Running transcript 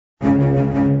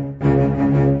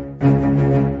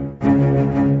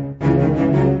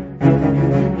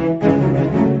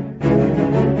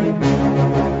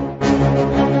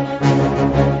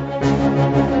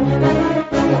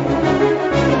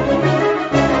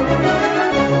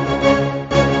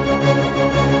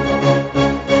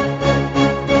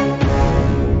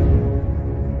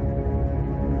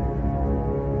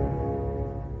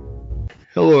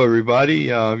everybody.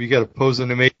 You got Opposing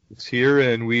the Matrix here,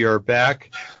 and we are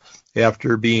back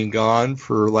after being gone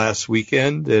for last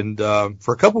weekend and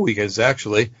for a couple weekends,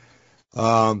 actually.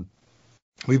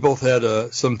 We both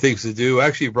had some things to do.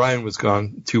 Actually, Brian was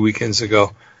gone 2 weekends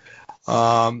ago.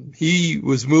 He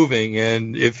was moving,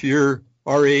 and if you're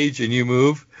our age and you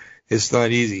move, it's not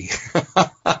easy.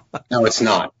 No, it's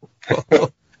not.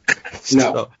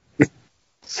 No.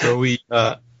 So we,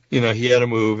 he had to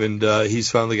move, and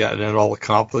he's finally gotten it all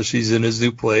accomplished. He's in his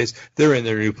new place. They're in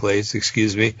their new place,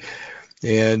 excuse me.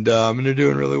 And they're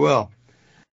doing really well.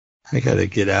 I got to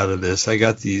get out of this. I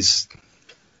got these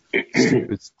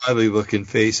stupid, smiley-looking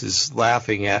faces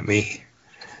laughing at me.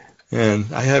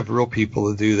 And I have real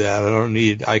people to do that. I don't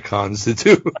need icons to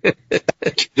do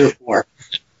it. You're for.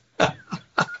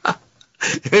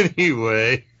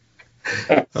 Anyway,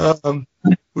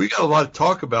 we got a lot to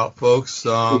talk about, folks.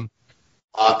 A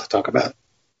lot to talk about.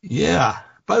 Yeah.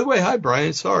 By the way, hi,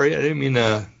 Brian. Sorry, I didn't mean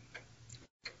to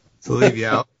leave you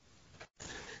out.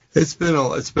 It's been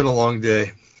a long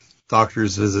day,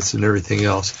 doctor's visits and everything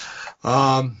else.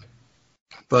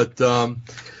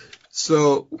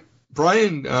 So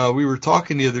Brian, we were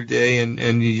talking the other day,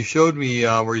 and you showed me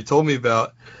where you told me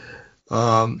about.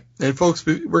 And folks,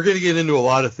 we're going to get into a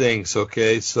lot of things,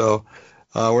 okay? So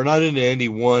we're not into any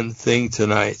one thing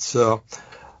tonight, so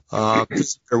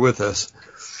just bear with us.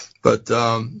 But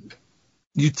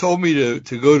you told me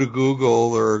to go to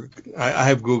Google, or I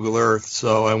have Google Earth,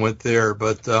 so I went there.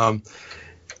 But and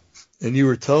you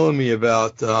were telling me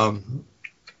about an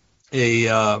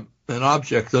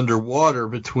object underwater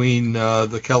between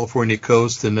the California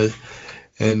coast and the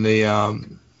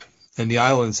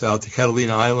islands out, the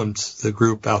Catalina Islands, the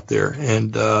group out there.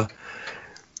 And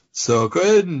so go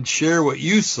ahead and share what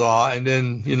you saw, and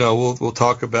then, we'll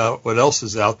talk about what else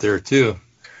is out there, too.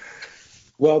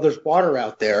 Well, there's water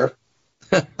out there.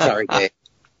 Sorry, Dave.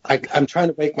 I'm trying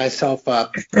to wake myself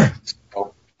up.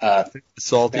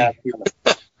 Salty. And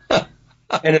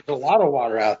there's a lot of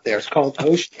water out there. It's called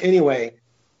ocean. Anyway,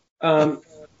 I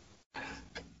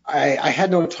had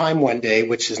no time one day,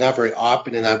 which is not very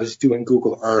often, and I was doing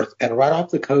Google Earth. And right off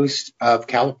the coast of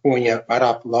California, right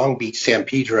off Long Beach, San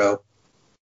Pedro,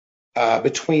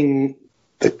 between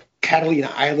the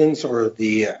Catalina Islands, or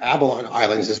the Avalon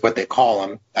Islands is what they call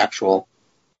them,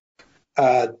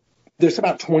 there's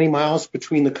about 20 miles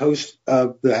between the coast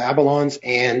of the Avalons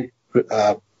and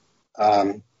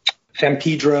San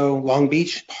Pedro, Long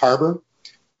Beach Harbor.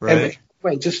 Right.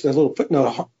 And just a little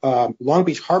footnote, Long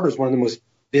Beach Harbor is one of the most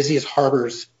busiest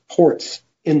ports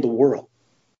in the world.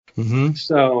 Mm-hmm.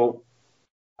 So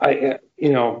I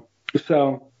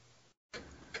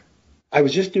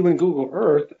was just doing Google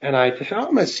Earth, and I just I'm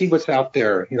going to see what's out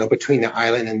there, between the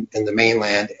island and the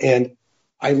mainland. And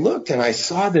I looked and I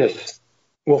saw this.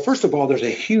 Well, first of all, there's a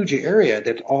huge area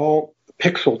that's all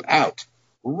pixeled out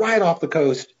right off the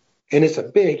coast, and it's a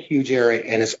big, huge area,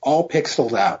 and it's all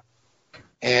pixeled out.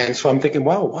 And so I'm thinking,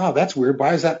 wow, that's weird.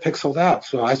 Why is that pixeled out?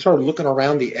 So I started looking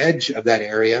around the edge of that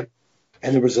area,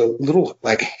 and there was a little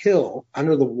hill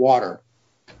under the water.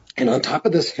 And on top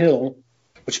of this hill,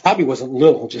 which probably wasn't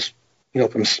little, just,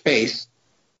 from space,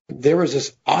 there was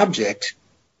this object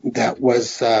that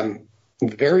was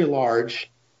very large.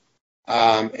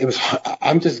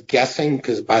 I'm just guessing,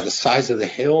 because by the size of the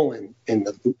hill and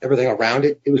everything around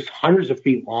it, it was hundreds of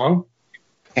feet long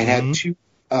and had two.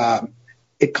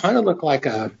 It kind of looked like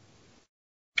a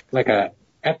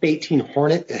F-18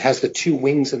 Hornet. It has the two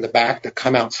wings in the back that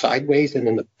come out sideways, and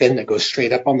then the fin that goes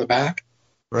straight up on the back.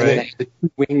 Right. And then it has the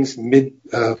two wings mid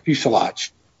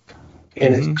fuselage,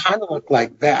 and it kind of looked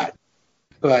like that.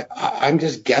 But I'm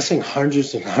just guessing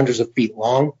hundreds and hundreds of feet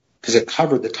long, because it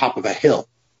covered the top of a hill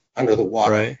under the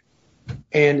water. Right.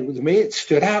 And the way it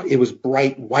stood out, it was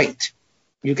bright white.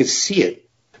 You could see it,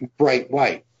 bright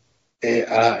white.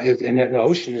 And the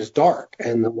ocean is dark,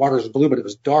 and the water is blue, but it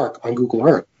was dark on Google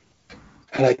Earth.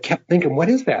 And I kept thinking, what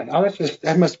is that? Oh,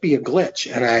 that must be a glitch.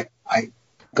 And I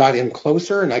got in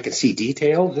closer, and I could see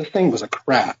details. This thing was a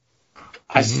craft.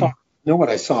 I know what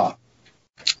I saw.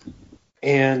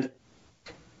 And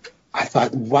I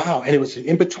thought, wow. And it was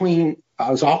in between.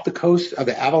 I was off the coast of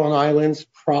the Avalon Islands,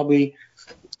 probably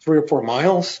 3 or 4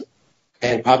 miles,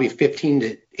 and probably 15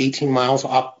 to 18 miles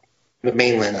off the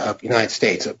mainland of the United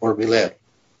States, where we live.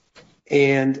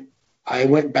 And I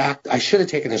went back. I should have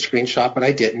taken a screenshot, but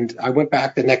I didn't. I went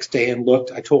back the next day and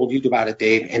looked. I told you about it,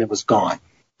 Dave, and it was gone.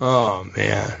 Oh,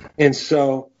 man. And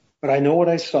so, but I know what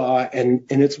I saw, and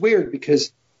it's weird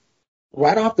because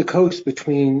right off the coast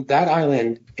between that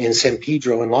island and San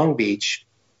Pedro and Long Beach,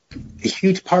 a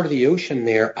huge part of the ocean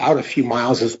there, out a few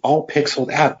miles, is all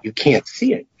pixeled out. You can't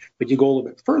see it. But you go a little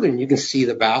bit further and you can see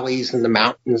the valleys and the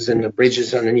mountains and the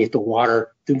bridges underneath the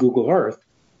water through Google Earth.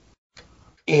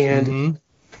 And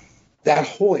that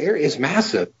whole area is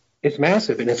massive. It's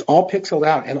massive, and it's all pixeled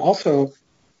out. And also,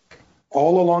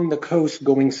 all along the coast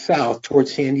going south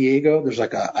towards San Diego, there's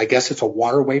like I guess it's a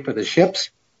waterway for the ships,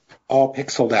 all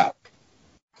pixeled out.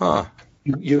 Huh.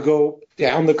 You go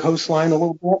down the coastline a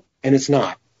little bit, and it's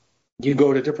not. You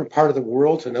go to a different part of the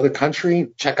world, to another country,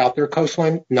 check out their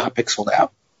coastline, not pixeled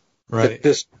out. Right.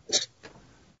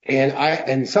 And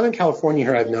in Southern California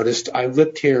here, I've noticed, I've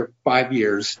lived here 5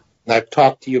 years, and I've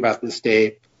talked to you about this,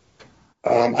 Dave.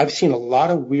 I've seen a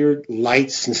lot of weird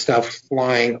lights and stuff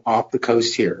flying off the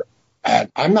coast here.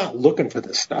 I'm not looking for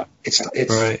this stuff. It's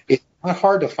not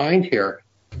hard to find here.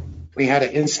 We had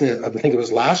an incident, I think it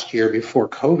was last year before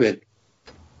COVID.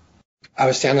 I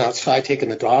was standing outside taking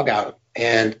the dog out,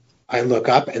 and I look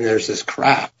up, and there's this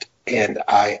craft. And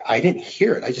I didn't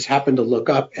hear it. I just happened to look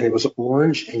up, and it was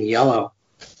orange and yellow.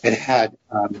 It had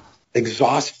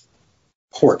exhaust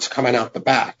ports coming out the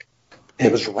back. And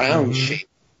it was round shaped.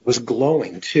 It was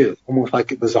glowing, too, almost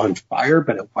like it was on fire,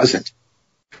 but it wasn't.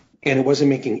 And it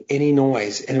wasn't making any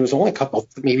noise. And it was only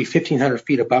maybe 1,500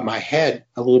 feet above my head,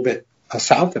 a little bit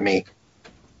south of me.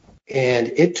 And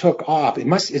it took off.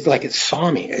 It's like it saw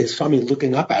me. It saw me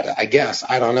looking up at it, I guess.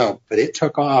 I don't know. But it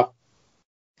took off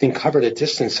and covered a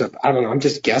distance of, I don't know, I'm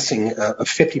just guessing, of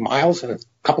 50 miles in a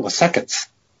couple of seconds.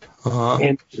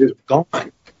 And it was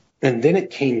gone. And then it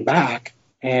came back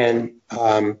and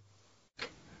kind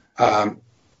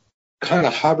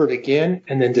of hovered again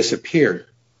and then disappeared.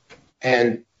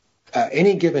 And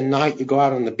any given night, you go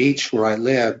out on the beach where I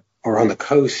live or on the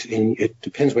coast, and it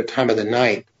depends what time of the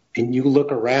night, and you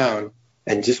look around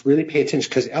and just really pay attention,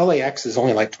 because LAX is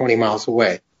only like 20 miles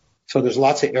away. So there's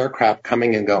lots of aircraft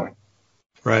coming and going.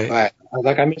 Right. But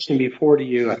like I mentioned before to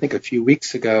you, I think a few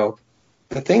weeks ago,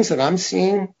 the things that I'm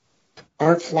seeing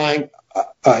aren't flying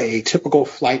a typical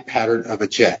flight pattern of a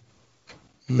jet.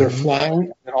 They're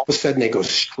flying, and all of a sudden they go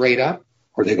straight up,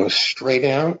 or they go straight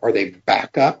down, or they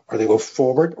back up, or they go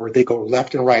forward, or they go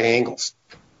left and right angles,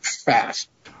 fast.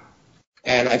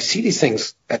 And I see these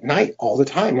things at night all the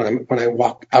time when I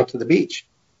walk out to the beach.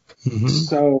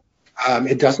 So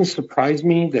it doesn't surprise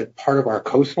me that part of our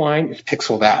coastline is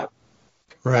pixeled out.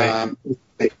 Right.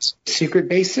 Secret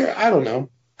base there? I don't know.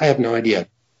 I have no idea.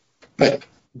 But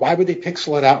why would they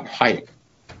pixel it out and hide it?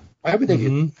 Why would they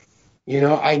do? You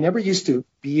know, I never used to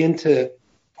be into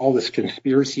all this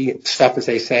conspiracy stuff, as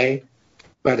they say.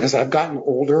 But as I've gotten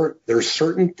older, there's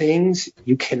certain things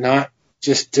you cannot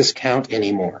just discount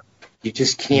anymore. You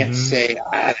just can't say,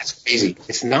 that's crazy.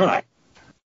 It's not.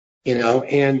 You know,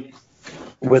 and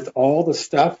with all the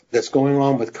stuff that's going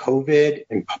on with COVID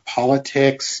and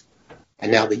politics,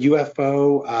 and now the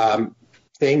UFO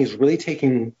thing is really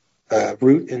taking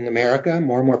root in America.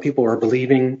 More and more people are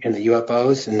believing in the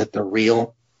UFOs and that they're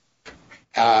real.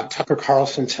 Tucker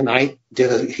Carlson tonight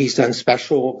he's done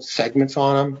special segments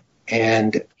on them,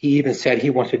 and he even said he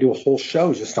wants to do a whole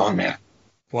show just on that.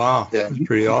 Wow, that's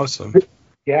pretty awesome.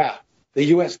 Yeah, the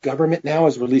U.S. government now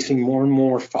is releasing more and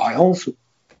more files.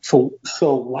 So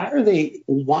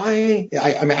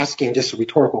I'm asking just a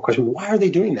rhetorical question. Why are they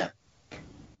doing that?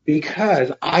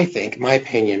 Because I think, in my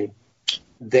opinion,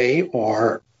 they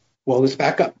are, well, let's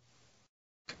back up.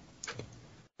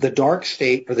 The dark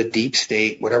state or the deep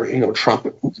state, whatever,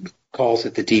 Trump calls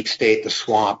it, the deep state, the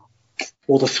swamp.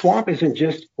 Well, the swamp isn't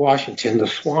just Washington. The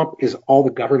swamp is all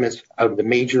the governments of the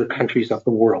major countries of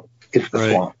the world. It's the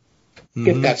swamp.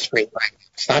 Get that straight, right?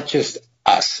 It's not just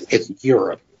us. It's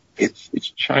Europe. It's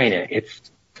China.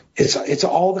 It's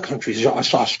all the countries.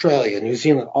 It's Australia, New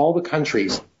Zealand. All the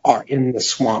countries are in the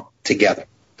swamp together.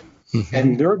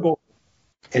 And their goal,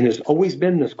 and there's always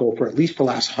been this goal for at least the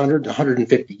last 100 to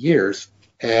 150 years,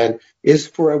 and is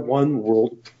for a one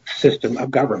world system of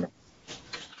government.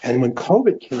 And when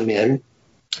COVID came in,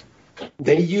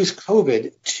 they used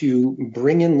COVID to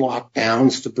bring in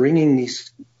lockdowns, to bring in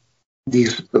these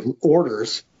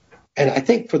orders. And I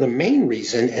think for the main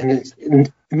reason,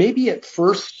 and maybe at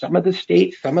first some of the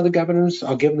states, some of the governors,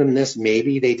 I'll give them this,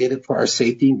 maybe they did it for our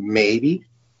safety, maybe.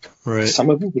 Right. Some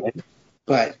of them did.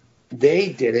 But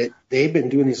they did it. They've been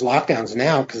doing these lockdowns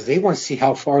now because they want to see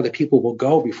how far the people will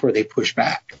go before they push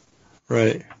back.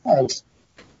 Right. And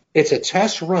it's a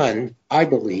test run, I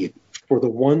believe, for the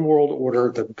one world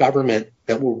order, the government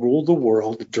that will rule the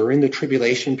world during the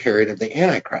tribulation period of the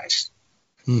Antichrist.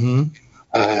 Dave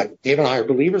and I are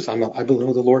believers. I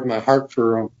believe the Lord in my heart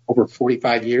for over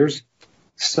 45 years.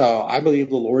 So I believe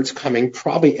the Lord's coming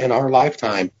probably in our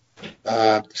lifetime,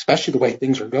 especially the way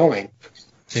things are going.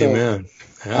 So, amen.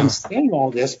 Yeah. I'm saying all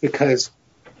this because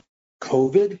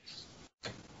COVID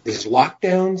these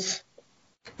lockdowns,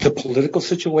 the political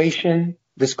situation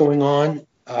that's going on,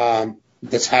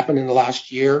 that's happened in the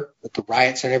last year with the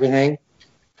riots and everything,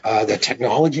 the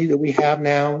technology that we have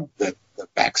now, the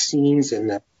vaccines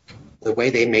and the way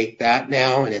they make that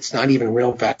now, and it's not even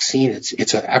real vaccine.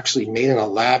 It's actually made in a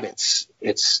lab.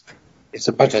 It's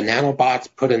a bunch of nanobots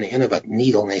put in the end of a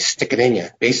needle and they stick it in you.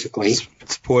 Basically,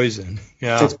 it's poison.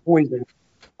 Yeah, it's poison.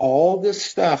 All this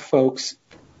stuff, folks.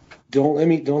 Don't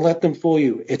let them fool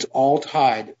you. It's all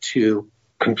tied to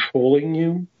controlling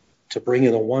you, to bring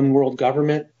in a one world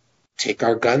government, take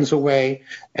our guns away,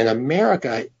 and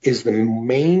America is the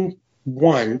main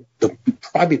one,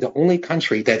 probably the only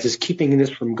country that is keeping this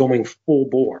from going full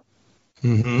bore.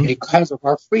 Mm-hmm. Because of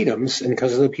our freedoms and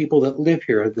because of the people that live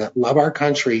here that love our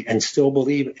country and still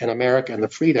believe in America and the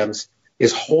freedoms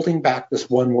is holding back this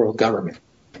one world government.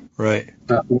 Right.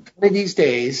 One of these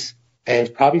days,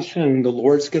 and probably soon,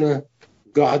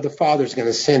 God the Father is going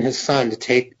to send his son to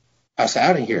take us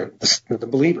out of here, the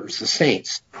believers, the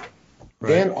saints. Right.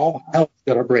 Then all hell is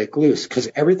going to break loose because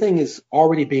everything is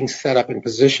already being set up in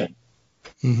position.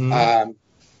 Mm-hmm.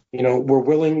 We're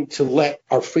willing to let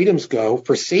our freedoms go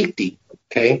for safety,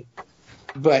 okay?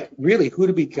 But really, who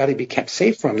do we got to be kept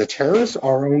safe from? The terrorists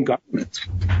or our own government?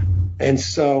 And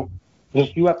so this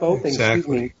UFO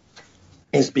thing,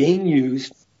 is being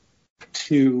used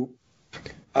to,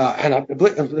 let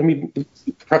me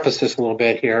preface this a little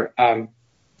bit here. Are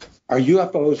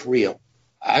UFOs real?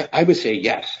 I would say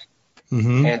yes.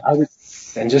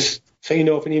 Mm-hmm. And just so you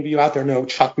know, if any of you out there know,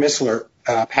 Chuck Missler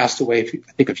passed away,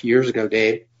 I think a few years ago,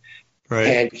 Dave. Right.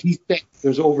 And he said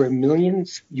there's over 1 million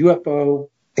UFO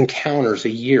encounters a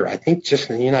year, I think just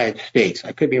in the United States.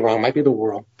 I could be wrong, might be the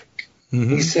world.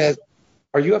 Mm-hmm. He says,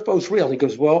 are UFOs real? And he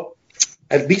goes, well,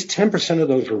 at least 10% of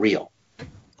those are real.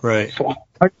 Right. So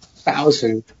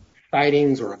 100,000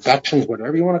 sightings or abductions,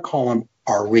 whatever you want to call them,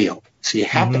 are real. So you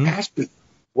have to ask me,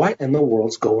 what in the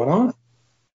world's going on?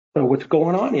 So what's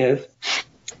going on is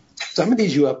some of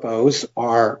these UFOs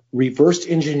are reverse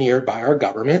engineered by our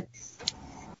government.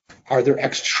 Are there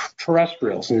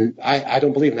extraterrestrials? And I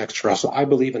don't believe in extraterrestrials. I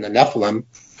believe in the Nephilim.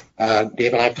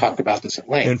 Dave and I have talked about this at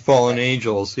length. And fallen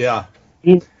angels, yeah.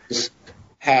 Keep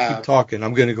talking.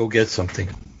 I'm going to go get something.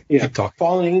 Yeah, Keep talking.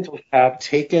 Fallen angels have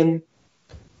taken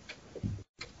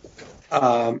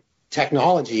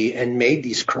technology and made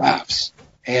these crafts.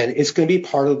 And it's going to be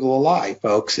part of the lie,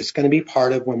 folks. It's going to be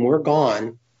part of when we're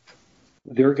gone,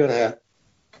 they're going to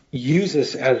use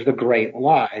this as the great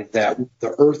lie that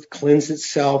the earth cleansed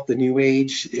itself. The New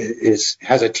Age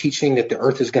has a teaching that the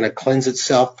earth is going to cleanse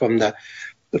itself from the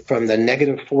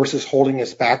negative forces holding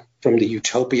us back from the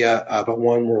utopia of a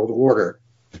one world order.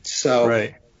 So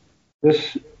right.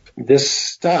 this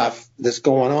stuff that's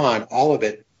going on, all of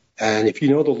it, and if you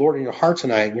know the Lord in your heart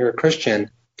tonight and you're a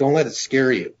Christian, don't let it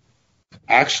scare you.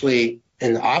 Actually,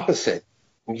 in the opposite,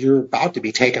 you're about to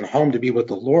be taken home to be with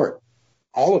the Lord.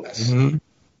 All of us. Mm-hmm.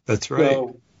 That's right.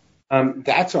 So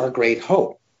that's our great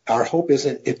hope. Our hope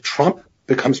isn't if Trump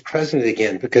becomes president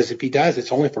again, because if he does,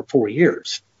 it's only for 4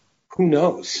 years. Who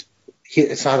knows?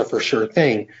 It's not a for sure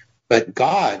thing. But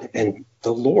God and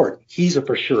the Lord, he's a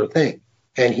for sure thing.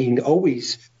 And he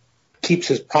always keeps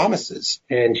his promises.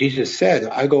 And Jesus said,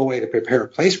 I go away to prepare a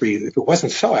place for you. If it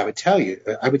wasn't so, I would tell you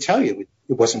it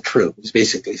wasn't true. He's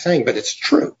basically saying, but it's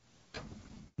true.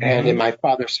 And in my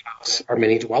Father's house are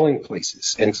many dwelling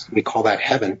places, and we call that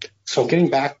heaven. So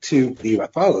getting back to the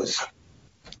UFOs,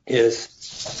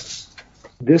 is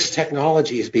this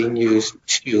technology is being used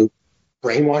to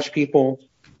brainwash people.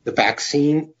 The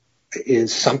vaccine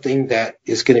is something that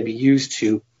is going to be used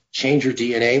to change your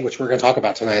DNA, which we're going to talk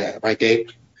about tonight, right,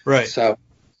 Dave? Right. So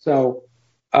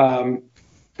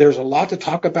there's a lot to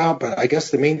talk about, but I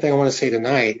guess the main thing I want to say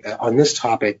tonight on this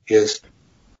topic is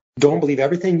don't believe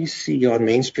everything you see on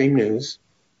mainstream news.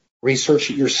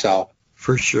 Research it yourself.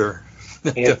 For sure.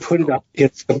 And put it up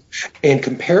and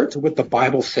compare it to what the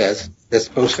Bible says that's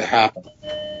supposed to happen.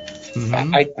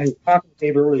 Mm-hmm. I talked to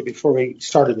Dave earlier before we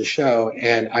started the show,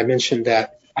 and I mentioned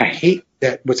that I hate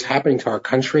that what's happening to our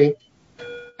country,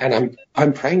 and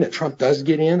I'm praying that Trump does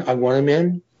get in. I want him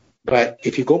in. But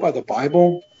if you go by the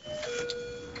Bible,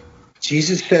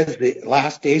 Jesus says the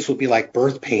last days will be like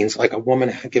birth pains, like a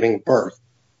woman giving birth.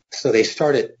 So they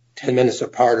start at 10 minutes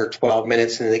apart or 12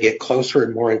 minutes, and they get closer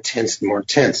and more intense and more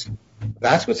intense.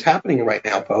 That's what's happening right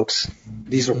now, folks.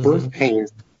 These are birth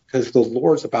pains because the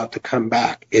Lord's about to come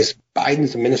back. Is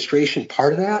Biden's administration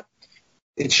part of that?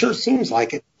 It sure seems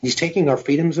like it. He's taking our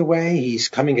freedoms away. He's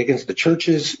coming against the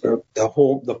churches.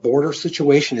 The border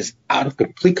situation is out of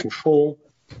complete control.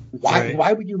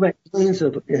 Why would you let millions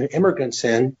of immigrants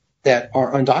in that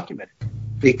are undocumented?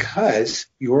 because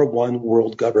you're a one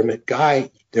world government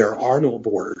guy. There are no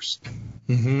borders.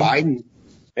 Mm-hmm. Biden,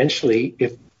 eventually,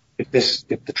 if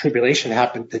the tribulation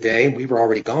happened today and we were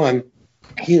already gone,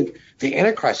 the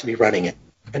Antichrist would be running it,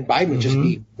 and Biden would just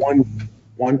be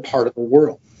one part of the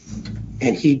world,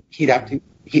 and the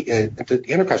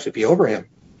Antichrist would be over him.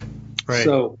 Right.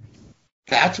 So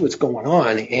that's what's going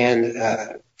on.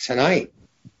 And tonight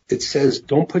it says,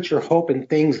 don't put your hope in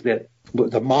things that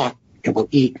the moth will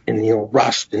eat and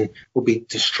rust and will be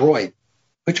destroyed.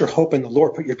 Put your hope in the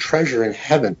Lord. Put your treasure in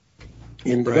heaven.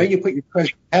 And the way you put your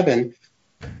treasure in heaven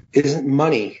isn't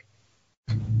money.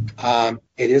 It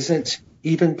isn't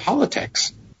even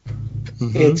politics.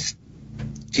 It's,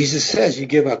 Jesus says, you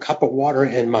give a cup of water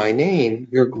in my name,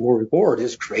 your reward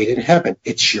is great in heaven.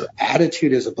 It's your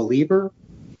attitude as a believer.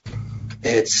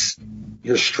 It's,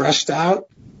 you're stressed out.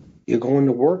 You're going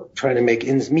to work, trying to make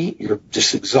ends meet. You're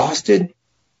just exhausted.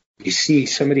 You see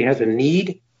somebody has a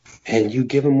need, and you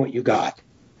give them what you got,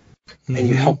 and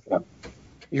you help them.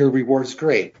 Your reward's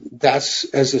great. That's,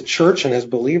 as a church and as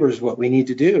believers, what we need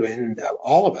to do. And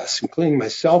all of us, including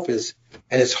myself, and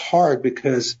it's hard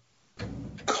because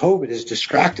COVID has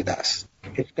distracted us.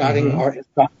 It's gotten it's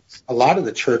got a lot of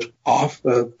the church off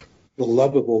of the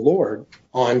love of the Lord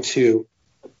onto,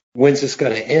 when's this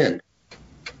going to end?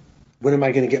 When am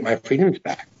I going to get my freedoms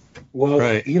back?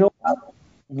 Well, you know what?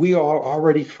 We are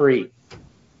already free.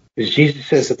 As Jesus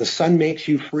says, if the Son makes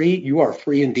you free, you are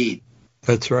free indeed.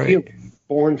 That's right. We were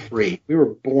born free. We were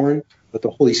born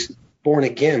born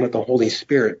again with the Holy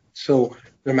Spirit. So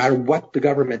no matter what the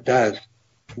government does,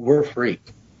 we're free.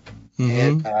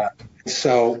 And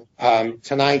so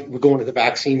tonight we're going to the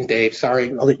vaccines, Dave.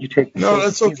 Sorry, I'll let you take. No,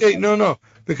 that's okay. No,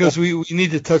 because we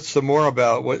need to touch some more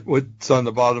about what's on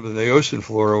the bottom of the ocean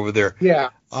floor over there. Yeah.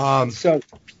 So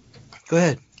go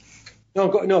ahead. No,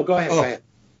 go ahead. Go ahead.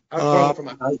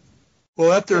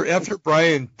 Well, after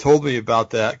Brian told me about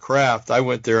that craft, I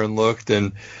went there and looked,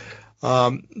 and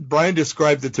Brian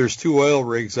described that there's 2 oil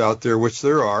rigs out there, which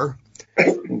there are.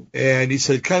 And he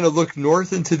said, kind of look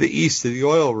north and to the east of the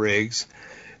oil rigs.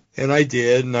 And I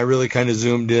did, and I really kind of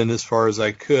zoomed in as far as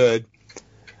I could.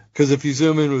 Because if you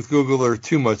zoom in with Google Earth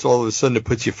too much, all of a sudden it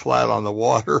puts you flat on the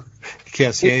water. You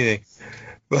can't see anything.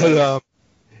 But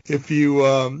if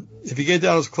you get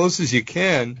down as close as you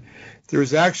can,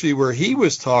 there's actually where he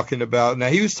was talking about. Now,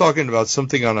 he was talking about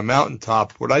something on a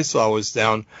mountaintop. What I saw was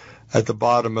down at the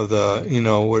bottom of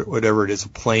the, whatever it is, a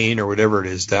plain or whatever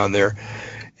it is down there.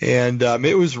 And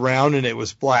it was round and it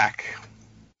was black.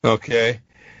 Okay.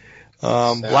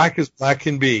 Black as black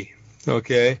can be.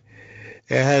 Okay.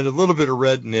 It had a little bit of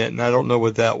red in it, and I don't know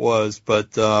what that was,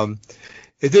 but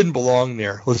it didn't belong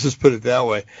there. Let's just put it that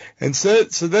way. And so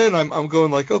then I'm going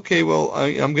like, okay, well,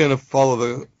 I'm going to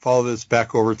follow this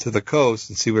back over to the coast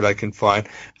and see what I can find.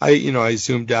 I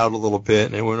zoomed out a little bit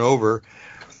and I went over.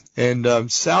 And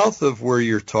south of where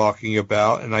you're talking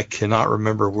about, and I cannot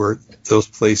remember where those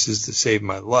places to save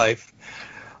my life,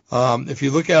 if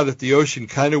you look out at the ocean,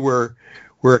 kind of where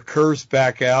it curves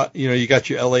back out, you got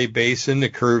your LA basin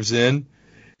that curves in,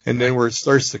 and then where it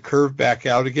starts to curve back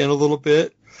out again a little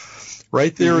bit,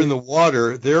 right there in the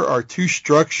water, there are 2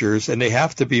 structures, and they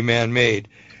have to be man-made.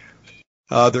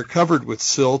 They're covered with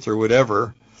silt or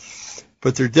whatever,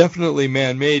 but they're definitely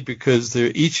man-made because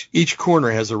each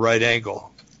corner has a right angle.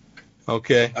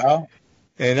 Okay. Oh.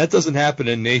 And that doesn't happen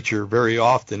in nature very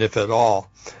often, if at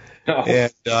all. No.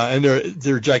 And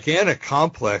they're gigantic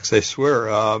complex, I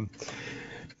swear.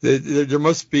 There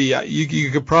must be,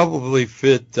 you could probably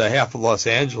fit half of Los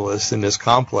Angeles in this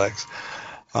complex,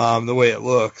 the way it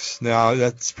looks. Now,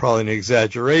 that's probably an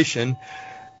exaggeration,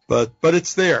 but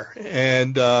it's there,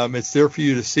 and it's there for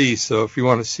you to see. So if you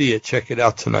want to see it, check it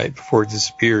out tonight before it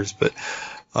disappears. But,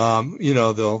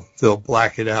 they'll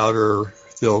black it out or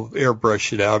they'll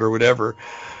airbrush it out or whatever.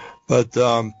 But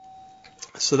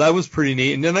so that was pretty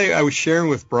neat. And then I was sharing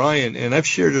with Brian, and I've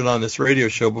shared it on this radio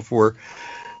show before,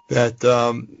 that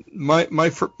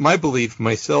my belief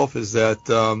myself is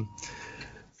that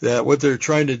what they're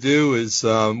trying to do is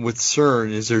with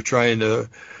CERN is they're trying to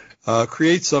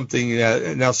create something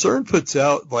that now CERN puts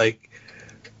out like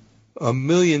 1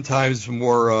 million times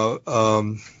more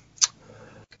how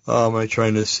am I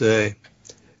trying to say,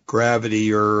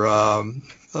 gravity or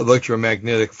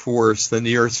electromagnetic force than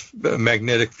the Earth's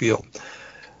magnetic field.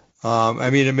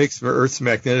 It makes the Earth's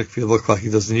magnetic field look like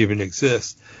it doesn't even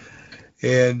exist.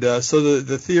 And so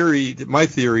my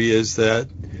theory is that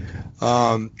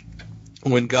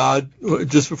when God,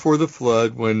 just before the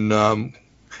flood, when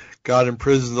God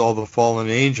imprisoned all the fallen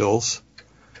angels,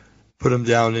 put them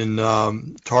down in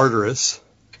Tartarus,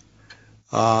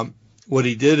 what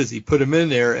he did is he put them in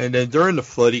there, and then during the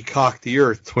flood, he cocked the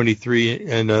earth 23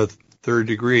 1/3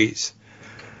 degrees.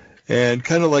 And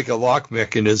kind of like a lock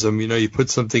mechanism, you put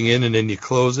something in and then you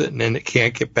close it and then it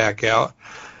can't get back out.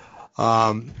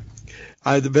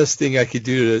 The best thing I could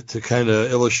do to kind of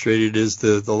illustrate it is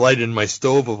the light in my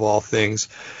stove of all things.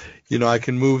 I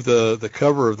can move the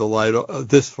cover of the light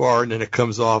this far and then it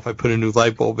comes off. I put a new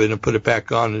light bulb in and put it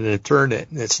back on and then turn it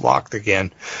and it's locked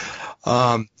again.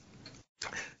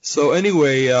 So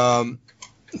anyway,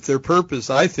 their purpose,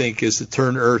 I think, is to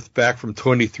turn Earth back from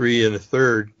 23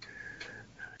 1/3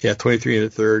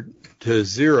 to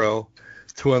 0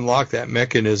 to unlock that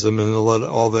mechanism and let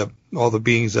all the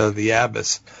beings out of the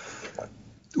abyss,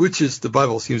 which is, the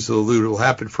Bible seems to allude, will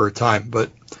happen for a time.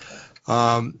 But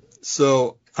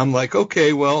so I'm like,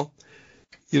 okay, well,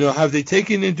 have they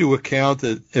taken into account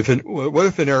that what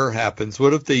if an error happens?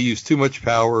 What if they use too much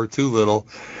power or too little?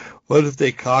 What if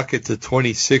they cock it to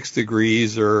 26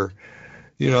 degrees or,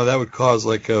 that would cause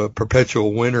like a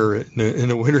perpetual winter in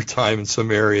the wintertime in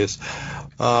some areas.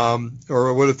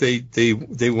 Or what if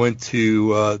they went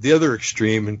to the other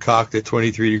extreme and cocked at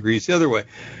 23 degrees the other way?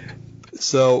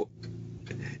 So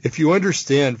if you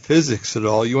understand physics at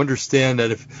all, you understand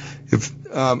that if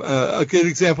a good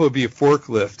example would be a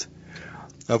forklift.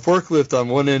 A forklift, on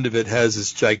one end of it has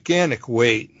this gigantic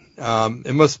weight.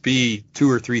 It must be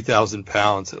 2,000 or 3,000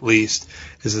 pounds at least.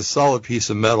 It's a solid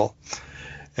piece of metal.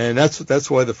 And that's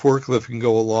why the forklift can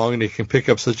go along and it can pick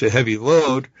up such a heavy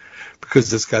load,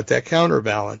 because it's got that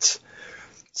counterbalance.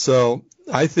 So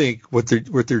I think what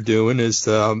they're doing is,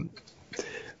 well,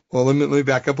 let me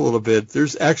back up a little bit.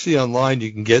 There's actually online,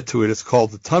 you can get to it. It's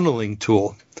called the tunneling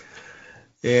tool.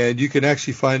 And you can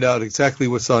actually find out exactly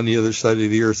what's on the other side of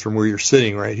the earth from where you're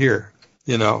sitting right here,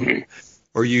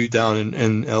 or you down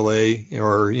in LA,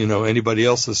 or, anybody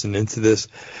else listening to this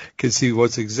can see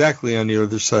what's exactly on the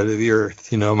other side of the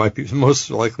earth. It might be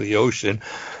most likely ocean.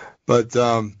 But,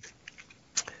 so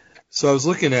I was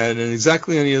looking at it, and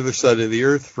exactly on the other side of the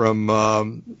earth from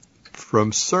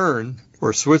CERN,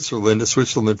 or Switzerland, the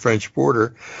Switzerland-French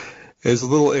border, is a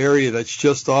little area that's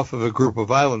just off of a group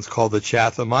of islands called the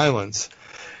Chatham Islands.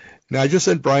 Now, I just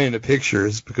sent Brian the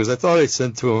pictures because I thought I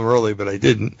sent to him early, but I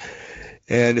didn't.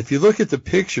 And if you look at the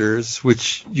pictures,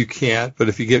 which you can't, but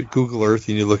if you get Google Earth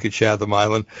and you look at Chatham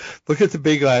Island, look at the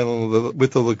big island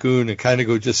with the lagoon and kind of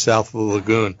go just south of the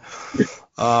lagoon.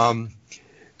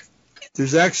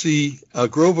 There's actually a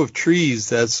grove of trees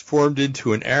that's formed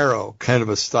into an arrow, kind of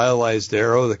a stylized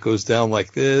arrow that goes down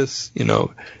like this,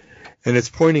 and it's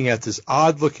pointing at this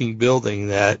odd-looking building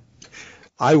that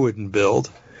I wouldn't build.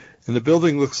 And the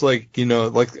building looks like,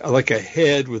 like a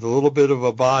head with a little bit of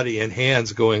a body and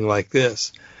hands going like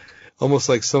this, almost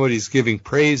like somebody's giving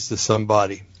praise to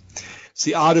somebody. It's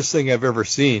the oddest thing I've ever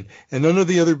seen. And none of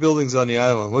the other buildings on the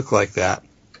island look like that.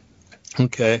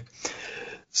 Okay.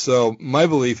 So my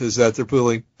belief is that they're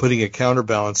putting a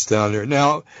counterbalance down there.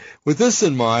 Now, with this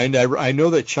in mind, I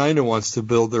know that China wants to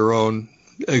build their own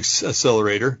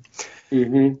accelerator.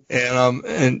 Mm-hmm.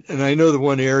 And I know the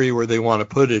one area where they want to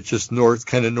put it, just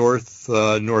northwest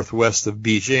of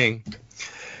Beijing.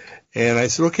 And I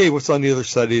said, okay, what's on the other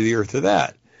side of the earth of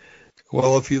that?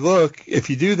 Well, if you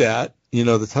do that,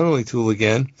 the tunneling tool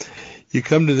again, you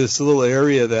come to this little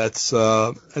area that's,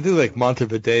 I think like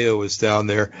Montevideo is down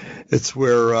there. It's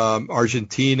where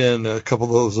Argentina and a couple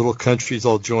of those little countries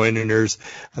all join, and I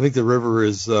think the river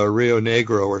is Rio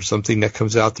Negro or something that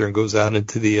comes out there and goes out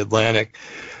into the Atlantic.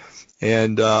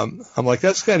 And I'm like,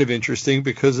 that's kind of interesting,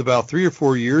 because about 3 or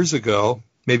 4 years ago,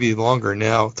 maybe longer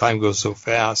now, time goes so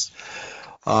fast,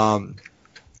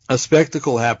 a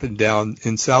spectacle happened down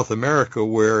in South America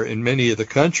where in many of the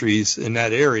countries in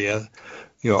that area,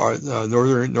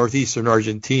 northeastern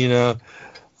Argentina,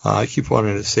 I keep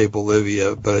wanting to say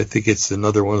Bolivia, but I think it's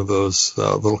another one of those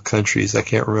little countries, I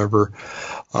can't remember,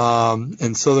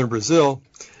 and southern Brazil,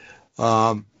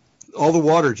 all the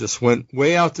water just went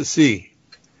way out to sea.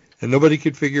 And nobody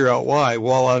could figure out why.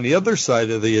 While on the other side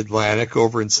of the Atlantic,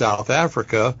 over in South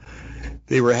Africa,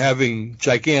 they were having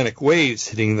gigantic waves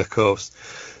hitting the coast.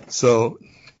 So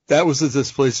that was the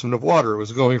displacement of water. It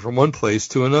was going from one place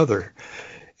to another.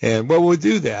 And what would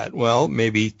do that? Well,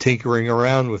 maybe tinkering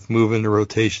around with moving the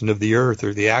rotation of the Earth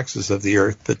or the axis of the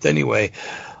Earth. But anyway,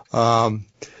 Brian,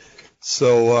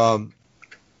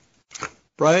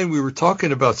 we were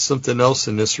talking about something else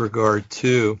in this regard,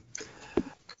 too.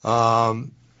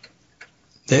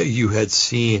 That you had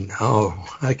seen. Oh,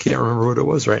 I can't remember what it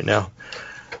was right now.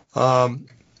 Well,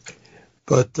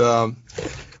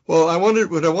 I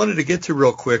wanted to get to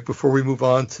real quick before we move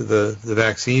on to the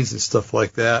vaccines and stuff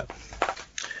like that.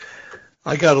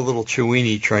 I got a little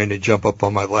Chewini trying to jump up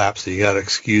on my lap, so you got to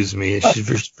excuse me.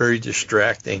 She's very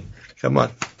distracting. Come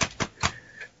on.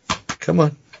 Come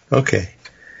on. Okay.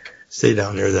 Stay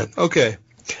down there then. Okay.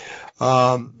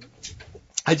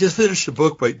 I just finished a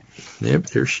book by, yep,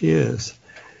 there she is,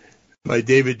 by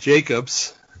David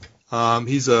Jacobs.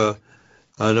 He's an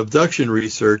abduction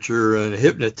researcher and a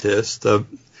hypnotist, and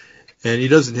he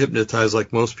doesn't hypnotize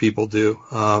like most people do.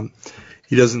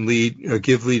 He doesn't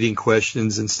give leading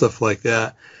questions and stuff like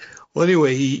that. Well,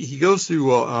 anyway, he goes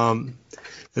through, and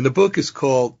the book is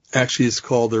called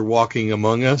They're Walking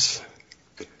Among Us.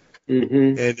 Mm-hmm.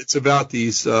 And it's about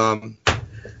these, according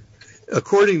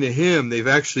to him, they've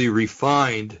actually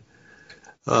refined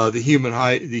the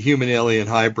human alien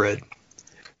hybrid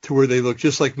to where they look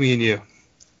just like me and you.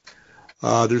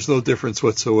 There's no difference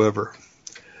whatsoever.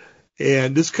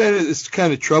 And it's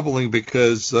kind of troubling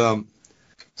because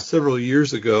several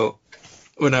years ago,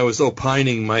 when I was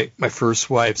opining my first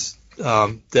wife's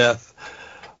death,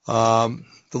 the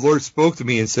Lord spoke to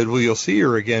me and said, well, you'll see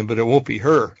her again, but it won't be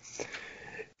her.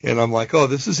 And I'm like, oh,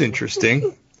 this is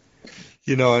interesting.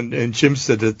 You know, and Jim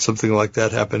said that something like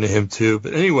that happened to him too.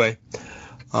 But anyway,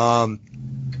 so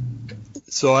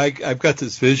I've got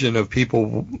this vision of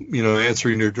people, you know,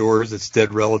 answering their doors. It's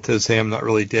dead relatives. Hey, I'm not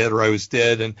really dead, or I was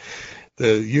dead, and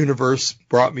the universe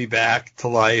brought me back to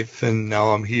life, and now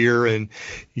I'm here. And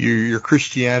your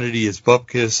Christianity is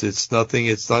bupkis. It's nothing.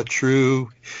 It's not true.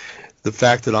 The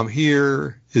fact that I'm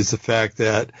here is the fact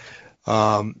that,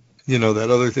 you know, that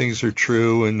other things are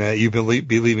true, and that you've been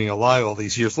believing a lie all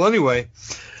these years. Well, anyway,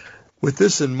 with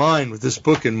this in mind, with this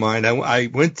book in mind, I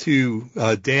went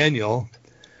to Daniel,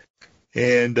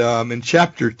 and in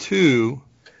chapter 2,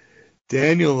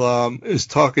 Daniel is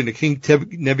talking to King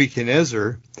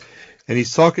Nebuchadnezzar, and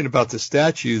he's talking about the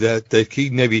statue that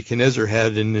King Nebuchadnezzar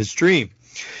had in his dream.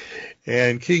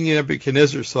 And King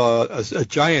Nebuchadnezzar saw a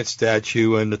giant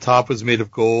statue, and the top was made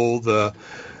of gold,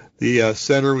 the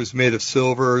center was made of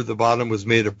silver, the bottom was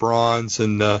made of bronze,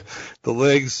 and the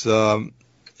legs, I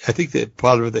think the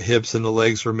bottom of the hips and the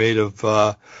legs were made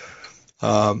of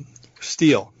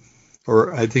steel,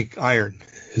 or I think iron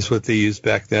is what they used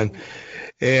back then.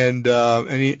 And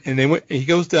he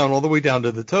goes down all the way down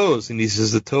to the toes, and he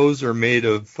says the toes are made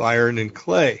of iron and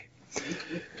clay.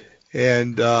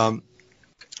 And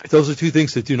those are two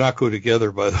things that do not go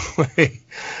together, by the way.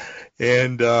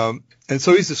 And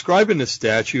so he's describing the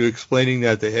statue, explaining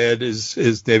that the head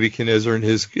is Nebuchadnezzar and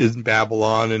is in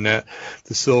Babylon, and that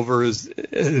the silver is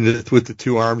with the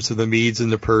two arms of the Medes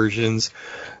and the Persians.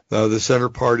 The center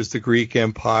part is the Greek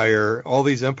Empire. All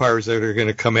these empires that are going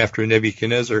to come after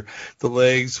Nebuchadnezzar. The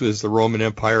legs was the Roman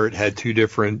Empire. It had two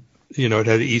different, you know, it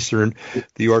had Eastern,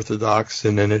 the Orthodox,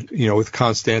 and then it, you know, with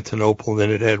Constantinople, and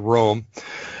then it had Rome.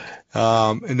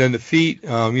 And then the feet, you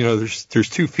know, there's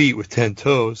 2 feet with 10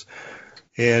 toes.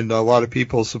 And a lot of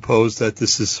people suppose that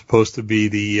this is supposed to be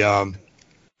the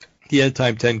end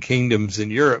time 10 kingdoms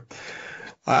in Europe.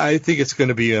 I think it's going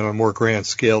to be on a more grand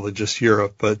scale than just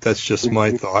Europe, but that's just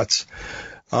my thoughts.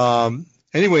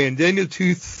 Anyway, in Daniel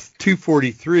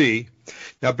 2:43,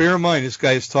 now bear in mind this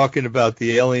guy is talking about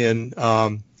the aliens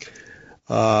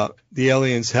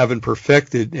haven't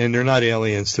perfected, and they're not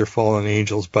aliens, they're fallen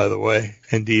angels, by the way,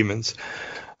 and demons.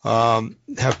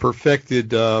 Have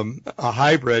perfected a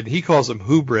hybrid. He calls them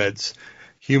hybrids,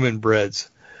 human breds.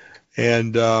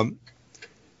 And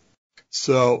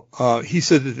so he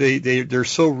said that they're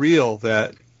so real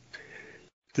that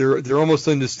they're almost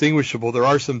indistinguishable. There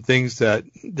are some things that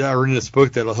are in this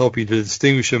book that'll help you to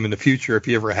distinguish them in the future if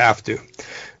you ever have to.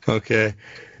 Okay.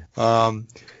 But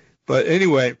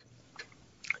anyway,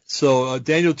 so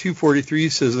Daniel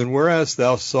 2:43 says, and whereas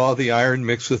thou saw the iron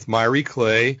mixed with miry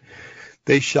clay,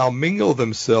 they shall mingle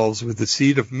themselves with the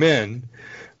seed of men,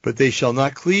 but they shall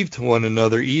not cleave to one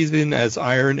another, even as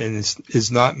iron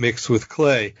is not mixed with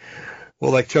clay.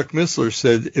 Well, like Chuck Missler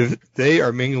said, if they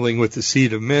are mingling with the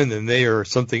seed of men, then they are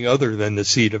something other than the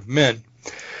seed of men.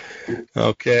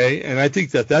 Okay, and I think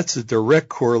that that's a direct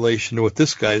correlation to what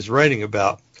this guy is writing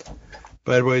about.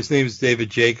 By the way, his name is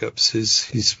David Jacobs.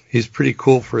 He's pretty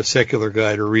cool for a secular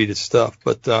guy to read his stuff,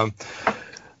 but you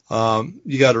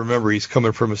got to remember he's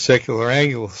coming from a secular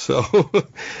angle, so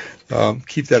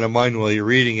keep that in mind while you're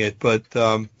reading it. But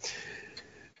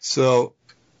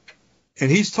and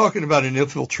he's talking about an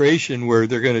infiltration where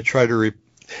they're going to try to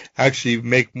actually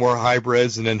make more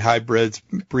hybrids, and then hybrids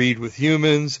breed with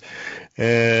humans,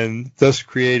 and thus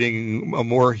creating a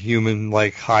more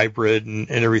human-like hybrid and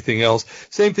everything else.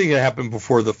 Same thing that happened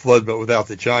before the flood, but without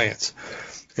the giants.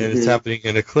 And it's happening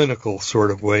in a clinical sort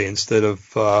of way instead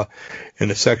of in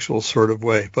a sexual sort of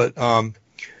way. But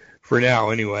for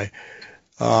now, anyway.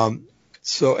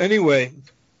 So anyway,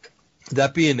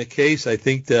 that being the case, I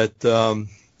think that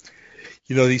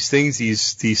these things,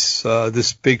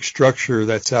 this big structure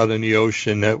that's out in the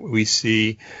ocean that we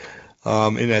see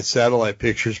in that satellite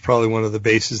picture is probably one of the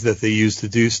bases that they use to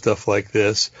do stuff like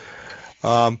this.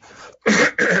 There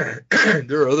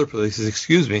are other places.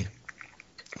 Excuse me.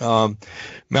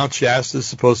 Mount Shasta is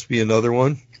supposed to be another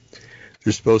one.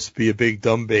 There's supposed to be a big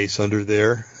dumb base under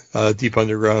there, deep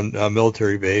underground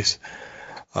military base.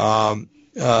 And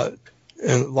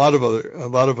a lot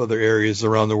of other areas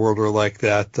around the world are like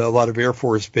that. A lot of Air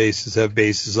Force bases have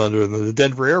bases under them. The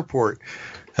Denver airport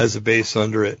has a base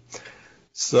under it.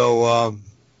 So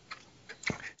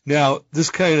now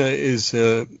this kind of is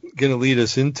going to lead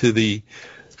us into the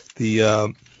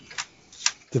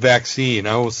vaccine.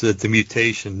 I almost said the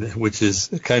mutation, which is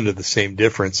kind of the same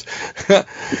difference.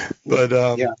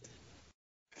 But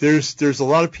there's a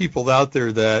lot of people out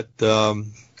there that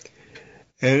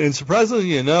and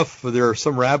surprisingly enough, there are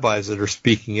some rabbis that are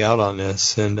speaking out on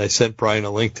this, and I sent Brian a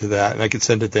link to that, and I can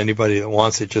send it to anybody that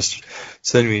wants it. Just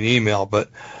send me an email. But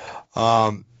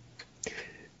what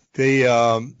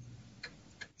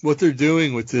they're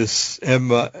doing with this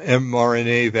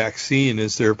mRNA vaccine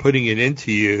is they're putting it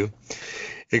into you.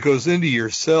 It goes into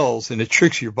your cells, and it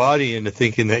tricks your body into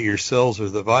thinking that your cells are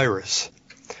the virus.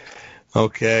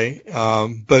 Okay,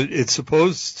 but it's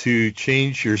supposed to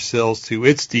change your cells to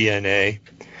its DNA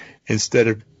instead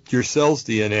of your cell's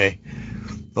DNA.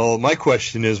 Well, my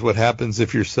question is, what happens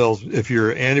if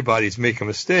your antibodies make a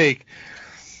mistake?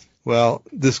 Well,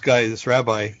 this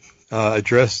rabbi,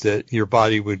 addressed it. Your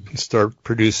body would start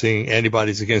producing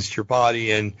antibodies against your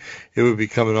body, and it would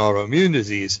become an autoimmune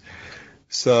disease.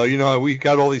 So, we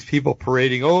got all these people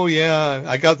parading, oh, yeah,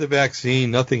 I got the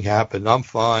vaccine, nothing happened, I'm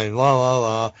fine, la, la,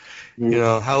 la.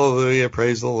 Hallelujah,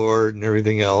 praise the Lord, and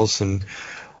everything else. And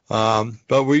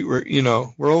but we're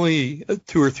only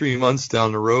 2 or 3 months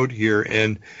down the road here,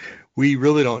 and we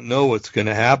really don't know what's going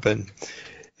to happen.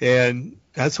 And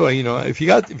that's why, if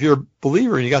you're a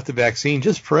believer and you got the vaccine,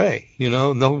 just pray.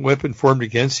 No weapon formed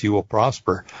against you will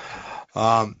prosper.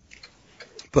 But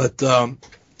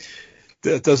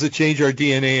does it change our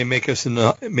DNA and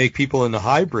make people into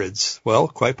hybrids? Well,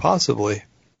 quite possibly.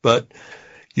 But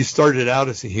you started out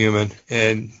as a human,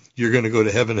 and you're going to go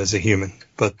to heaven as a human.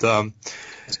 But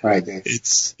that's right.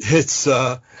 It's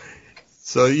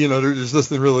so there's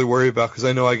nothing to really worry about, because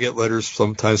I know I get letters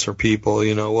sometimes from people.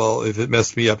 Well, if it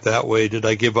messed me up that way, did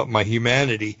I give up my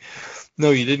humanity?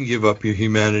 No, you didn't give up your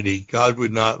humanity. God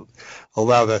would not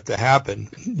allow that to happen.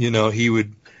 He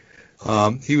would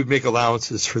make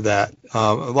allowances for that.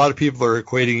 A lot of people are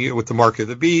equating it with the mark of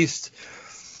the beast.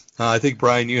 I think,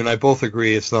 Brian, you and I both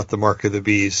agree it's not the mark of the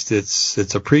beast. It's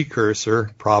a precursor,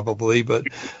 probably, but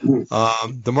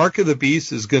the mark of the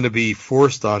beast is going to be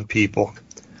forced on people,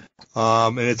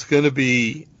 and it's going to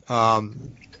be a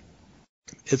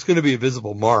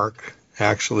visible mark.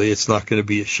 Actually, it's not going to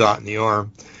be a shot in the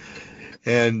arm.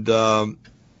 And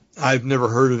I've never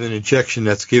heard of an injection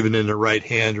that's given in the right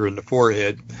hand or in the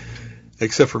forehead,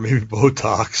 except for maybe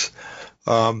Botox.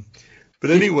 But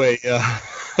anyway.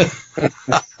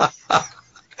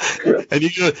 And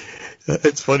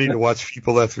it's funny to watch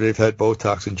people after they've had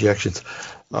Botox injections.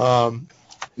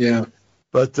 Yeah.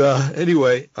 But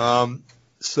anyway,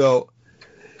 so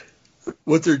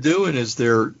what they're doing is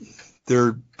they're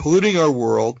polluting our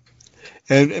world.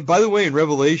 And by the way, in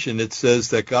Revelation it says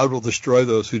that God will destroy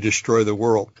those who destroy the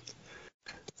world.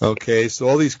 Okay, so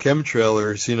all these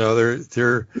chemtrailers,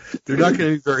 they're not going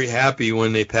to be very happy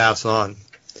when they pass on.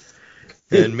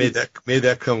 And made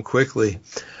that come quickly.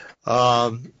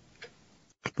 But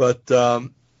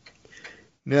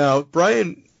now,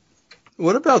 Brian,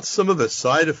 what about some of the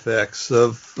side effects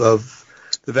of the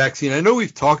vaccine? I know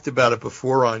we've talked about it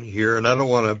before on here, and I don't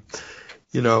want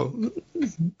to,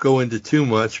 go into too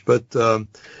much. But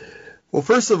well,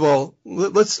 first of all,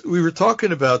 we were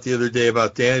talking about the other day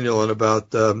about Daniel and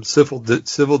about civil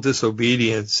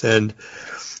disobedience, and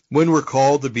when we're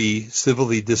called to be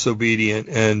civilly disobedient,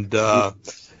 and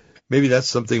maybe that's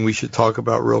something we should talk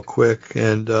about real quick,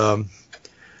 and go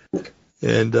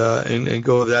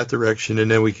that direction, and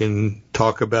then we can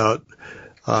talk about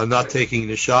not taking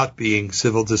the shot being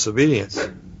civil disobedience.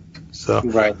 So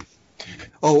right.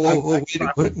 One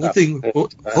thing.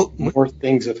 More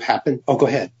things have happened. Oh, go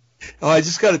ahead. Oh, I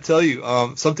just got to tell you,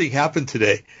 something happened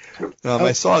today.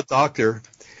 I saw a doctor,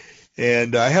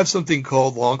 and I have something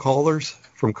called long haulers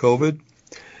from COVID.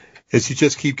 Is you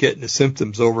just keep getting the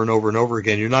symptoms over and over and over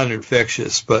again. You're not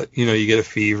infectious, but you get a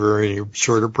fever and you're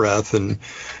short of breath and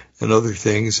other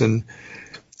things. And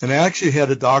I actually had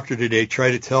a doctor today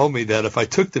try to tell me that if I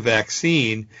took the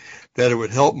vaccine, that it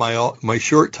would help my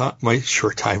short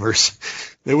timers.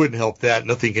 They wouldn't help that.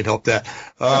 Nothing can help that.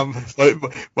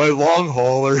 My long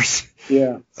haulers.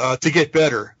 Yeah. To get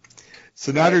better.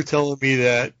 So now they're telling me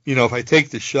that, if I take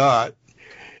the shot,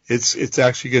 it's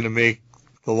actually going to make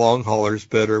the long haulers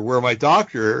better. Where my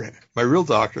real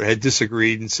doctor, had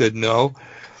disagreed and said no,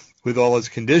 with all his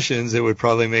conditions, it would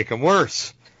probably make them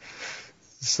worse.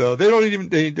 So they don't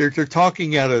even, they're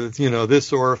talking out of,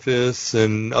 this orifice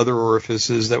and other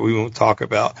orifices that we won't talk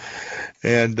about.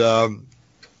 And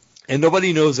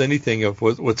nobody knows anything of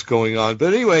what's going on.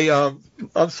 But anyway,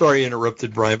 I'm sorry I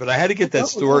interrupted, Brian, but I had to get that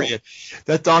story in.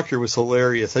 That doctor was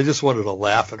hilarious. I just wanted to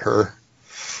laugh at her.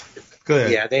 Go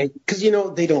ahead. Yeah, because,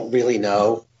 they don't really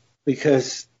know,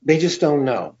 because they just don't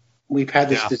know. We've had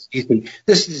this disease.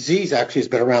 This disease actually has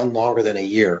been around longer than a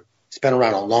year. It's been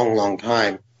around a long, long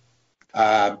time.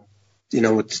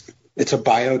 It's a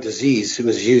bio disease. It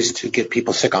was used to get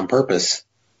people sick on purpose.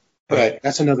 But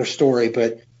that's another story.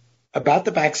 But about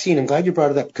the vaccine, I'm glad you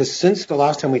brought it up, because since the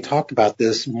last time we talked about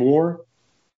this, more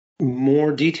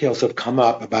details have come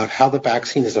up about how the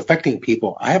vaccine is affecting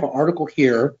people. I have an article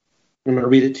here. I'm going to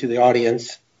read it to the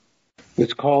audience.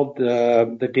 It's called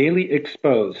The Daily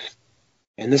Exposed.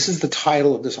 And this is the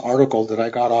title of this article that I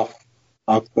got off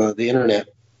the internet.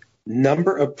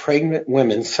 Number of pregnant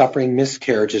women suffering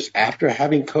miscarriages after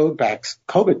having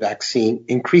COVID vaccine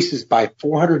increases by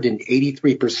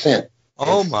 483%.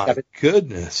 Oh, my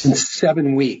goodness. In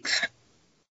 7 weeks.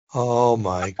 Oh,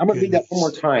 my goodness. I'm going to read that one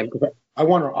more time, because I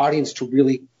want our audience to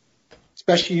really,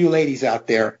 especially you ladies out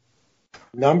there,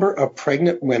 number of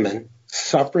pregnant women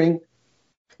suffering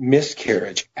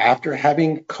miscarriage after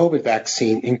having COVID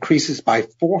vaccine increases by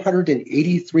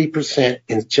 483%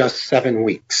 in just 7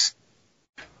 weeks.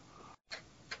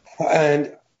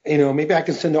 And, maybe I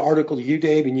can send the article to you,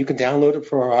 Dave, and you can download it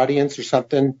for our audience or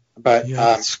something. But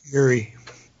that's scary.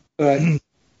 But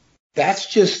that's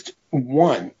just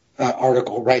one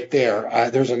article right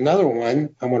there. There's another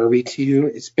one I want to read to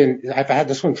you. I've had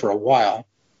this one for a while.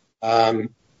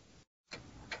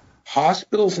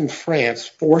 Hospitals in France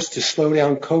forced to slow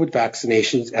down COVID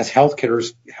vaccinations as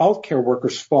healthcare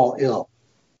workers fall ill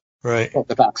of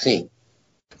the vaccine.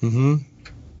 Mm-hmm.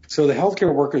 So the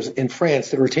healthcare workers in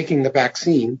France that are taking the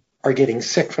vaccine are getting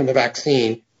sick from the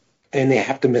vaccine, and they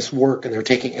have to miss work, and they're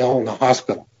taking ill in the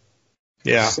hospital.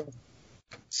 Yeah.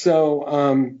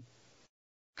 So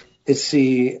let's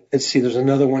see. There's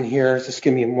another one here. Just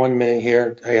give me 1 minute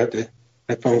here.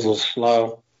 My phone's a little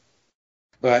slow.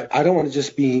 But I don't want to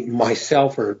just be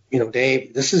myself or,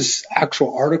 Dave. This is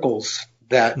actual articles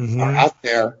that are out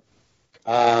there.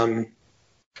 Let's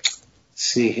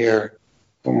see here.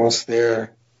 Almost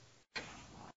there.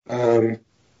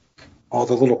 All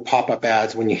the little pop-up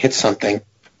ads when you hit something.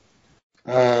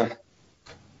 Into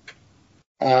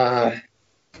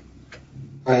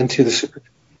the super.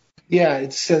 Yeah,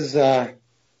 it says the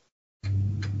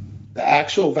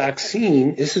actual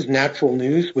vaccine. This is Natural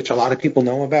News, which a lot of people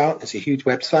know about. It's a huge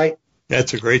website.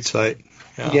 That's a great site.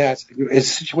 Yeah, it's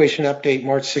situation update,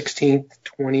 March 16th,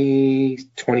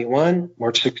 2021,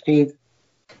 March 16th.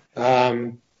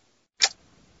 Let's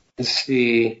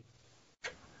see.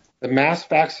 The mass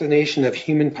vaccination of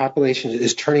human populations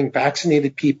is turning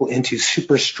vaccinated people into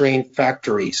super strain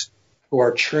factories who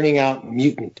are churning out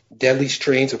mutant, deadly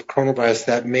strains of coronavirus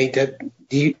that may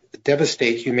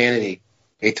devastate humanity.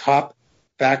 A top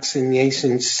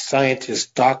vaccination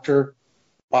scientist, Dr.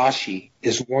 Bashi,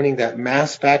 is warning that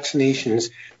mass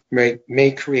vaccinations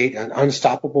may create an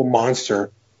unstoppable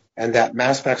monster, and that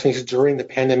mass vaccinations during the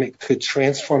pandemic could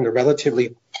transform the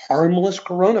relatively harmless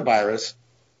coronavirus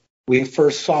we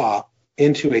first saw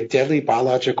into a deadly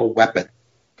biological weapon.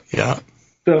 Yeah.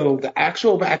 So the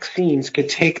actual vaccines could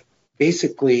take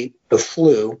basically the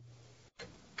flu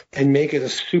and make it a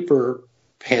super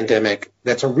pandemic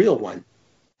that's a real one.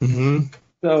 Mm-hmm.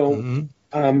 So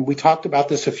we talked about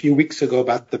this a few weeks ago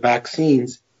about the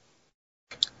vaccines.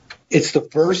 It's the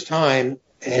first time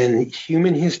in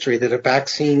human history that a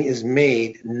vaccine is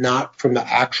made not from the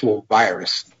actual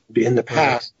virus. In the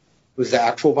past, it was the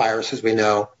actual virus, as we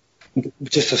know.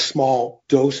 Just a small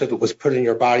dose of it was put in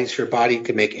your body so your body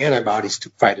could make antibodies to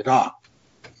fight it off.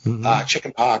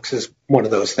 Chicken pox is one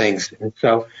of those things. And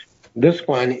so this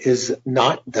one is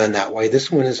not done that way. This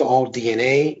one is all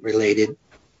DNA related.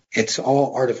 It's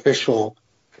all artificial.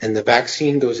 And the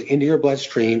vaccine goes into your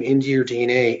bloodstream, into your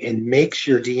DNA, and makes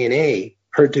your DNA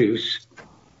produce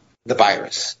the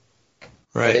virus.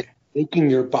 Right. Making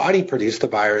your body produce the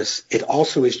virus, it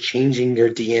also is changing your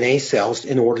DNA cells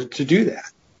in order to do that.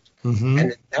 Mm-hmm.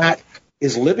 And that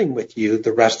is living with you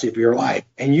the rest of your life.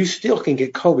 And you still can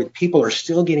get COVID. People are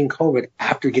still getting COVID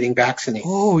after getting vaccinated.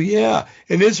 Oh, yeah.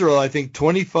 In Israel, I think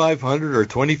 2,500 or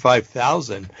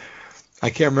 25,000. I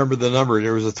can't remember the number.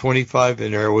 There was a 25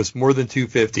 in there. It was more than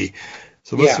 250.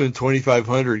 So it must have been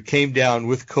 2,500 came down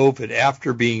with COVID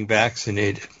after being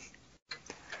vaccinated.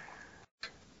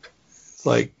 It's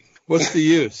like, what's the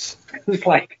use?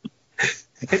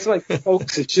 It's like,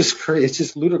 folks, it's just crazy. It's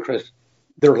just ludicrous.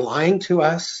 They're lying to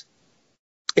us.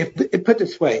 Put it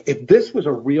this way, if this was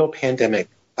a real pandemic,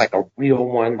 like a real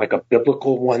one, like a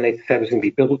biblical one, they said it was going to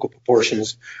be biblical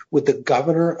proportions, with the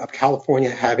governor of California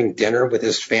having dinner with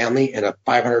his family in a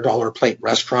 $500 plate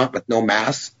restaurant with no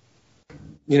mask,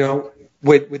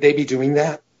 would they be doing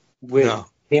that? Would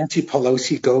Nancy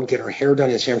Pelosi go and get her hair done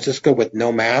in San Francisco with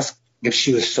no mask if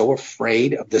she was so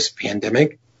afraid of this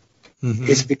pandemic? Mm-hmm.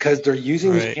 It's because they're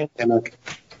using this pandemic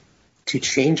to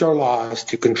change our laws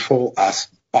to control us.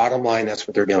 Bottom line, that's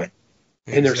what they're doing.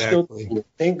 And they're still,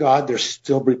 thank God, there's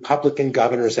still Republican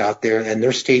governors out there, and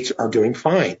their states are doing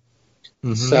fine.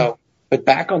 Mm-hmm. So, but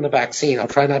back on the vaccine, I'll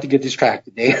try not to get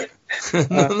distracted, Dave.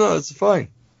 No, it's fine.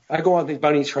 I go on these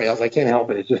bunny trails. I can't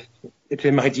help it. It's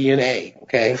in my DNA.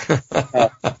 Okay.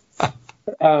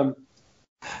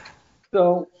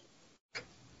 So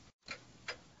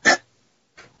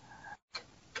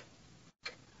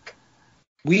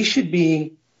we should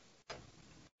be.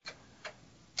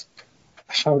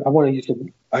 I want to use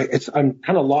it. I'm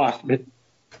kind of lost, but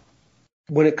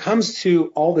when it comes to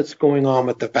all that's going on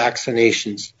with the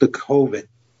vaccinations, the COVID,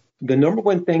 the number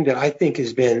one thing that I think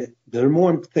has been the number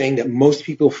one thing that most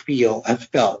people have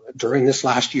felt during this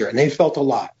last year, and they felt a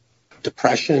lot: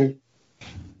 depression,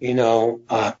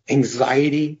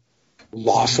 anxiety,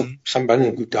 loss of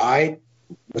somebody who died,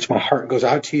 which my heart goes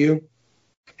out to you,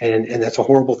 and that's a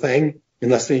horrible thing.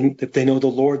 If they know the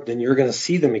Lord, then you're going to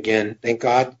see them again. Thank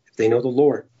God. They know the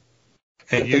Lord.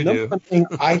 And the number one thing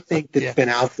I think that's been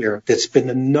out there, that's been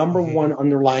the number one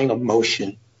underlying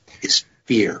emotion, is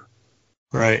fear.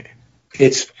 Right.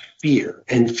 It's fear.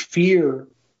 And fear,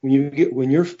 when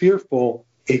you're fearful,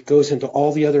 it goes into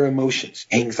all the other emotions.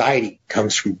 Anxiety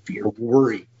comes from fear.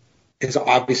 Worry is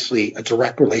obviously a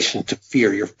direct relation to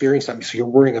fear. You're fearing something, so you're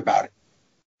worrying about it.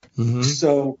 Mm-hmm.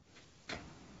 So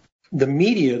the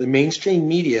media, the mainstream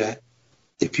media,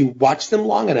 if you watch them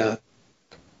long enough,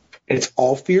 it's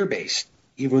all fear-based,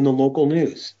 even the local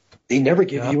news. They never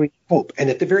give you any hope. And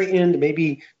at the very end,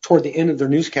 maybe toward the end of their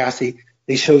newscast,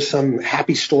 they show some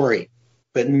happy story.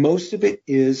 But most of it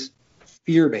is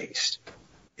fear-based.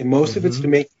 And most of it's to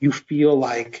make you feel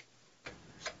like,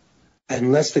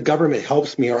 unless the government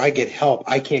helps me or I get help,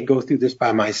 I can't go through this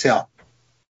by myself.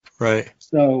 Right.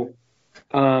 So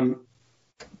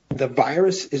the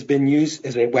virus has been used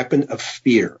as a weapon of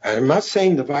fear. And I'm not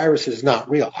saying the virus is not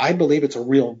real. I believe it's a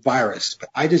real virus, but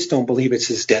I just don't believe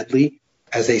it's as deadly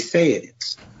as they say it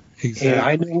is.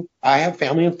 Exactly. And I have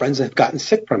family and friends that have gotten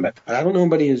sick from it, but I don't know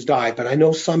anybody who's died, but I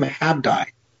know some have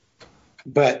died.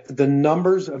 But the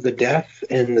numbers of the death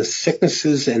and the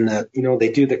sicknesses and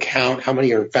they do the count, how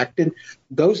many are infected,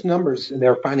 those numbers, and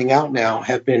they're finding out now,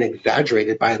 have been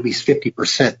exaggerated by at least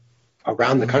 50%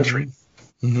 around the country.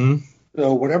 Mm-hmm.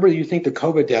 So whatever you think the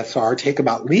COVID deaths are, take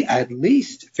about at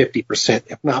least 50%,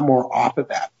 if not more, off of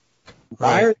that.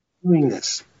 Why are they doing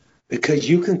this? Because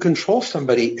you can control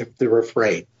somebody if they're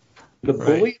afraid. The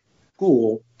bully at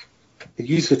school,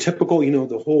 use the typical,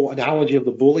 the whole analogy of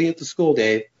the bully at the school,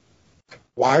 Dave.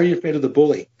 Why are you afraid of the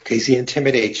bully? Because he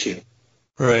intimidates you.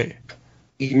 Right.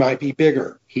 He might be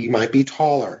bigger. He might be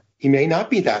taller. He may not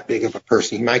be that big of a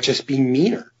person. He might just be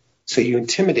meaner. So you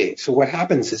intimidate. So what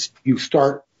happens is you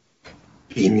start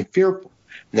being fearful.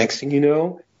 Next thing you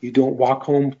know, you don't walk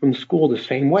home from school the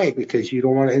same way because you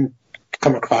don't want to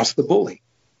come across the bully.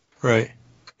 Right.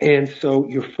 And so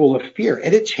you're full of fear,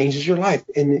 and it changes your life.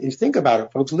 And you think about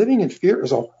it, folks, living in fear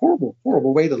is a horrible,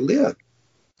 horrible way to live.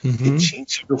 Mm-hmm. It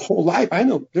changes your whole life. I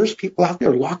know there's people out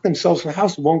there who lock themselves in the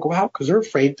house and won't go out because they're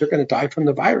afraid they're going to die from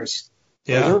the virus.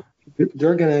 Yeah.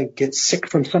 They're going to get sick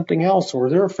from something else, or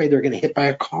they're afraid they're going to hit by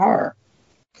a car.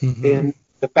 Mm-hmm. And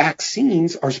the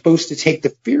vaccines are supposed to take the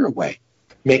fear away,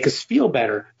 make us feel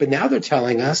better. But now they're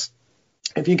telling us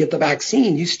if you get the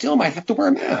vaccine, you still might have to wear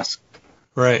a mask.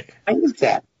 Right. I use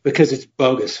that because it's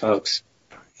bogus, folks.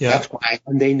 Yeah. That's why,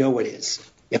 and they know it is.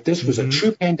 If this was a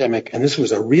true pandemic and this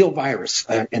was a real virus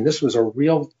and this was a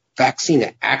real vaccine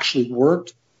that actually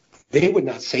worked, they would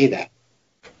not say that.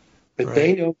 But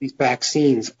they know these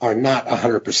vaccines are not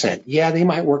 100%. Yeah, they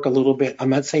might work a little bit. I'm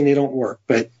not saying they don't work,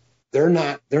 but they're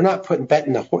not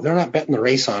betting the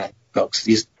race on it, folks.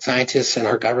 These scientists and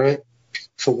our government.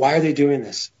 So why are they doing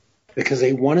this? because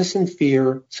they want us in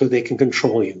fear so they can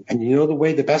control you. And you know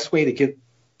the best way to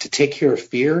take care of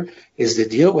fear is to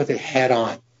deal with it head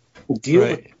on. Deal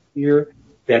with fear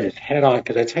that is head on.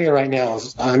 Because I tell you right now,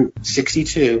 I'm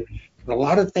 62, and a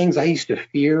lot of things I used to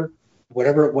fear,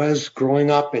 whatever it was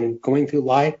growing up and going through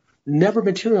life, never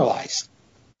materialized.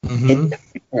 Mm-hmm. It never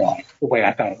materialized the way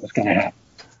I thought it was going to happen.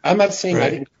 I'm not saying I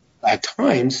didn't at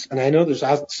times, and I know there's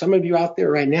some of you out there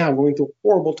right now going through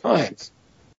horrible times.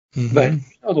 Mm-hmm. But you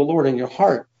know the Lord in your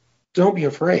heart. Don't be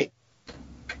afraid.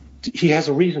 He has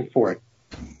a reason for it.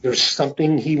 There's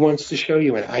something he wants to show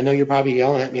you. And I know you're probably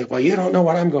yelling at me, well, you don't know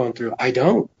what I'm going through. I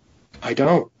don't. I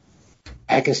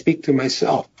can speak for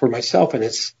myself. And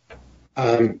it's,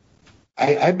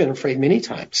 I've been afraid many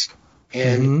times.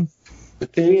 And the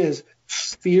thing is,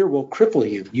 fear will cripple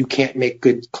you. You can't make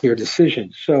good, clear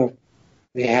decisions. So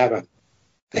they have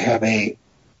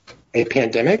a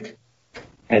pandemic,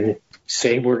 and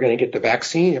say we're going to get the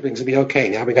vaccine, everything's going to be okay.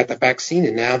 Now we got the vaccine,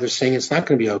 and now they're saying it's not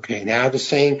going to be okay. Now they're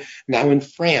saying, now in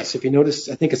France, if you notice,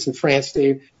 I think it's in France,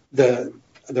 they're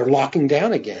locking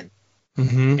down again.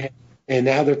 Mm-hmm. And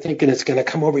now they're thinking it's going to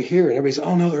come over here, and everybody's,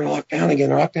 oh no, they're locked down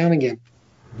again.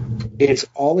 It's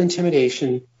all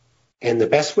intimidation, and the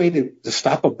best way to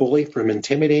stop a bully from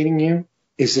intimidating you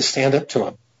is to stand up to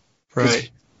him. Right.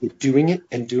 You're doing it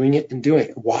and doing it and doing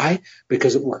it. Why?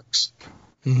 Because it works.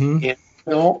 Mm-hmm.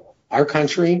 And our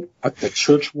country, the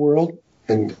church world,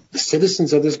 and the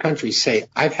citizens of this country say,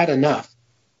 I've had enough.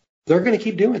 They're going to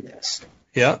keep doing this.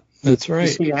 Yeah, that's right. You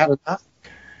see, I had enough.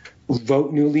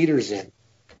 Vote new leaders in.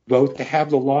 Vote to have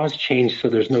the laws changed so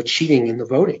there's no cheating in the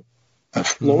voting.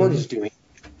 Florida's doing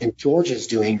it, and Georgia's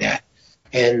doing that.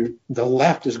 And the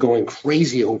left is going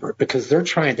crazy over it because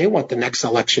they want the next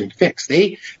election fixed.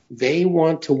 They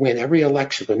want to win every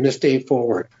election from this day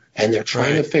forward, and they're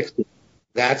trying to fix it.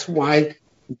 That's why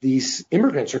these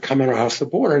immigrants are coming across the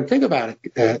border. And think about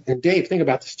it, and Dave, think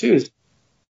about this too, is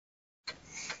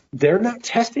they're not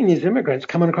testing these immigrants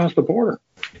coming across the border.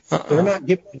 They're not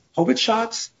giving them COVID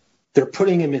shots. They're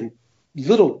putting them in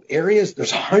little areas.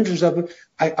 There's hundreds of them.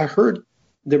 I heard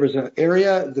there was an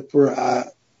area for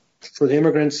the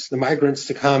immigrants, the migrants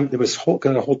to come. It was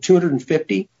going to hold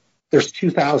 250. There's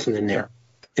 2,000 in there.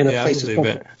 In a place that's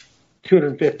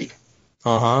 250.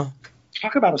 Uh-huh.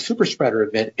 Talk about a super spreader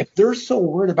event. If they're so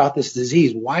worried about this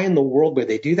disease, why in the world would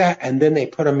they do that? And then they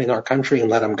put them in our country and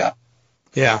let them go.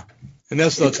 Yeah. And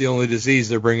that's not the only disease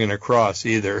they're bringing across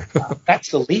either.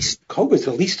 That's the least. COVID's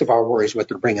the least of our worries, what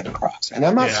they're bringing across. And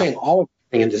I'm not saying all of them are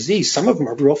bringing disease. Some of them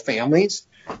are real families,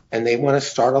 and they want to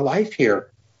start a life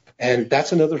here. And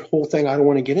that's another whole thing I don't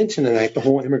want to get into tonight, the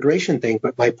whole immigration thing.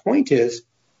 But my point is,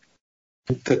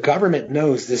 the government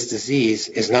knows this disease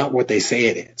is not what they say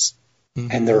it is.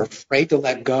 Mm-hmm. And they're afraid to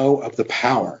let go of the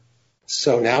power.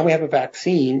 So now we have a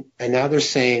vaccine, and now they're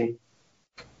saying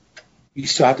you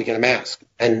still have to get a mask.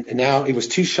 And now it was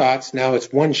 2 shots, now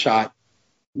it's 1 shot.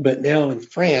 But now in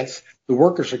France, the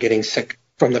workers are getting sick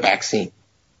from the vaccine.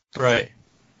 Right.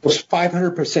 It was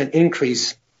 500%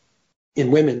 increase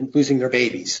in women losing their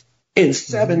babies in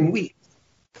 7 weeks.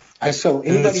 So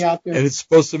anybody out there? And it's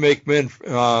supposed to make men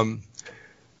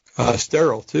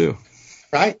sterile too.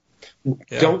 Right.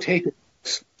 Yeah. Don't take it.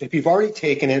 If you've already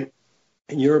taken it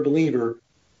and you're a believer,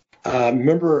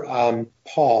 remember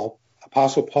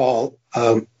Apostle Paul,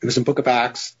 it was in Book of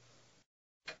Acts,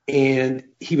 and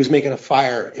he was making a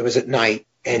fire. It was at night,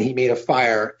 and he made a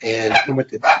fire, and he went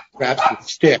to grab some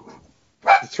stick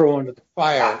to throw onto the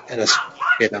fire, and a snake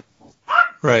hit him.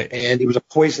 Right. And he was a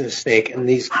poisonous snake, and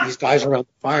these guys around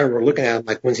the fire were looking at him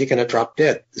like, when's he going to drop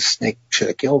dead? The snake should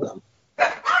have killed him.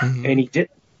 Mm-hmm. And he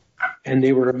didn't. And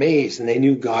they were amazed, and they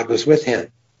knew God was with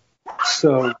him.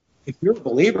 So if you're a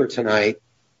believer tonight,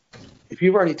 if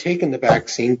you've already taken the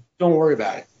vaccine, don't worry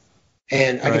about it.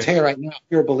 And I can tell you right now, if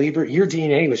you're a believer, your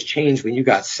DNA was changed when you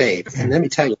got saved. And let me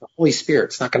tell you, the Holy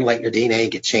Spirit's not going to let your DNA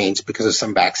get changed because of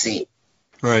some vaccine.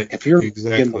 Right. If you're your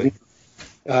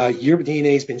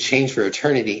DNA has been changed for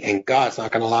eternity, and God's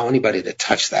not going to allow anybody to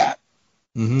touch that.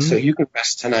 Mm-hmm. So you can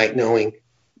rest tonight knowing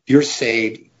you're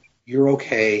saved, you're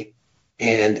okay,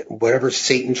 and whatever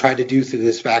Satan tried to do through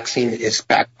this vaccine is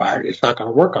backfired. It's not going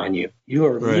to work on you. You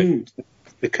are immune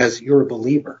because you're a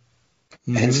believer.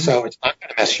 Mm-hmm. And so it's not going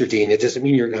to mess your DNA. It doesn't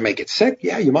mean you're going to make it sick.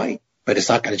 Yeah, you might, but it's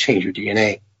not going to change your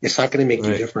DNA. It's not going to make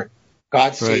you different.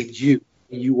 God saved you.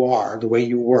 You are the way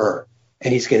you were,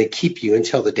 and he's going to keep you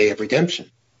until the day of redemption.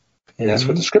 And that's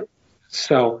what the scripture says.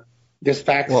 So this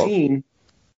vaccine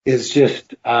is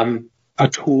just a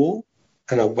tool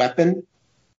and a weapon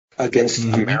against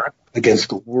America, against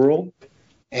the world.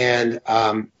 And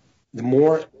the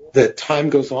more the time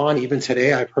goes on, even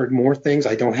today, I've heard more things.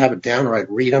 I don't have it down, or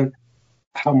I'd read them.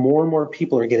 how more and more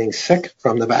people are getting sick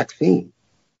from the vaccine.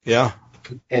 Yeah.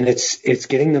 And it's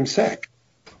getting them sick.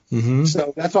 Mm-hmm.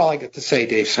 So that's all I got to say,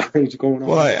 Dave. Sorry, what's going on?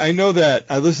 Well, I know that.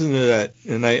 I listen to that,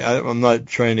 and I'm not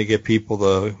trying to get people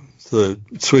to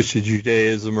switch to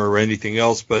Judaism or anything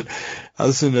else, but I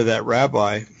listen to that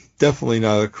rabbi, definitely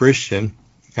not a Christian,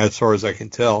 as far as I can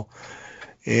tell.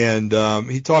 And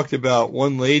he talked about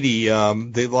one lady,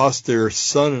 they lost their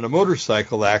son in a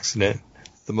motorcycle accident,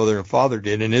 the mother and father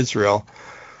did, in Israel,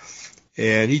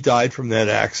 and he died from that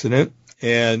accident.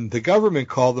 And the government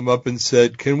called them up and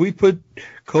said, can we put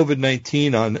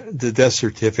COVID-19 on the death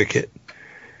certificate?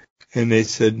 And they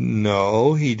said,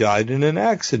 no, he died in an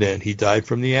accident. He died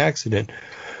from the accident.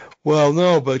 Well,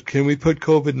 no, but can we put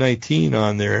COVID-19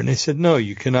 on there? And they said, no,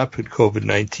 you cannot put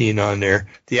COVID-19 on there.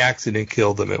 The accident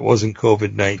killed him. It wasn't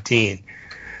COVID-19.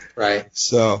 Right.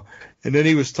 So, and then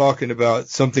he was talking about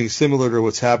something similar to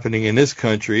what's happening in this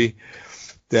country,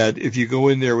 that if you go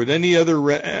in there with any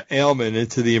other ailment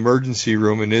into the emergency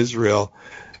room in Israel,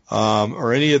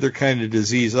 or any other kind of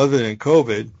disease other than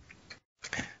COVID,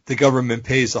 the government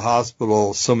pays the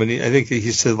hospital so many, I think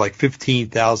he said like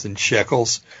 15,000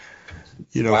 shekels,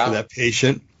 wow, for that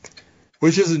patient,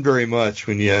 which isn't very much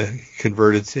when you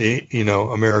convert it to,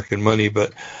 American money.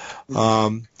 But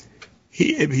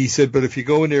he said, but if you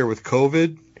go in there with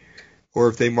COVID, or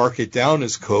if they mark it down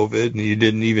as COVID and you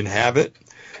didn't even have it,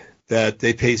 that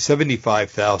they pay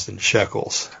 75,000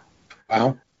 shekels.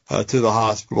 Wow. To the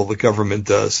hospital, the government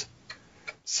does.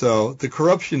 So the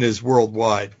corruption is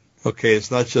worldwide. Okay,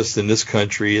 it's not just in this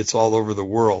country, it's all over the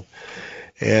world.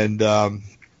 And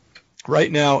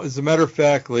right now, as a matter of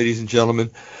fact, ladies and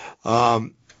gentlemen,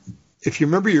 if you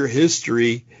remember your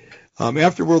history,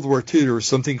 after World War II, there was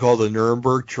something called the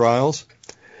Nuremberg trials.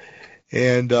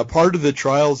 And part of the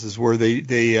trials is where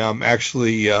they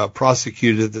actually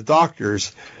prosecuted the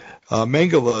doctors. Dr.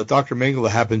 Mengele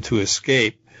happened to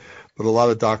escape, but a lot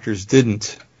of doctors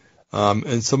didn't.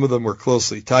 And some of them were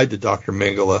closely tied to Dr.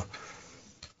 Mengele.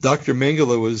 Dr.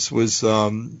 Mengele was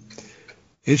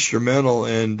instrumental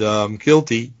and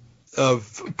guilty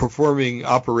of performing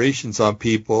operations on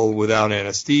people without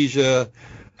anesthesia,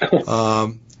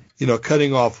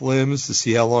 cutting off limbs to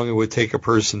see how long it would take a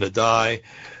person to die,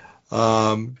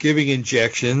 giving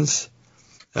injections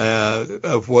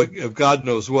of God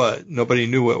knows what. Nobody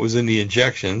knew what was in the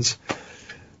injections.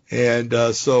 And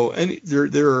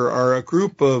there are a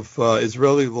group of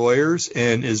Israeli lawyers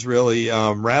and Israeli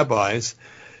rabbis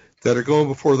that are going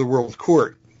before the World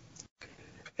Court.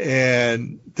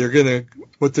 And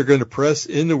what they're going to press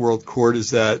in the World Court is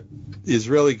that the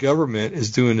Israeli government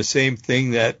is doing the same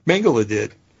thing that Mengele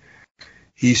did.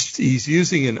 He's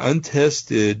using an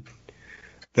untested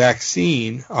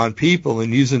vaccine on people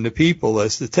and using the people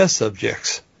as the test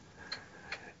subjects.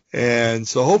 And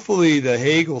so hopefully the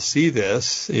Hague will see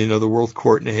this, the World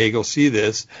Court in the Hague will see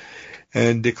this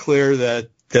and declare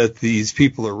that these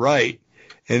people are right.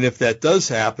 And if that does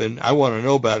happen, I want to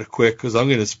know about it quick, because I'm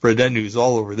going to spread that news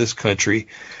all over this country,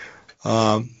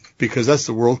 because that's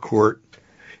the World Court.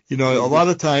 A lot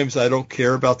of times I don't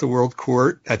care about the World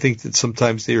Court. I think that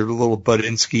sometimes they're a little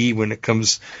Budinsky when it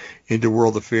comes into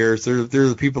world affairs. They're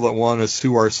the people that want to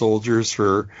sue our soldiers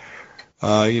for,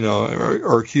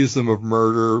 or accuse them of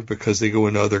murder because they go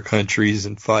into other countries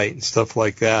and fight and stuff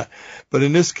like that. But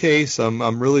in this case,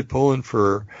 I'm really pulling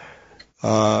for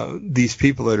these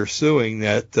people that are suing,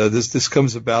 that this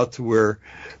comes about to where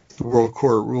the World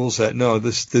Court rules that no,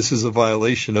 this is a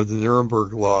violation of the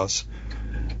Nuremberg laws.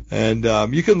 And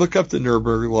you can look up the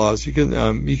Nuremberg laws. You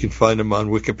can find them on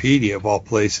Wikipedia of all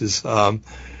places.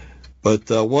 But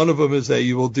one of them is that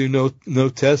you will do no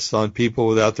tests on people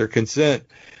without their consent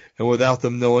and without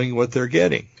them knowing what they're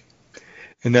getting.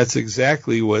 And that's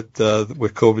exactly what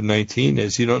COVID-19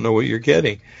 is. You don't know what you're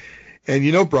getting.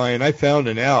 And Brian, I found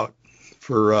an out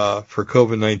for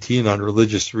COVID-19 on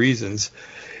religious reasons,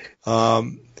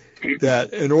 that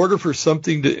in order for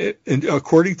something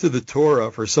according to the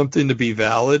Torah, for something to be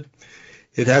valid,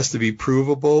 it has to be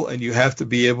provable, and you have to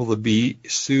be able to be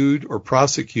sued or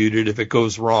prosecuted if it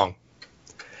goes wrong.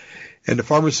 And the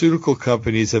pharmaceutical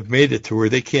companies have made it to where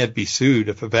they can't be sued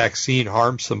if a vaccine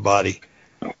harms somebody.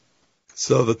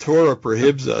 So the Torah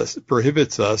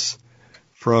prohibits us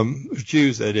from,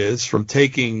 Jews that is, from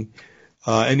taking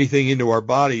anything into our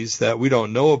bodies that we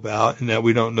don't know about, and that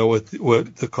we don't know what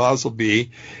the cause will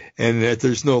be, and that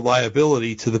there's no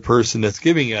liability to the person that's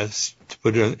giving us to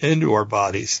put it into our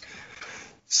bodies.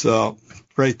 So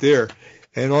right there.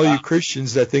 And all you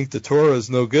Christians that think the Torah is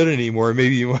no good anymore,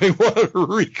 maybe you might want to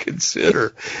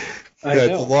reconsider that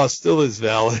the law still is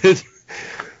valid.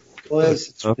 Well,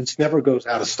 it never goes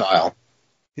out of style.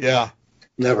 Yeah.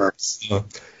 Never.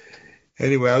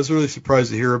 anyway, I was really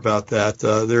surprised to hear about that.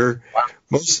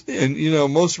 Most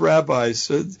rabbis,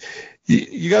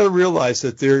 you got to realize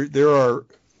that there are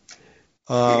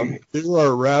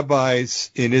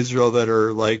rabbis in Israel that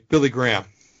are like Billy Graham,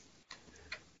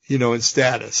 in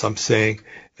status, I'm saying.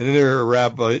 And then there are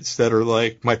rabbis that are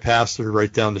like my pastor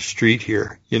right down the street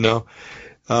here,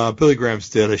 Billy Graham's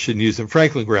dead. I shouldn't use him.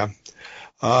 Franklin Graham.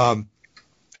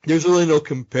 There's really no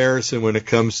comparison when it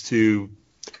comes to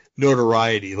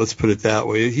notoriety. Let's put it that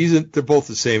way. They're both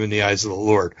the same in the eyes of the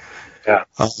Lord. Yeah.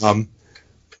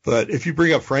 But if you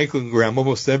bring up Franklin Graham,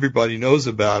 almost everybody knows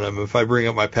about him. If I bring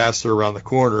up my pastor around the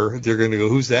corner, they're going to go,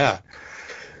 "Who's that?"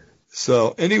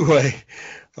 So anyway,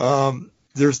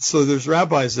 there's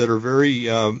rabbis that are very,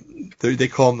 they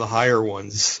call them the higher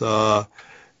ones.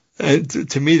 And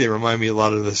to me, they remind me a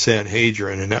lot of the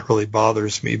Sanhedrin, and that really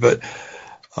bothers me. But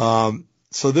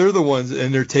so they're the ones,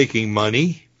 and they're taking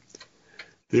money.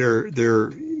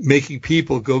 They're making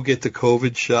people go get the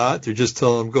COVID shot. They're just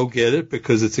telling them go get it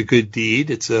because it's a good deed.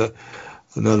 It's not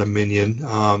a minion,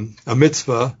 a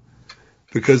mitzvah.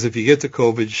 Because if you get the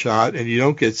COVID shot and you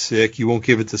don't get sick, you won't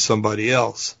give it to somebody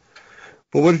else.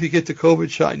 But what if you get the COVID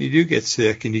shot and you do get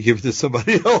sick and you give it to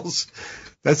somebody else?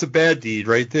 That's a bad deed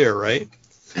right there, right?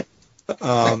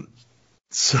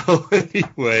 So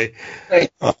anyway,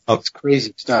 it's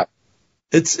crazy stuff.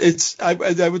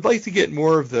 I would like to get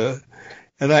more of the,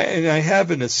 and I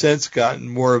have in a sense gotten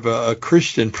more of a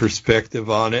Christian perspective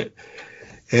on it.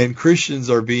 And Christians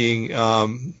are being,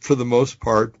 for the most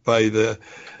part, by the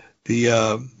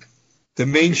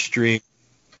mainstream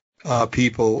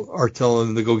people are telling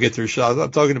them to go get their shots.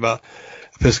 I'm talking about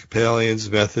Episcopalians,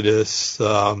 Methodists,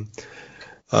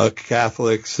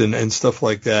 Catholics, and stuff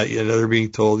like that. They're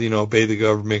being told, obey the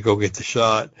government, go get the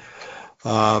shot.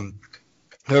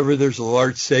 However, there's a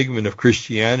large segment of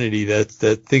Christianity that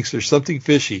thinks there's something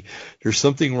fishy. There's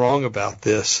something wrong about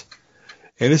this.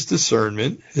 And it's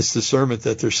discernment. It's discernment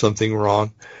that there's something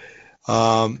wrong.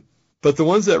 But the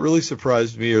ones that really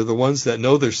surprised me are the ones that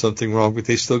know there's something wrong, but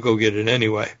they still go get it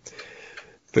anyway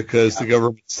because the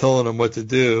government's telling them what to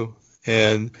do.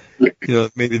 And,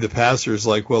 maybe the pastor is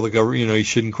like, well, the government, you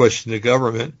shouldn't question the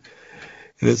government.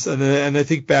 And I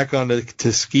think back on the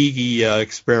Tuskegee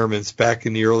experiments back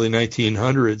in the early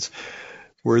 1900s,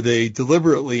 where they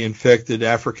deliberately infected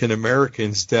African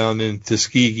Americans down in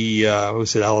Tuskegee,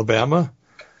 was it Alabama?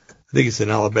 I think it's in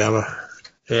Alabama.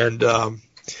 And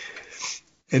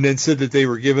then said that they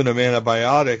were giving them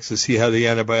antibiotics to see how the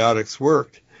antibiotics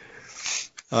worked.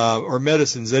 Or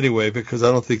medicines anyway, because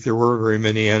I don't think there were very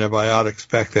many antibiotics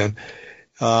back then.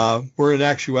 Where in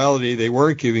actuality, they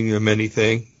weren't giving them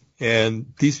anything.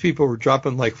 And these people were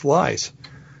dropping like flies,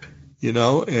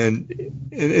 and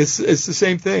it's the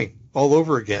same thing all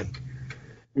over again.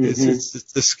 Mm-hmm. It's the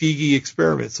Tuskegee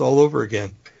experiments all over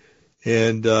again.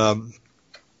 And,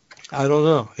 I don't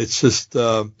know. It's just,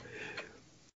 my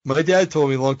dad told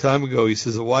me a long time ago, he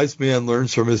says, a wise man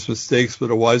learns from his mistakes,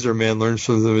 but a wiser man learns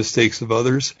from the mistakes of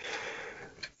others.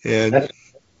 And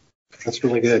that's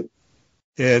really good.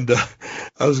 And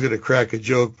I was going to crack a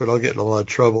joke, but I'll get in a lot of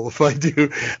trouble if I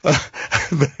do.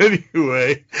 But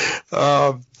anyway,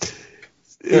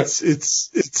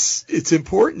 it's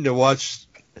important to watch.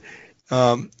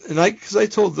 Because I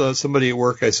told somebody at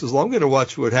work, I says, well, I'm going to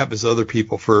watch what happens to other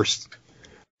people first.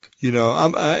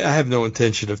 I have no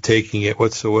intention of taking it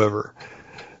whatsoever.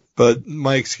 But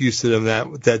my excuse to them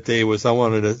that day was I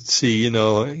wanted to see,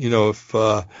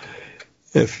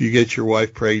 if you get your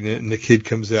wife pregnant and the kid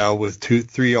comes out with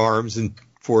 3 arms and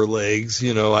 4 legs,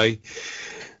 I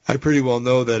pretty well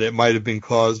know that it might have been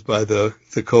caused by the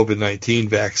COVID-19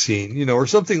 vaccine, or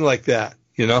something like that,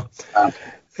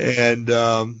 And,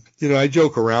 I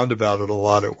joke around about it a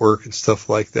lot at work and stuff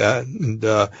like that. And,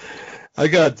 I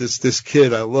got this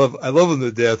kid. I love him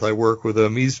to death. I work with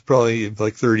him. He's probably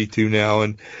like 32 now,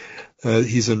 and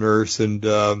he's a nurse and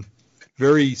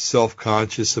very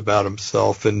self-conscious about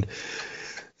himself. And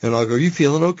I'll go, "You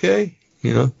feeling okay?"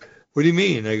 "What do you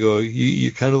mean?" I go,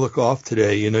 "You kind of look off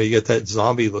today. You got that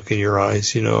zombie look in your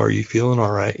eyes. Are you feeling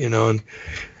all right?" And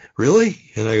really?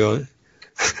 And I go,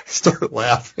 start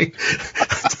laughing.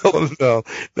 I tell him, "No,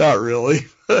 not really."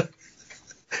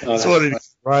 That's what it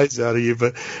rise out of you,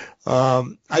 but.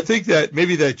 I think that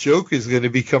maybe that joke is going to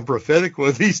become prophetic one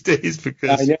of these days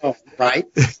because I know, right?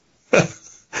 But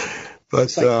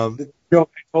the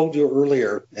joke I told you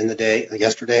earlier in the day,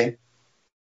 yesterday.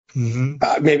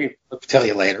 Mm-hmm. Maybe I'll tell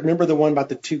you later. Remember the one about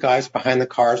the 2 guys behind the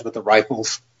cars with the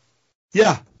rifles?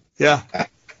 Yeah. That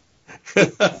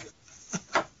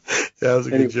was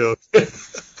a good joke.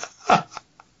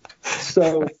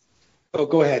 So,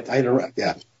 go ahead. I interrupt.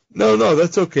 Yeah. No,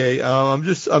 that's okay. I'm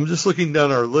just looking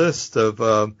down our list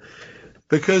of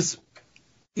because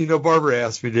Barbara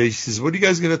asked me today. She says, "What are you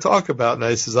guys going to talk about?" And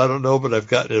I says, "I don't know, but I've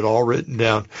gotten it all written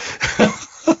down."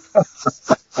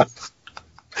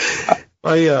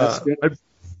 My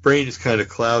brain is kind of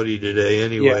cloudy today,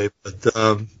 anyway.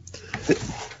 Yeah.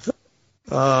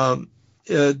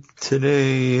 But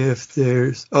today, if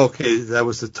there's that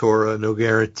was the Torah, no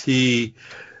guarantee,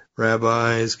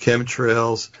 rabbis,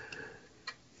 chemtrails.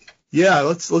 Yeah,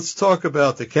 let's talk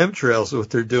about the chemtrails, what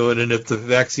they're doing, and if the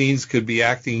vaccines could be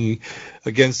acting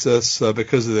against us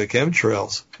because of the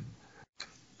chemtrails.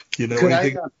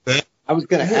 I was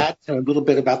going to add a little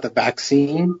bit about the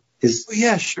vaccine.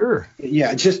 Yeah, sure.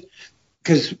 Yeah, just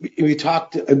because we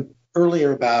talked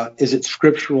earlier about, is it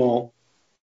scriptural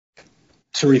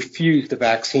to refuse the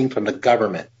vaccine from the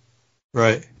government?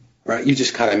 Right. Right. You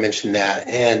just kind of mentioned that.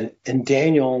 And in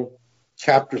Daniel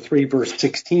chapter 3, verse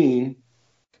 16,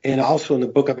 and also in the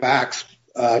book of Acts,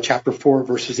 chapter 4,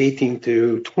 verses 18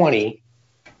 through 20,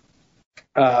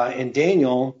 in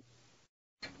Daniel,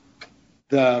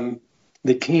 the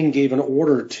king gave an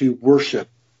order to worship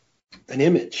an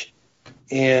image.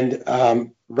 And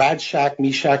Radshak,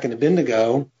 Meshach, and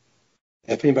Abednego,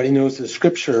 if anybody knows the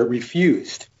scripture,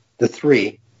 refused the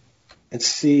three. And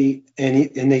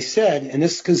they said, and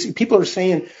this because people are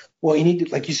saying, well, you need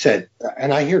to, like you said,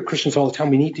 and I hear Christians all the time,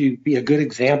 we need to be a good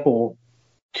example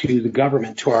to the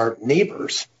government, to our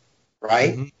neighbors,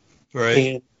 right? Mm-hmm. Right.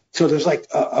 And so there's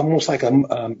almost like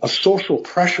a social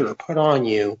pressure put on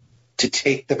you to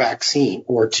take the vaccine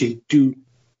or to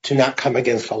not come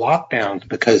against the lockdowns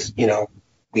because,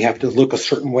 we have to look a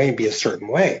certain way and be a certain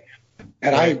way.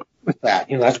 And I agree with that.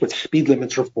 That's what speed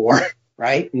limits are for,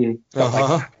 right? And stuff like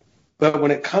that. But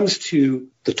when it comes to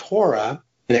the Torah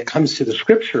and it comes to the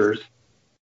scriptures,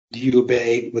 do you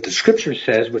obey what the scripture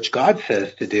says, which God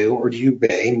says to do, or do you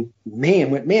obey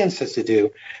what man says to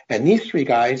do? And these three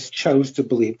guys chose to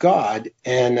believe God.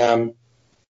 And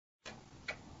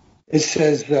it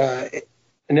says,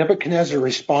 Nebuchadnezzar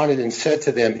responded and said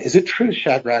to them, "Is it true,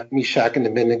 Shadrach, Meshach, and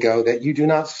Abednego, that you do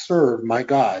not serve my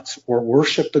gods or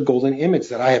worship the golden image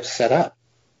that I have set up?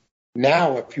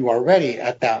 Now, if you are ready,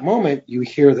 at that moment, you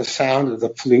hear the sound of the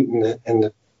flute and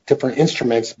the different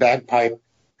instruments, bagpipe,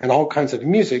 and all kinds of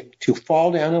music to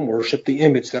fall down and worship the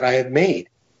image that I have made.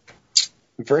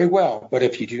 Very well, but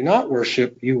if you do not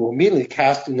worship, you will immediately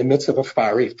cast in the midst of a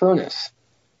fiery furnace."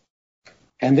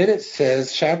 And then it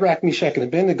says, Shadrach, Meshach, and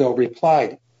Abednego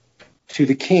replied to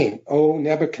the king, "O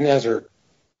Nebuchadnezzar,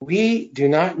 we do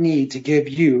not need to give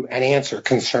you an answer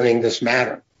concerning this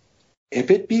matter. If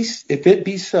it be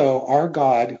so, our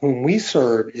God, whom we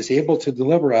serve, is able to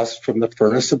deliver us from the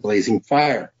furnace of blazing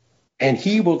fire, and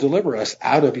he will deliver us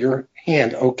out of your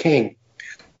hand, O king.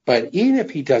 But even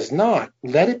if he does not,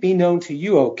 let it be known to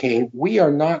you, O king, we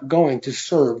are not going to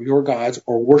serve your gods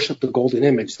or worship the golden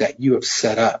image that you have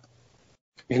set up."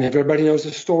 And if everybody knows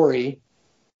the story,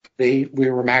 they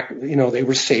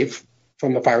were saved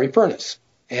from the fiery furnace.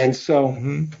 And so,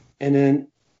 and then,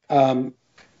 so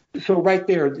right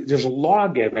there's a law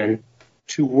given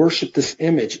to worship this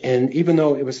image. And even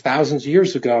though it was thousands of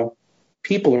years ago,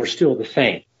 people are still the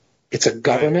same. It's a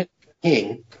government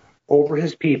king over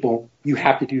his people. You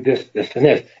have to do this, this, and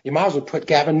this. You might as well put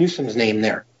Gavin Newsom's name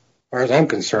there, as far as I'm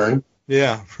concerned.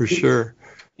 Yeah, for sure.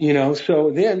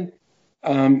 So then,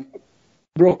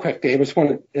 real quick, Dave, I just want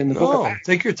to, in the book of Acts.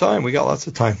 Take your time. We got lots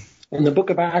of time. In the book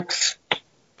of Acts,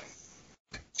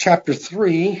 chapter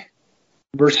 3,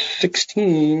 verse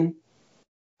 16,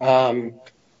 the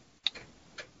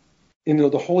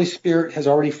Holy Spirit has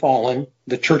already fallen.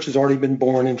 The church has already been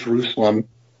born in Jerusalem.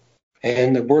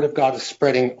 And the word of God is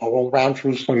spreading all around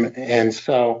Jerusalem. And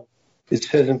so it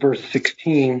says in verse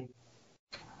 16,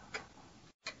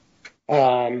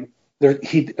 they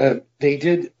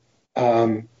did,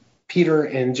 Peter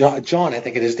and John, I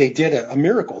think it is, they did a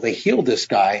miracle. They healed this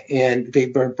guy, and they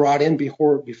were brought in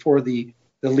before the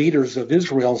leaders of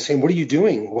Israel and saying, "What are you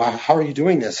doing? Well, how are you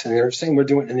doing this?" And they're saying, "We're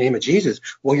doing it in the name of Jesus."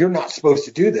 "Well, you're not supposed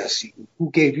to do this. Who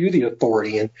gave you the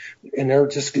authority?" And they're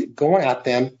just going at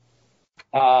them.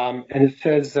 And it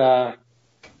says, let's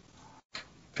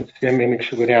see, let me make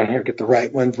sure we go down here, get the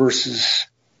right one, verses.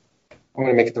 I'm going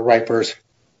to make it the right verse.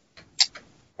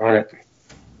 All right.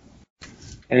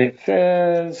 And it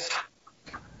says,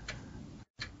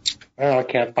 I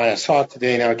can't find it. I saw it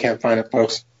today. Now I can't find it,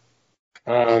 folks.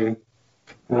 One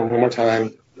more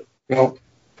time. Nope.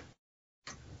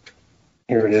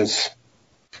 Here it is.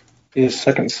 His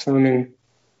second sermon.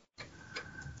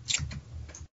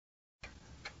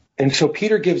 And so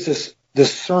Peter gives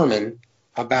this sermon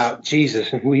about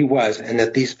Jesus and who he was, and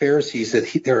that these Pharisees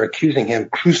they're accusing him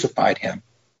crucified him.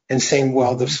 and saying,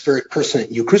 well, this very person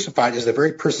that you crucified is the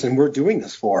very person we're doing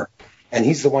this for. And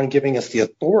he's the one giving us the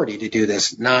authority to do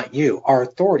this, not you. Our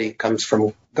authority comes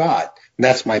from God. And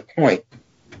that's my point.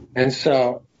 And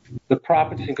so the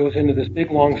prophet goes into this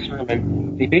big, long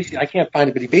sermon. I can't find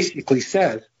it, but he basically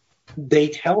says, they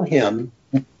tell him,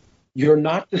 you're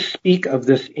not to speak of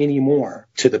this anymore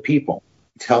to the people.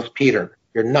 He tells Peter,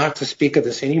 you're not to speak of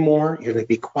this anymore. You're to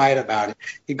be quiet about it.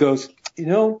 He goes,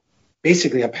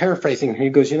 basically, I'm paraphrasing here. He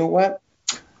goes, you know what?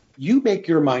 You make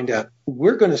your mind up.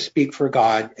 We're going to speak for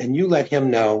God, and you let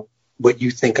him know what you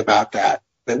think about that.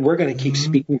 But we're going to keep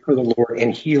speaking for the Lord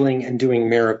and healing and doing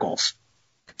miracles.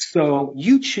 So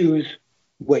you choose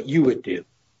what you would do.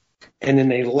 And then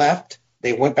they left.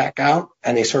 They went back out,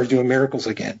 and they started doing miracles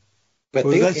again. But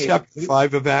was that chapter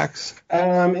 5 of Acts?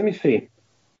 Let me see.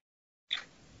 I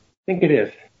think it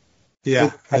is.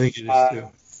 Yeah, I think it is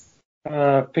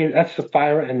too. That's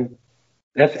Sapphira, and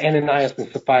that's Ananias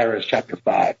and Sapphira is chapter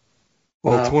 5.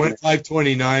 Well,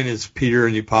 5:29 is Peter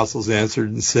and the apostles answered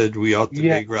and said, we ought to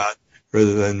obey God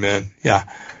rather than men.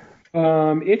 Yeah.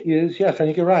 It is, yes, I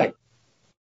think you're right.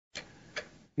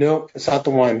 No, it's not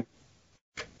the one.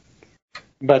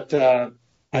 But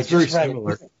it's very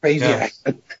similar. It's crazy.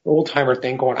 Old-timer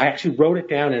thing going. I actually wrote it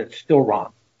down, and it's still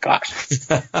wrong. Gosh.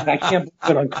 I can't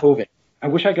blame it on COVID. I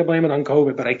wish I could blame it on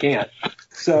COVID, but I can't.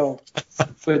 So,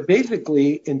 but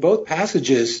basically, in both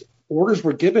passages, orders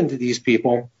were given to these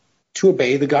people to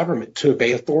obey the government, to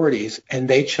obey authorities, and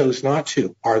they chose not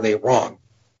to. Are they wrong?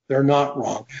 They're not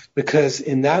wrong. Because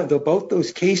in both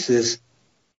those cases,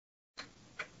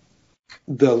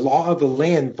 the law of the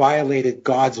land violated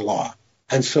God's law.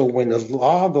 And so when the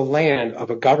law of the land of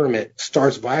a government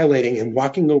starts violating and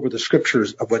walking over the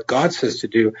scriptures of what God says to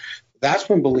do, that's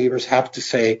when believers have to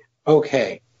say,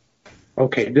 okay,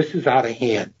 this is out of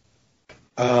hand.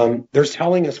 They're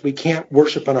telling us we can't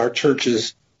worship in our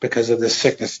churches because of this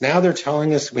sickness. Now they're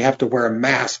telling us we have to wear a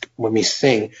mask when we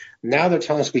sing. Now they're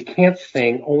telling us we can't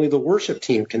sing, only the worship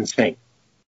team can sing.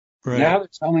 Right. Now they're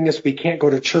telling us we can't go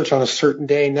to church on a certain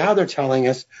day. Now they're telling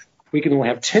us we can only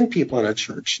have 10 people in a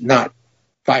church, not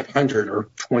 500 or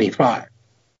 25.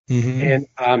 Mm-hmm.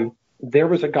 And there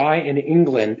was a guy in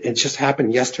England, it just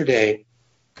happened yesterday.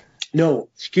 No,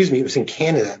 excuse me, it was in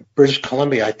Canada, British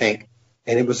Columbia, I think.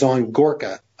 And it was on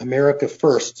Gorka, America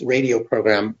First radio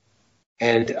program.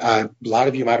 And a lot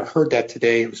of you might have heard that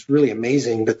today. It was really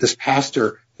amazing. But this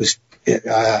pastor was,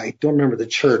 I don't remember the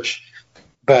church,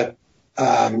 but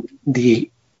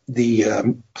the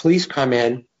police come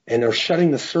in and they're shutting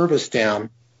the service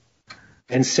down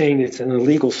and saying it's an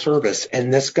illegal service.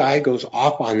 And this guy goes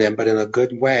off on them, but in a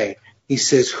good way. He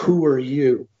says, who are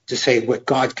you to say what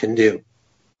God can do?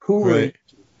 Who are you?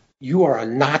 You are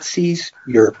Nazis,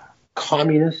 you're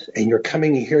communists, and you're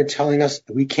coming here and telling us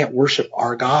that we can't worship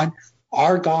our God?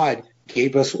 Our God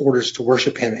gave us orders to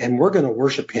worship him, and we're going to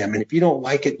worship him. And if you don't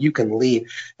like it, you can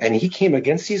leave. And he came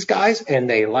against these guys, and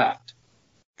they left.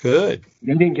 Good.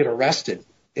 They didn't get arrested.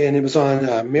 And it was on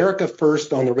America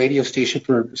First on the radio station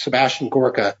for Sebastian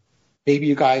Gorka. Maybe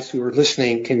you guys who are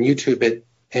listening can YouTube it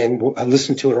and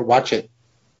listen to it or watch it.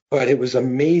 But it was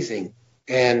amazing.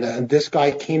 And this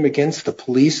guy came against the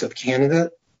police of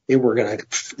Canada. They were going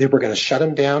to shut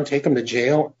him down, take him to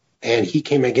jail, and he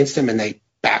came against them, and they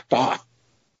backed off.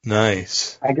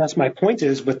 Nice. I guess my point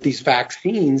is with these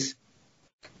vaccines,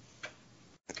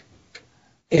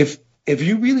 if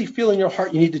you really feel in your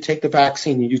heart you need to take the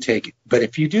vaccine, you take it. But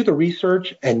if you do the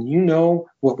research and you know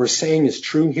what we're saying is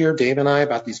true here, Dave and I,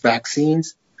 about these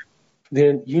vaccines,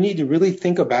 then you need to really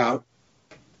think about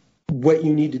what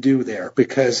you need to do there,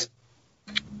 because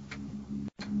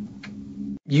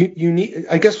you need,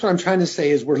 I guess what I'm trying to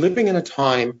say is we're living in a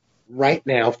time right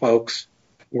now, folks,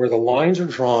 where the lines are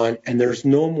drawn and there's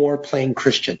no more playing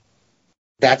Christian.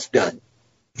 That's done.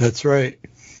 That's right.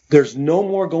 There's no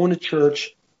more going to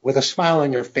church with a smile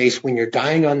on your face when you're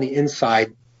dying on the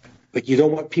inside, but you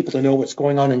don't want people to know what's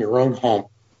going on in your own home.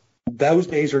 Those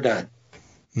days are done.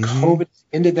 Mm-hmm. COVID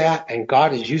ended that, and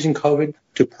God is using COVID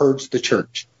to purge the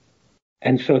church.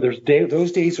 And so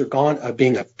those days are gone of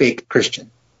being a fake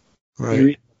Christian. Right. You're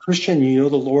either a Christian, you know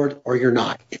the Lord, or you're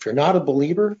not. If you're not a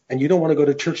believer and you don't want to go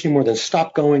to church anymore, then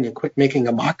stop going and quit making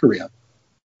a mockery of it.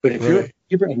 But if you're a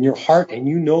believer in your heart and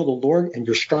you know the Lord and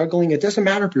you're struggling, it doesn't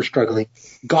matter if you're struggling.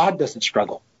 God doesn't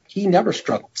struggle. He never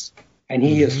struggles. And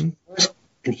he is first,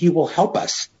 and he will help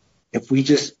us if we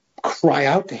just cry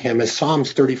out to him, as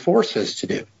Psalms 34 says to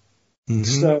do. Mm-hmm.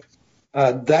 So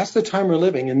that's the time we're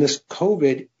living, and this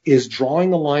COVID is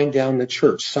drawing the line down the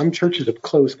church. Some churches have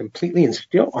closed completely and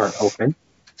still aren't open.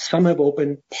 Some have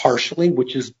opened partially,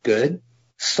 which is good.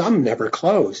 Some never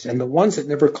closed, and the ones that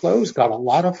never closed got a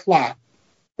lot of flack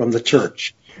from the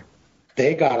church.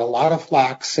 They got a lot of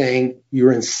flack saying,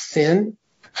 you're in sin.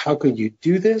 How could you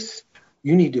do this?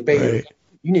 You need to obey. Right.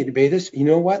 You need to obey this. You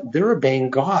know what? They're obeying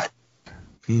God.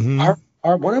 Mm-hmm.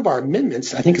 One of our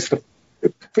amendments, I think, is the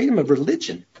freedom of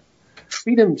religion,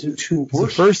 freedom to worship. The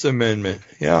First Amendment,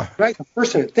 yeah. Right, the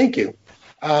First Amendment. Thank you.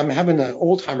 I'm having the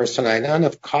old timers tonight. Not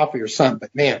enough coffee or something,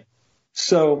 but man.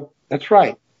 So that's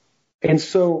right. And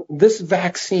so this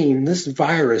vaccine, this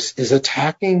virus, is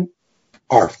attacking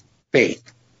our faith.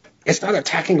 It's not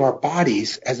attacking our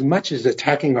bodies as much as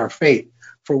attacking our faith.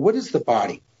 For what is the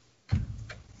body?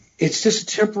 It's just a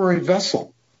temporary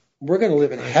vessel. We're going to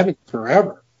live in heaven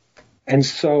forever. And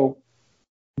so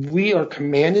we are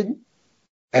commanded,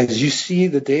 as you see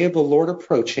the day of the Lord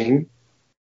approaching,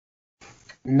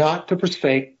 not to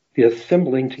forsake the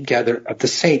assembling together of the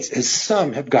saints, as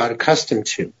some have got accustomed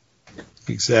to.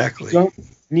 Exactly. We don't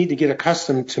need to get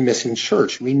accustomed to missing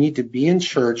church. We need to be in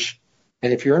church.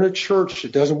 And if you're in a church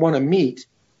that doesn't want to meet,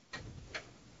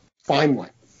 find one.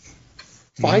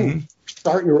 Find one.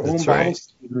 Start your own Bible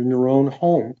study in your own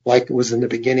home, like it was in the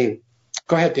beginning.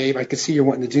 Go ahead, Dave. I could see you're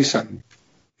wanting to do something.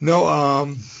 No,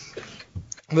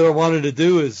 what I wanted to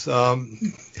do is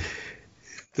the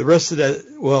rest of that.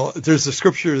 Well, there's a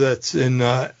scripture that's in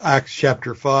Acts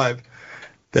chapter 5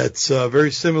 that's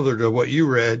very similar to what you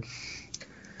read,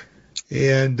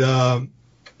 and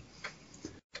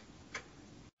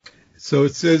so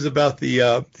it says about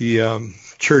the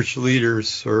church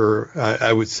leaders, or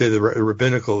I would say the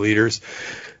rabbinical leaders,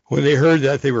 when they heard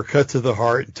that, they were cut to the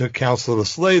heart and took counsel to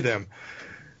slay them.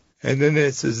 And then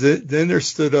it says, then there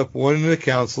stood up one in the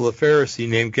council, a Pharisee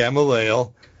named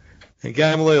Gamaliel. And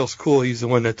Gamaliel's cool. He's the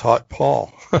one that taught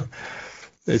Paul.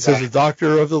 It says, a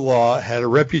doctor of the law, had a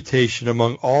reputation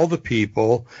among all the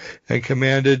people, and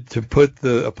commanded to put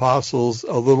the apostles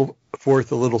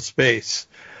forth a little space.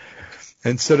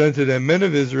 And said unto them, men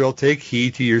of Israel, take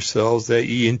heed to yourselves that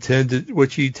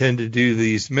what ye intend to do to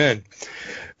these men.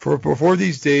 For before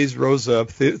these days rose up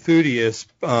Theudius,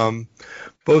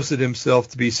 boasted himself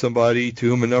to be somebody, to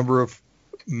whom a number of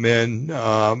men,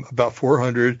 about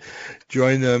 400,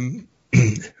 joined them,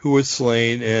 who was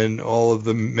slain, and all of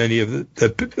many of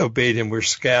that obeyed him were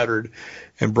scattered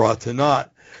and brought to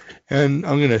naught. And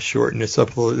I'm going to shorten this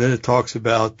up a little. Then it talks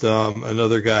about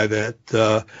another guy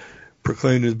that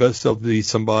proclaimed himself to be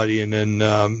somebody, and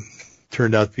then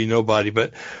turned out to be nobody.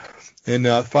 But in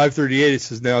 538 it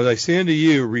says, now as I say unto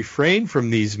you, refrain from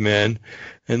these men,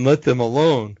 and let them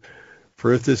alone.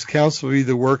 For if this counsel be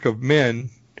the work of men,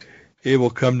 it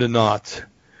will come to naught.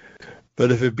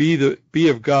 But if it be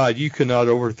of God, you cannot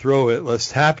overthrow it,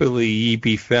 lest happily ye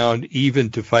be found even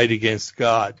to fight against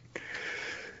God.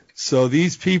 So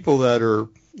these people that are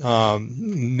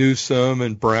Newsom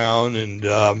and Brown and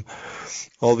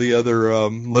all the other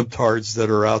libtards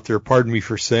that are out there, pardon me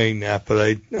for saying that,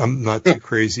 but I'm not too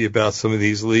crazy about some of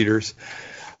these leaders.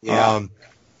 Yeah.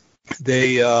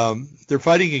 They're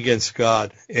fighting against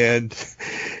God, and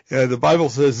the Bible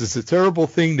says it's a terrible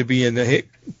thing to be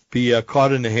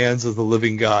caught in the hands of the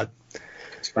living God.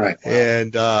 That's right. Wow.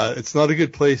 And it's not a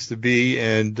good place to be.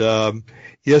 And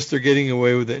yes, they're getting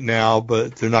away with it now,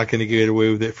 but they're not going to get away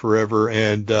with it forever.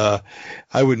 And I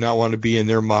would not want to be in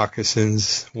their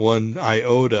moccasins one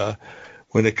iota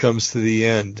when it comes to the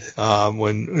end,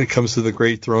 when it comes to the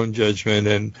great throne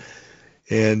judgment,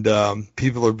 and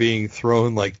people are being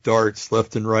thrown like darts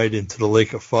left and right into the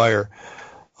lake of fire.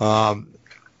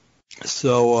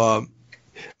 So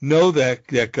know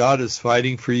that God is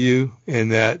fighting for you,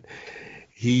 and that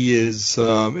He is,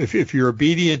 if you're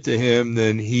obedient to Him,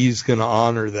 then He's going to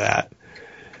honor that.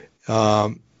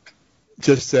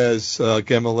 Just as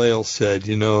Gamaliel said,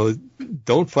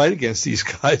 don't fight against these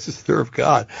guys if they're of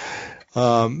God.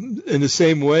 In the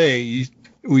same way,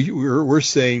 we're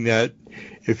saying that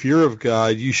if you're of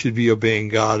God, you should be obeying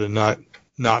God and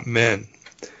not men.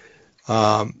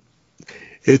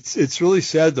 It's really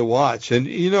sad to watch, and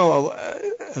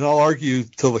I'll argue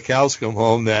till the cows come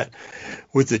home that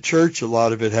with the church, a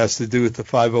lot of it has to do with the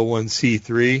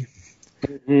 501c3.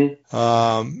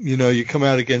 Mm-hmm. You come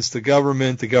out against the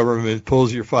government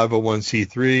pulls your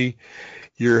 501c3.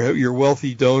 Your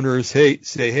wealthy donors say,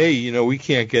 hey, we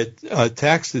can't get a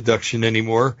tax deduction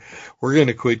anymore. We're going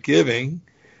to quit giving.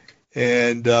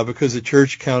 And because the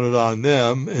church counted on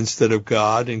them instead of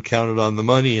God, and counted on the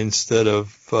money instead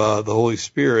of the Holy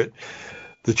Spirit,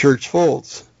 the church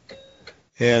folds.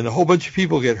 And a whole bunch of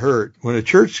people get hurt. When a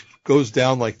church goes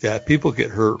down like that, people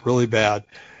get hurt really bad.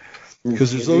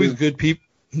 Because there's always good people.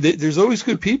 There's always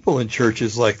good people in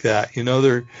churches like that.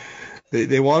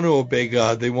 They want to obey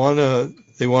God. They want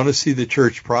to see the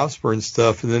church prosper and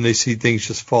stuff, and then they see things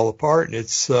just fall apart. And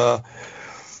it's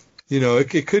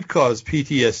it could cause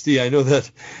PTSD. I know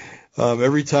that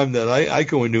every time that I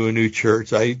go into a new church,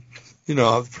 for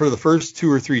the first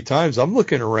 2 or 3 times, I'm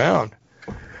looking around.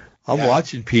 I'm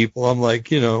watching people. I'm like,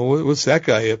 what's that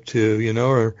guy up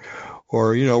to,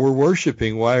 or we're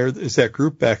worshiping. Why is that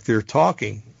group back there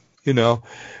talking? A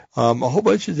whole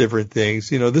bunch of different things.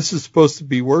 This is supposed to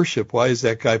be worship. Why is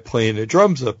that guy playing the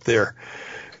drums up there?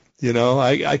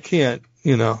 I can't,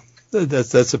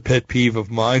 that's a pet peeve of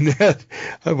mine that,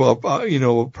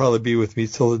 will probably be with me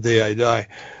till the day I die.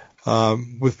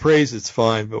 With praise, it's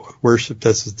fine, but with worship,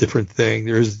 that's a different thing.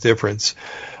 There is a difference.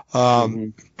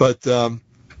 But,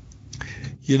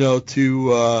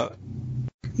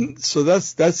 so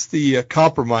that's the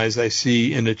compromise I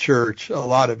see in the church. A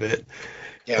lot of it.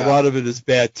 Yeah. A lot of it is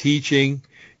bad teaching.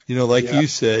 Like you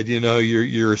said,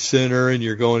 you're a sinner and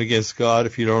you're going against God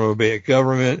if you don't obey a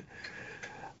government.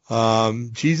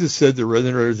 Jesus said to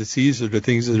render unto Caesar the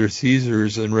things that are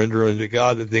Caesar's and render unto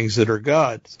God the things that are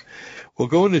God's. Well,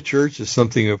 going to church is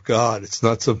something of God. It's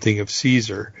not something of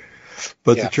Caesar.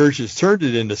 But the church has turned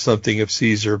it into something of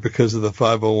Caesar because of the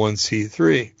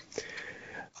 501c3.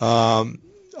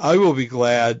 I will be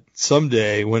glad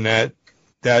someday when that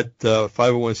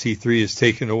 501c3 is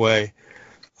taken away.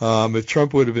 If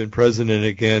Trump would have been president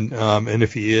again, and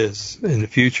if he is in the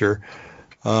future,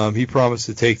 he promised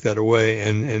to take that away,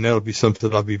 and that'll be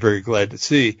something I'll be very glad to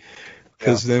see,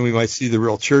 because then we might see the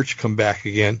real church come back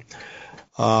again.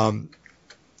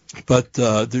 But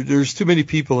there's too many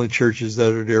people in churches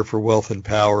that are there for wealth and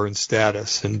power and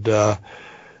status, and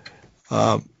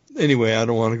anyway, I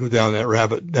don't want to go down that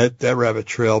rabbit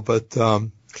trail, but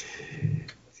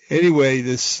anyway,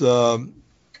 this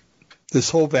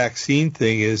whole vaccine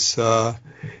thing is,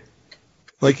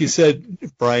 like you said,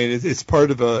 Brian, it's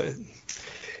part of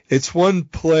it's one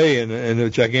play in a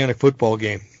gigantic football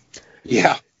game.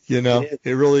 Yeah. It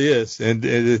really is. And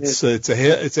it's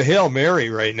a Hail Mary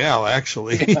right now,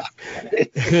 actually. And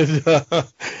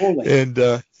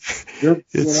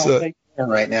it's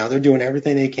right now. They're doing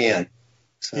everything they can.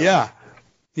 So. Yeah.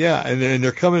 And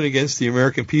they're coming against the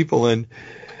American people. And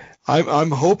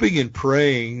I'm hoping and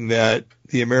praying that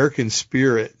the American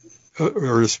spirit,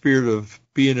 or the spirit of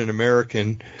being an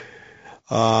American,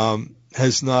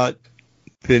 has not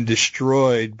been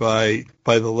destroyed by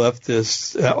the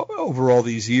leftists over all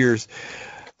these years.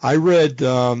 I read,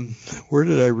 where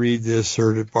did I read this,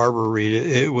 or did Barbara read it?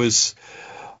 It was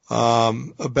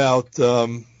about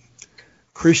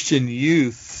Christian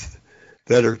youth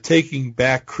that are taking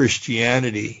back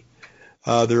Christianity.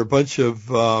 They're a bunch of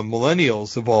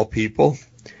millennials, of all people,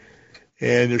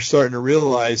 and they're starting to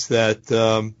realize that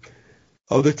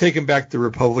they're taking back the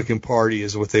Republican Party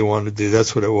is what they want to do.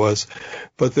 That's what it was.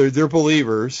 But they're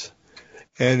believers,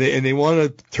 and they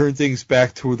want to turn things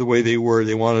back to the way they were.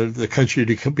 They wanted the country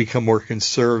to become more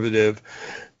conservative,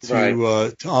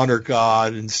 to honor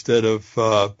God instead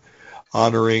of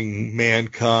honoring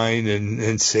mankind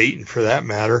and Satan, for that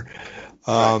matter.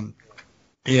 And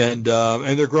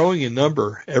they're growing in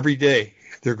number every day.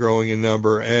 They're growing in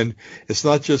number, and it's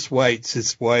not just whites.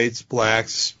 It's whites,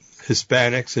 blacks,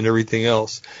 Hispanics, and everything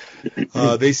else.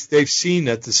 They've seen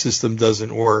that the system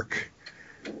doesn't work,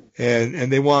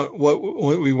 and they want what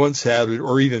we once had,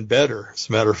 or even better, as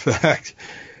a matter of fact.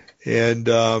 And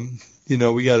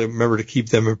we got to remember to keep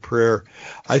them in prayer.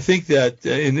 I think that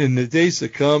in the days to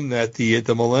come, that the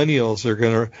millennials are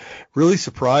going to really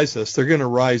surprise us. They're going to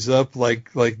rise up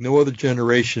like no other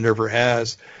generation ever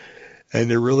has, and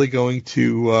they're really going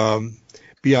to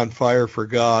be on fire for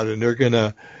God, and they're going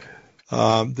to.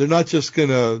 They're not just going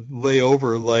to lay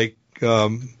over like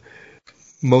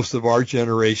most of our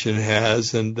generation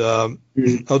has, and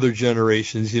other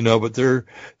generations, but they're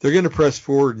going to press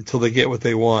forward until they get what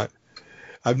they want.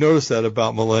 I've noticed that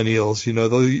about millennials.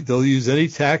 They'll use any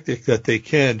tactic that they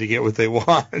can to get what they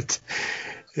want,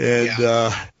 and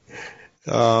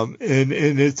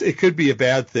it could be a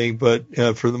bad thing,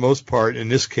 but for the most part, in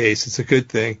this case, it's a good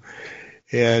thing.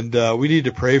 And we need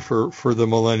to pray for the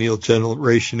millennial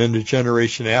generation and the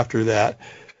generation after that,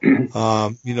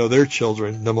 their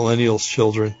children, the millennials'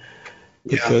 children,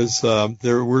 because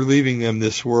we're leaving them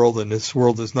this world, and this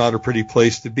world is not a pretty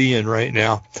place to be in right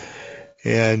now.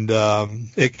 And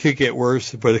it could get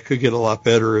worse, but it could get a lot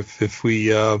better if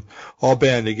we all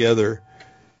band together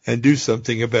and do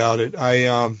something about it.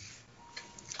 I'm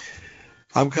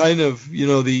kind of,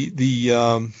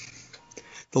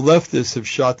 the leftists have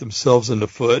shot themselves in the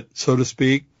foot, so to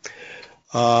speak.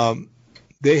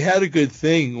 They had a good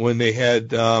thing when they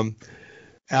had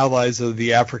allies of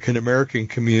the African American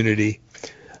community.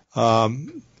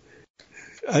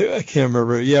 I can't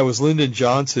remember. Yeah, it was Lyndon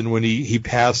Johnson when he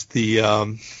passed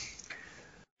the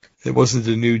It wasn't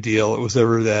the New Deal. It was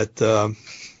ever that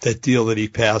deal that he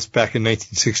passed back in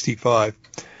 1965.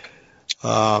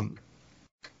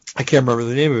 I can't remember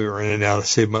the name of it right now to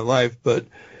save my life, but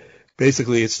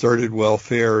basically it started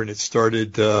welfare and it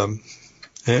started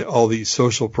all these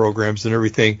social programs and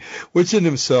everything, which in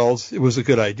themselves, it was a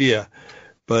good idea.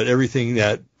 But everything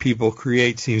that people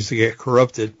create seems to get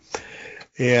corrupted.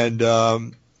 And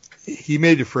he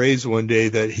made a phrase one day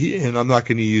that and I'm not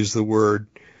going to use the word,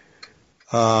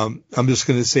 I'm just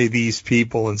going to say these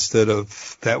people instead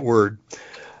of that word.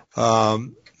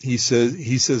 He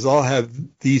says, I'll have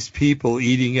these people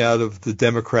eating out of the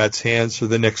Democrats' hands for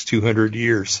the next 200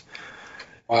 years.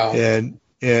 Wow.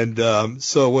 And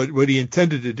so what he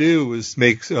intended to do was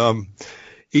make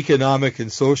economic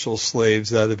and social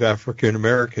slaves out of African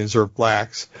Americans or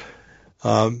blacks,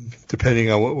 depending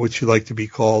on what you like to be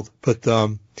called. But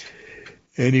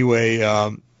anyway,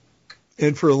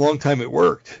 and for a long time it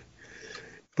worked.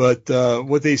 But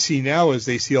what they see now is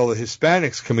they see all the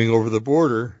Hispanics coming over the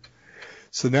border.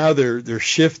 So now they're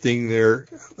shifting their.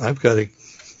 I got to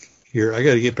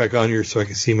get back on here so I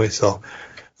can see myself.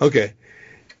 Okay.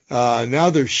 Now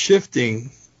they're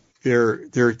shifting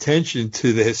their attention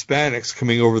to the Hispanics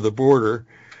coming over the border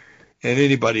and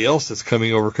anybody else that's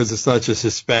coming over, because it's not just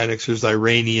Hispanics. There's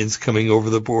Iranians coming over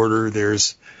the border.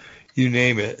 There's, you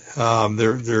name it.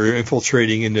 They're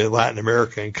infiltrating into Latin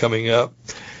America and coming up.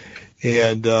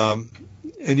 And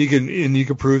you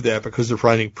can prove that because they're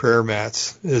finding prayer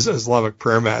mats, Islamic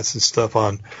prayer mats and stuff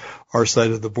on our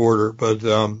side of the border. But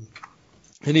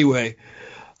anyway,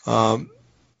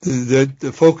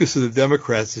 the focus of the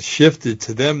Democrats has shifted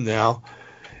to them now,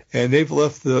 and they've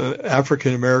left the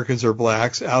African Americans or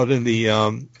blacks out in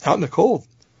the cold.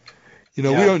 You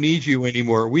know, We don't need you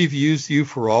anymore. We've used you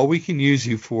for all we can use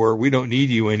you for. We don't need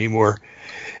you anymore.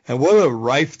 And what a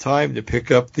rife time to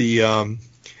pick up the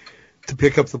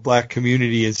black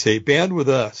community and say, band with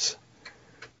us.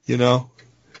 You know,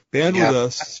 band with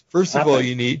us. First of all,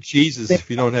 you need Jesus if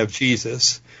you don't have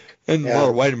Jesus. And a lot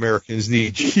of white Americans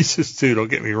need Jesus too, don't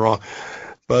get me wrong.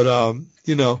 But,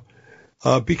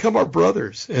 become our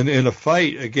brothers in a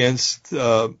fight against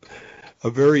a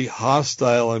very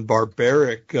hostile and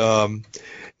barbaric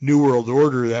New World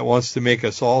Order that wants to make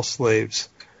us all slaves.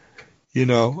 You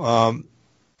know,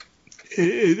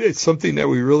 it's something that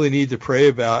we really need to pray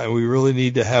about, and we really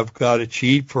need to have God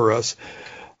achieve for us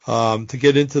to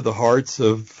get into the hearts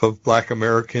of black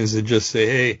Americans and just say,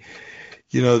 hey,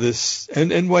 you know, this,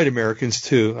 and white Americans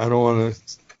too. I don't want to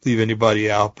leave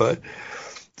anybody out, but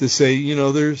to say, you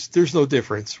know, there's no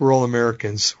difference. We're all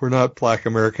Americans. We're not black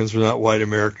Americans. We're not white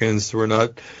Americans. We're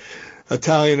not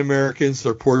Italian Americans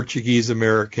or Portuguese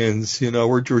Americans. You know,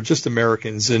 we're just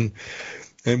Americans, and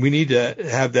we need to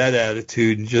have that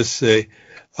attitude and just say,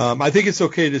 I think it's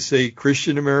okay to say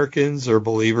Christian Americans or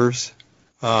believers,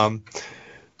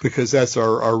 because that's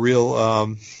our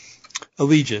real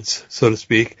allegiance, so to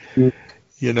speak.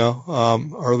 You know,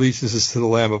 our allegiance is to the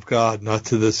Lamb of God, not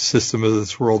to the system of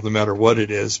this world, no matter what it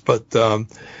is. But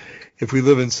if we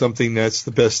live in something that's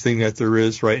the best thing that there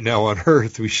is right now on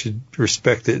earth, we should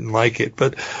respect it and like it.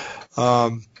 But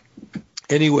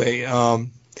anyway,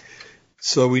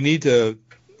 so we need to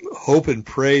hope and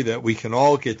pray that we can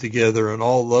all get together and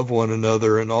all love one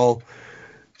another and all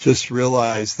just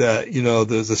realize that, you know,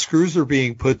 the screws are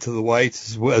being put to the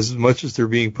whites as much as they're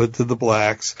being put to the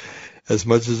blacks, as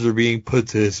much as they're being put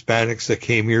to Hispanics that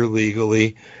came here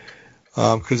legally,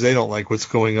 because they don't like what's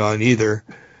going on either.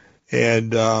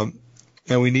 And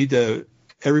we need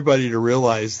everybody to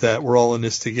realize that we're all in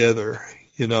this together,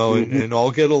 you know, and all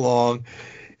get along.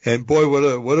 And boy,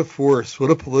 what a force,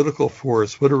 what a political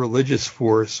force, what a religious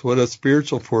force, what a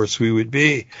spiritual force we would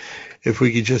be if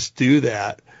we could just do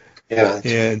that. Yeah.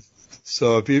 And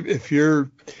so if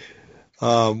you're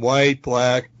white,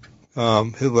 black,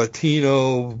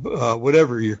 Latino,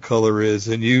 whatever your color is,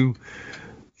 and you're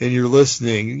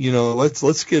listening, you know,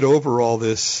 let's get over all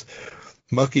this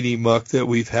muckety muck that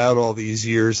we've had all these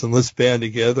years, and let's band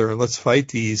together and let's fight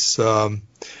these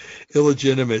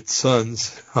illegitimate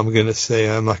sons. I'm not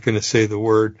going to say the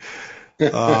word,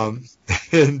 and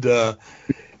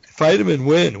fight them and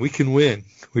win. We can win.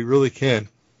 We really can.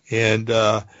 And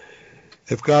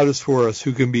if God is for us,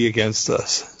 who can be against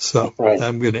us? So right.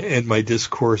 I'm going to end my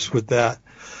discourse with that.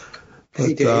 But,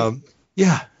 hey, Dave,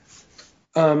 yeah.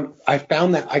 I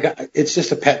found that it's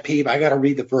just a pet peeve. I got to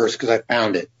read the verse because I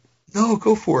found it. No,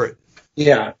 go for it.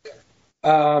 Yeah.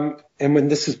 And when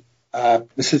this is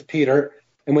Peter,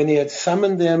 and when they had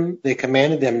summoned them, they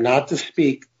commanded them not to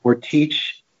speak or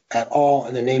teach at all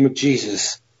in the name of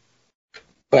Jesus.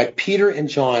 But Peter and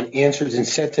John answered and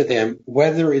said to them,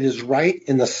 whether it is right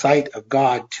in the sight of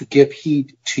God to give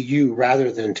heed to you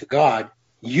rather than to God,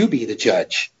 you be the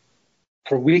judge.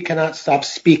 For we cannot stop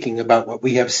speaking about what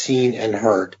we have seen and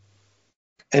heard.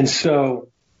 And so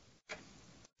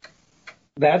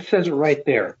that says it right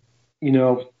there,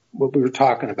 what we were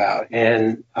talking about.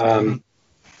 And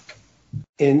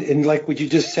like what you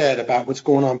just said about what's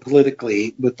going on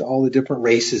politically with all the different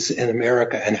races in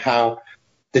America and how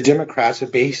the Democrats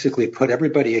have basically put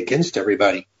everybody against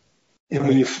everybody. And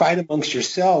when you fight amongst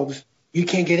yourselves, you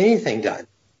can't get anything done.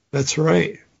 That's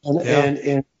right.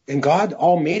 And God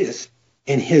all made us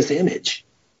in his image.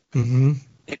 Mm-hmm.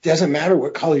 It doesn't matter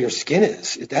what color your skin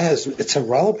is. It's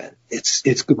irrelevant.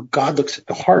 It's God looks at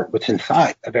the heart, what's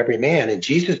inside of every man. And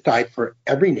Jesus died for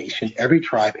every nation, every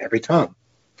tribe, every tongue.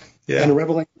 Yeah. And in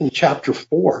Revelation chapter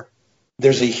 4,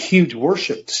 there's a huge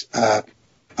worship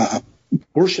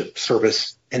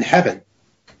service in heaven.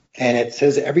 And it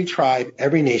says every tribe,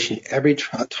 every nation, every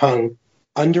tongue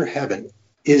under heaven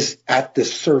is at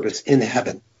this service in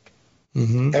heaven.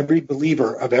 Mm-hmm. Every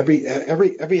believer of every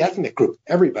ethnic group,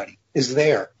 everybody is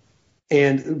there.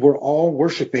 And we're all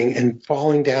worshiping and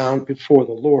falling down before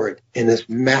the Lord in this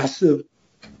massive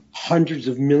hundreds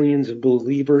of millions of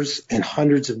believers and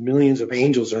hundreds of millions of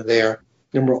angels are there.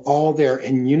 And we're all there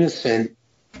in unison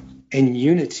and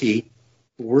unity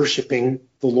worshiping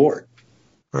the Lord.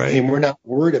 Right. And we're not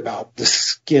worried about the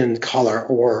skin color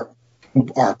or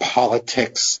our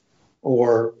politics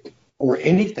or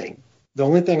anything. The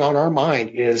only thing on our mind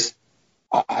is,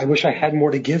 I wish I had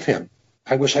more to give him.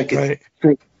 I wish I could.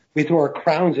 Right. We throw our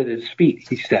crowns at his feet,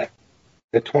 he said,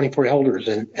 the 24 elders,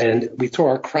 and we throw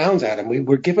our crowns at him.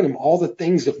 We're giving him all the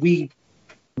things that we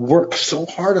work so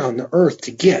hard on the earth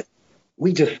to get.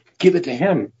 We just give it to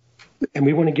him, and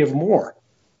we want to give more.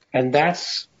 And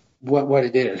that's what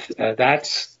it is.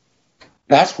 That's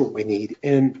what we need.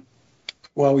 And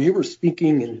while you were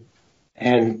speaking,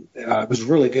 and it was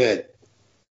really good,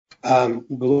 the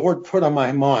Lord put on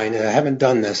my mind, and I haven't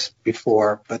done this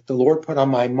before, but the Lord put on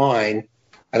my mind,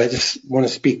 and I just want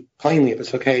to speak plainly, if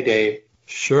it's okay, Dave.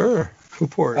 Sure, go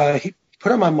for it. He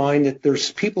put on my mind that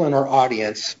there's people in our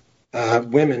audience,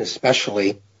 women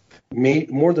especially,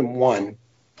 more than one,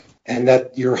 and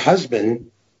that your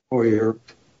husband or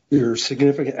your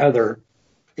significant other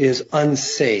is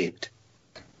unsaved,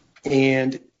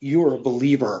 and you're a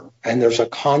believer, and there's a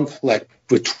conflict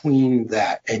between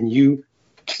that, and you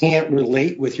can't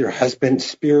relate with your husband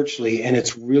spiritually, and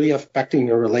it's really affecting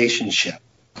your relationship,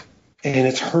 and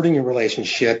it's hurting your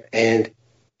relationship, and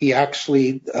he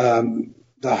actually, the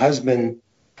husband,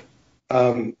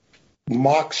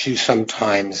 mocks you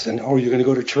sometimes, and, oh, you're going to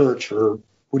go to church, or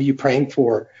what are you praying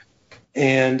for,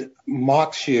 and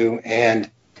mocks you, and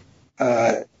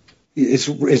it's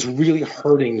really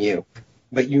hurting you,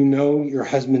 but your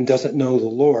husband doesn't know the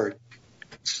Lord,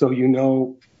 so you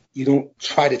don't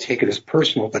try to take it as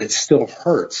personal, but it still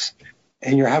hurts.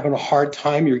 And you're having a hard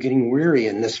time. You're getting weary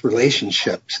in this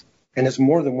relationship. And it's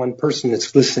more than one person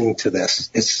that's listening to this.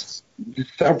 It's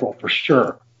several for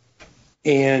sure.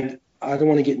 And I don't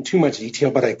want to get in too much detail,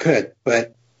 but I could,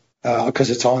 because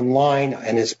it's online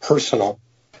and it's personal.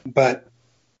 But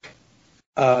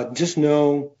just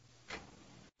know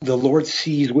the Lord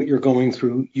sees what you're going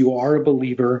through. You are a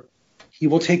believer. He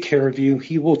will take care of you.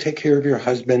 He will take care of your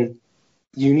husband.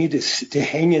 You need to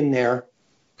hang in there.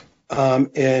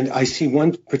 And I see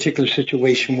one particular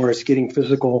situation where it's getting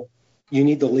physical. You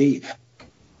need to leave.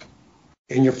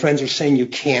 And your friends are saying you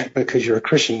can't because you're a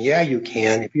Christian. Yeah, you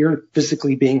can. If you're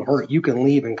physically being hurt, you can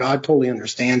leave, and God totally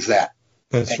understands that.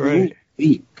 That's and right. You need to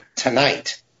leave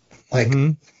tonight,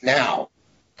 now,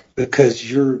 because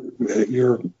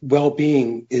your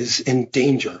well-being is in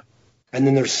danger. And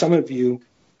then there's some of you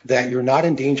that you're not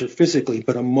in danger physically,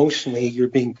 but emotionally you're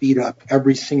being beat up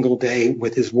every single day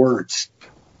with his words.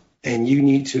 And you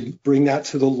need to bring that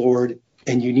to the Lord,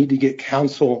 and you need to get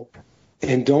counsel,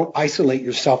 and don't isolate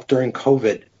yourself during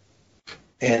COVID.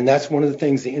 And that's one of the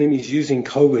things the enemy is using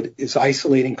COVID is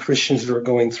isolating Christians that are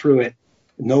going through it.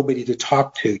 Nobody to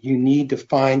talk to. You need to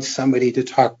find somebody to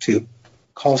talk to.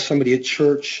 Call somebody at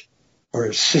church or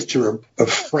a sister or a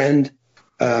friend.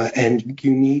 And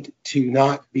you need to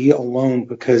not be alone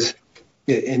because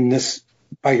in this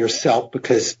by yourself,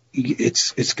 because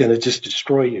it's going to just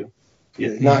destroy you.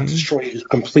 Not destroy you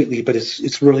completely, but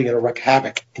it's really going to wreak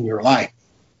havoc in your life.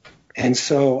 And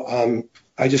so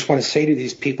I just want to say to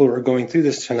these people who are going through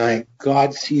this tonight,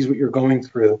 God sees what you're going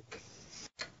through.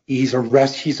 He's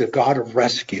a God of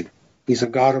rescue. He's a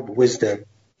God of wisdom.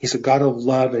 He's a God of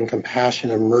love and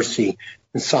compassion and mercy.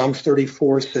 And Psalms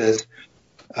 34 says,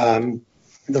 the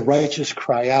righteous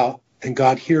cry out, and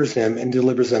God hears them and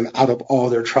delivers them out of all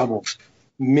their troubles.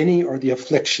 Many are the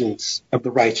afflictions of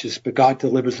the righteous, but God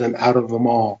delivers them out of them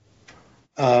all.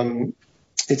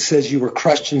 It says you were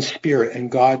crushed in spirit,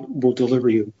 and God will deliver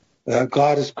you.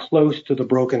 God is close to the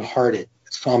brokenhearted,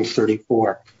 Psalms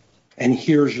 34, and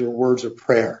hears your words of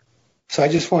prayer. So I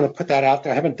just want to put that out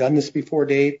there. I haven't done this before,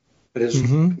 Dave, but as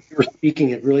you were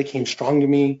speaking, it really came strong to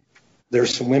me.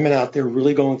 There's some women out there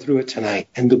really going through it tonight.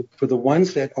 And for the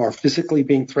ones that are physically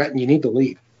being threatened, you need to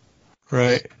leave.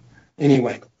 Right.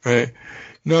 Anyway. Right.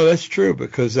 No, that's true,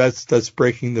 because that's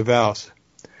breaking the vows.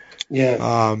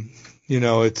 Yeah.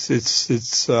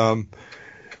 It's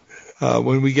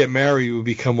when we get married, we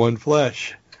become one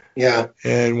flesh. Yeah.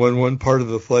 And when one part of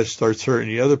the flesh starts hurting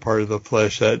the other part of the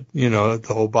flesh, that,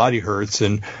 the whole body hurts.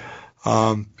 And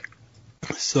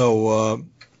so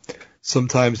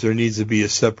sometimes there needs to be a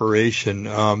separation.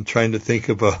 I'm trying to think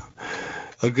of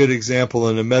a good example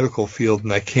in the medical field,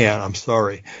 and I can't. I'm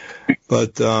sorry.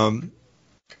 But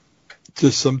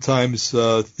just sometimes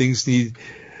things need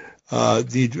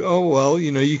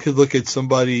you could look at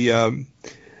somebody,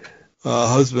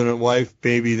 husband and wife,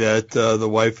 maybe that the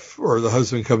wife or the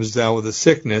husband comes down with a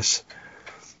sickness,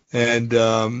 and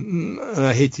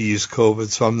I hate to use COVID,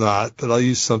 so I'm not, but I'll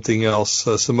use something else,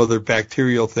 some other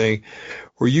bacterial thing,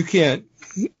 where you can't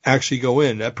actually go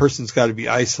in. That person's got to be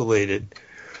isolated.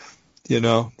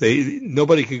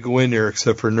 Nobody could go in there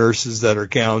except for nurses that are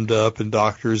gowned up and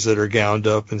doctors that are gowned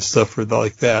up and stuff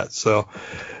like that. So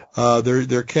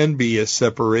there can be a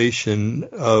separation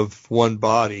of one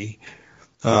body,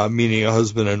 meaning a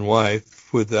husband and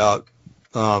wife, without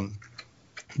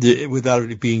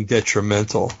it being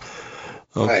detrimental.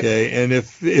 Okay, right. And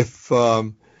if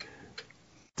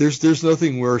there's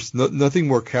nothing worse, nothing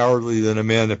more cowardly than a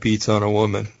man that beats on a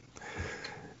woman.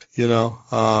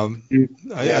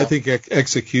 I think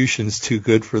execution's too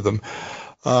good for them.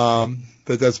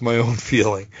 But that's my own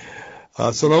feeling.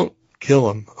 So don't kill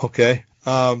them, okay?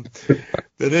 But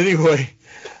anyway,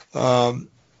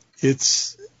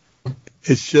 it's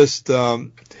just,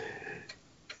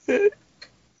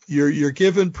 you're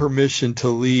given permission to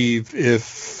leave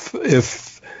if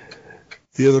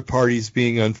the other party's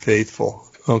being unfaithful,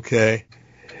 okay?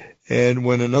 And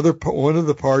when one of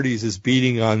the parties is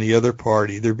beating on the other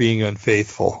party, they're being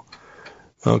unfaithful,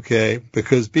 okay?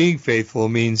 Because being faithful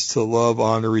means to love,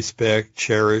 honor, respect,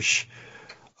 cherish,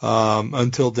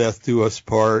 until death do us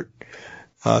part,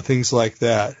 things like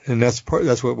that. And that's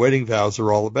what wedding vows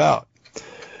are all about.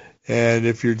 And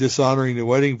if you're dishonoring the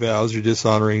wedding vows, you're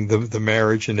dishonoring the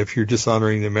marriage. And if you're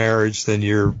dishonoring the marriage, then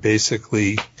you're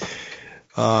basically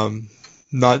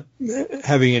not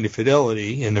having any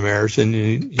fidelity in the marriage, and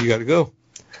you got to go.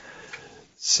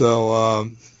 So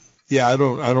I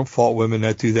don't fault women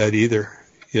that do that either.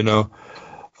 You don't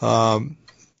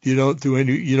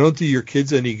do your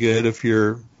kids any good if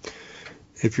you're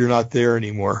not there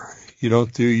anymore. You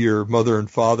don't do your mother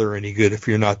and father any good if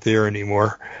you're not there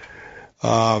anymore.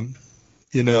 You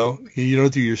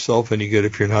don't do yourself any good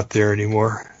if you're not there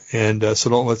anymore. And so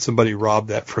don't let somebody rob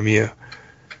that from you.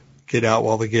 Get out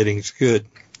while the getting's good.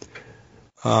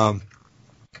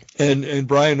 And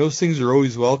Brian, those things are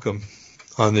always welcome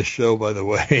on this show, by the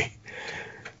way.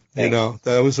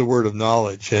 That was a word of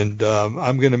knowledge. And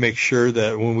I'm going to make sure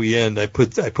that when we end, I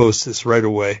post this right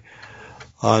away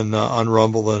on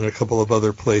Rumble and a couple of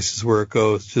other places where it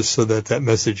goes, just so that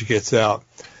message gets out.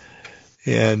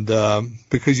 And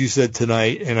because you said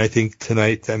tonight, and I think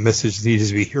tonight that message needs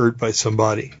to be heard by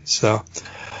somebody. So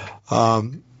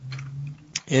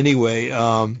anyway,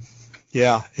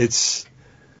 it's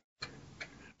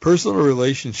personal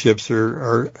relationships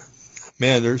are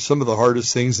they're some of the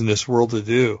hardest things in this world to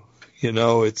do.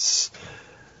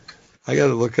 I got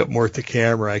to look up more at the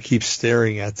camera. I keep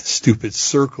staring at the stupid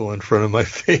circle in front of my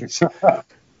face.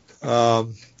 But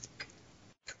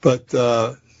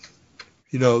those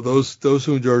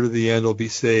who endure to the end will be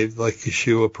saved, like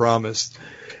Yeshua promised.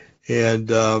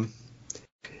 And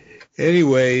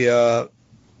anyway,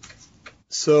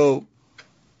 so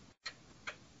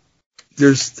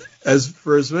there's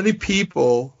as many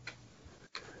people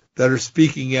that are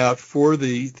speaking out for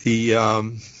the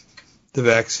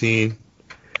vaccine.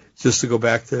 Just to go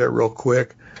back to that real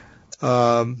quick,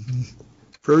 for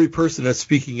every person that's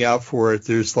speaking out for it,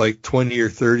 there's like 20 or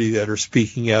 30 that are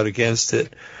speaking out against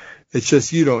it. It's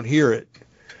just you don't hear it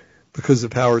because the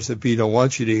powers that be don't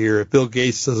want you to hear it. Bill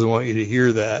Gates doesn't want you to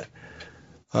hear that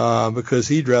because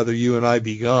he'd rather you and I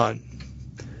be gone.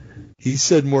 He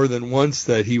said more than once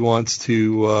that he wants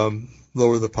to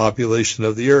lower the population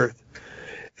of the earth.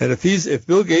 And if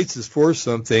Bill Gates is for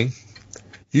something,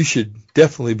 you should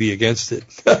definitely be against it.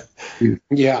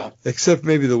 Yeah. Except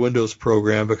maybe the Windows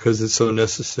program because it's so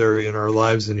necessary in our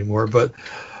lives anymore. But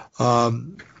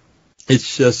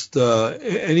it's just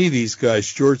any of these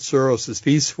guys, George Soros, if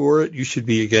he's for it, you should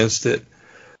be against it.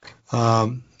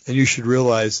 And you should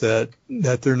realize that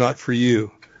they're not for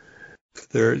you.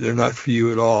 They're not for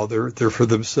you at all. They're for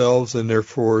themselves, and they're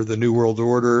for the New World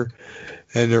Order,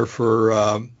 and they're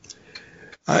for.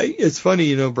 It's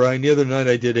funny, Brian. The other night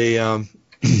I did a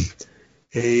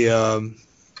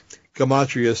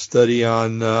gematria study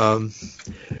on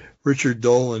Richard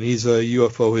Dolan. He's a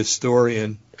UFO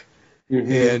historian,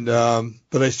 and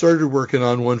but I started working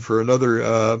on one for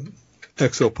another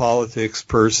exopolitics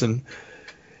person,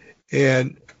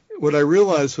 and what I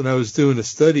realized when I was doing a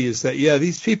study is that,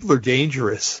 these people are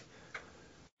dangerous,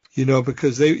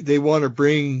 because they want to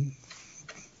bring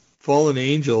fallen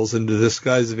angels into the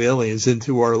disguise of aliens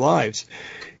into our lives,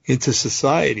 into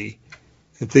society,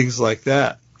 and things like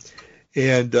that.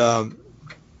 And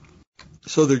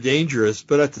so they're dangerous,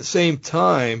 but at the same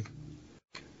time,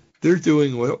 they're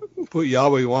doing what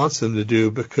Yahweh wants them to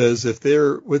do, because if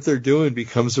what they're doing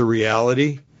becomes a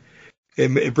reality,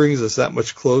 it brings us that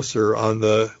much closer on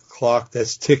the clock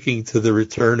that's ticking to the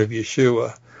return of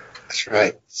Yeshua. That's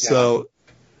right. So,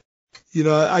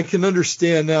 I can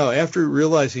understand now, after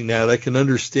realizing that, I can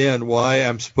understand why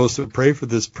I'm supposed to pray for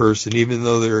this person, even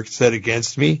though they're set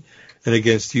against me and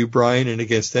against you, Brian, and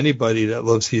against anybody that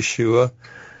loves Yeshua.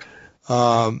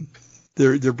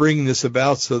 They're bringing this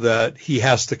about so that he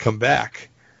has to come back.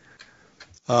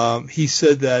 He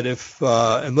said that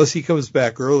unless he comes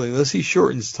back early, unless he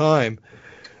shortens time,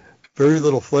 very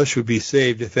little flesh would be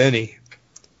saved, if any.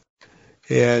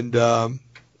 And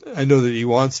I know that he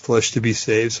wants flesh to be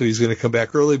saved, so he's going to come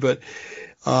back early. But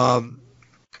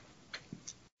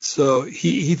so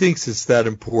he thinks it's that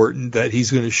important that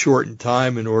he's going to shorten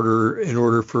time in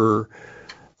order for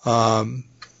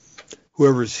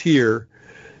whoever's here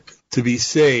to be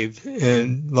saved.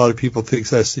 And a lot of people think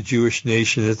that's the Jewish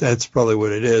nation. That's probably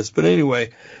what it is. But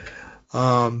anyway,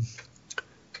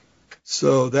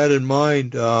 so that in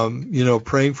mind,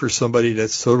 praying for somebody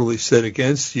that's totally set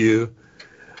against you,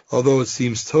 although it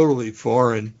seems totally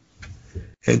foreign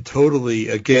and totally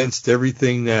against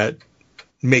everything that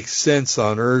makes sense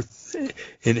on earth,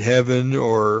 in heaven,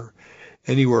 or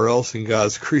anywhere else in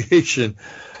God's creation.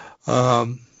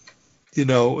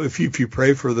 If you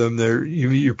pray for them,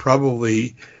 you're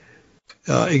probably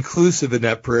inclusive in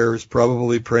that prayer is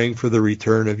probably praying for the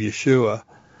return of Yeshua.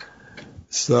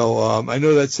 So I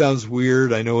know that sounds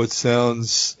weird. I know it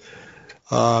sounds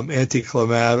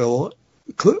anticlimactical.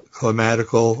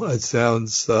 It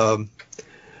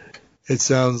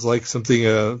sounds like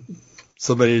something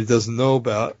somebody that doesn't know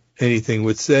about anything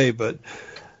would say. But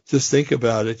just think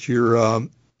about it. You're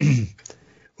when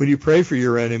you pray for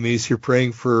your enemies, you're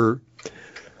praying for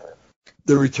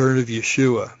the return of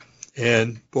Yeshua.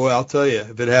 And boy, I'll tell you,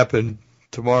 if it happened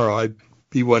tomorrow, I'd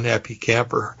be one happy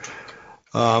camper.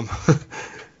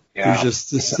 There's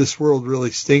just this world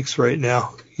really stinks right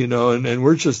now, and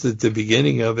we're just at the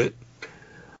beginning of it.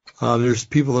 There's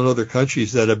people in other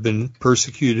countries that have been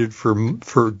persecuted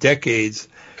for decades,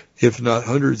 if not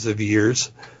hundreds of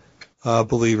years,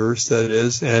 believers, that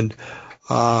is. And,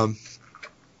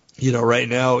 right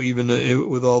now, even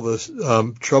with all this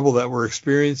trouble that we're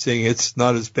experiencing, it's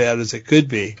not as bad as it could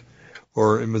be,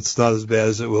 or it's not as bad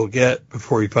as it will get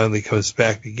before he finally comes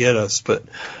back to get us. But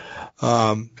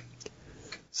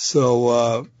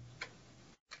so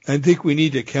I think we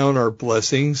need to count our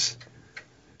blessings.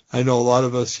 I know a lot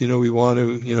of us, we want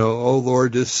to, oh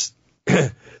Lord, this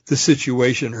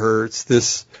situation hurts,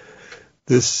 this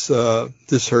hurts,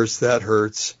 that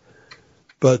hurts.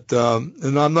 But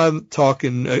and I'm not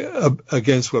talking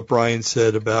against what Brian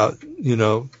said about,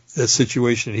 the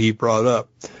situation he brought up.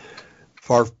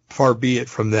 Far be it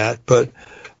from that. But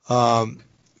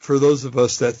for those of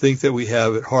us that think that we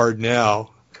have it hard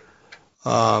now,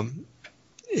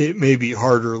 it may be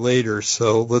harder later.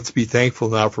 So let's be thankful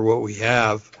now for what we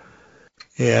have,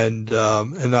 and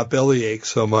not bellyache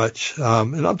so much.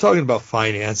 And I'm talking about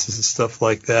finances and stuff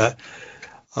like that.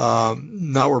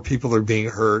 Not where people are being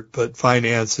hurt, but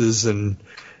finances and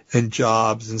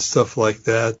jobs and stuff like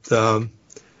that.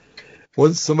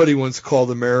 Somebody once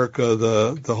called America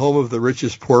the home of the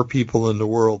richest poor people in the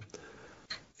world.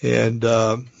 And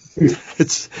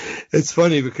it's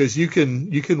funny because you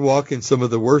can walk in some of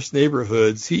the worst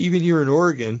neighborhoods, even here in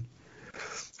Oregon,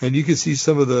 and you can see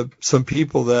some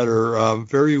people that are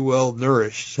very well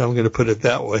nourished. I'm going to put it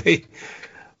that way,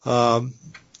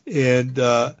 and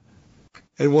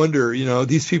wonder,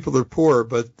 these people are poor,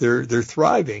 but they're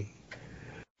thriving.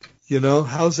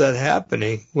 How's that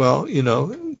happening? Well,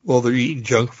 well, they're eating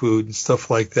junk food and stuff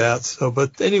like that. So,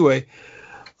 but anyway,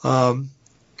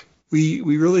 we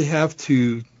really have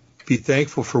to be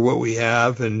thankful for what we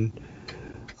have and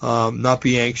not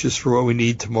be anxious for what we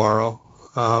need tomorrow.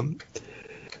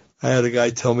 I had a guy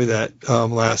tell me that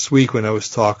last week when I was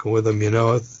talking with him.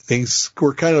 Things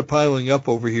were kind of piling up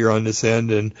over here on this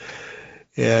end,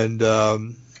 and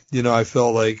I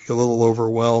felt like a little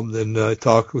overwhelmed. And I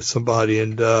talked with somebody,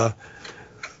 and part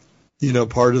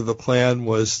of the plan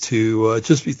was to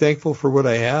just be thankful for what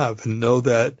I have and know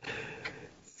that.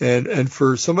 And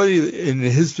for somebody in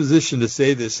his position to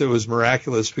say this, it was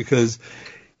miraculous, because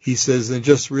he says, and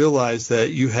just realize that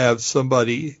you have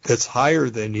somebody that's higher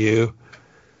than you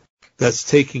that's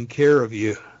taking care of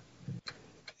you.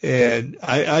 And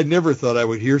I never thought I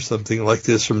would hear something like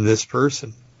this from this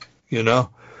person,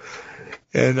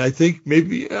 And I think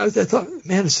maybe I thought,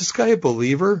 man, is this guy a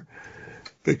believer?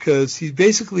 Because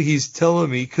he's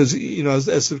telling me, because,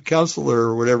 as a counselor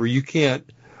or whatever, you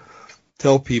can't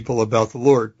tell people about the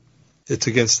Lord. It's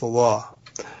against the law.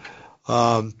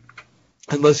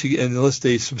 Unless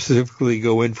they specifically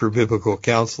go in for biblical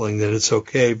counseling, then it's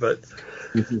okay. But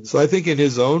so I think in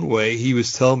his own way, he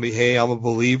was telling me, hey, I'm a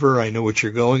believer. I know what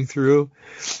you're going through.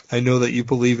 I know that you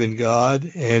believe in God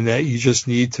and that you just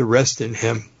need to rest in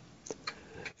him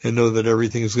and know that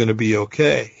everything's going to be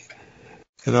okay.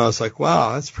 And I was like,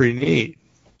 wow, that's pretty neat.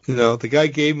 The guy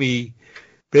gave me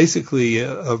basically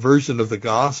a version of the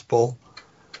gospel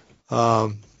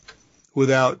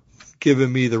without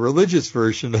giving me the religious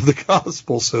version of the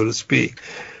gospel, so to speak.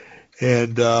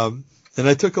 And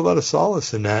I took a lot of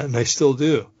solace in that, and I still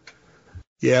do.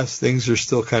 Yes, things are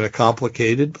still kind of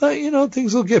complicated, but,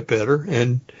 things will get better.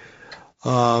 And,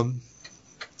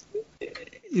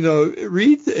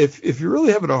 read, if you're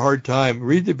really having a hard time,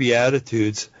 read the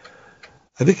Beatitudes.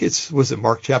 I think was it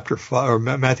Mark chapter 5 or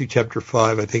Matthew chapter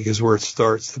 5, I think is where it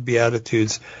starts, the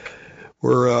Beatitudes,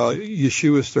 where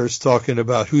Yeshua starts talking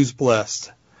about who's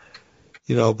blessed.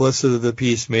 Blessed are the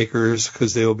peacemakers,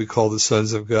 because they will be called the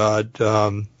sons of God.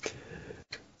 And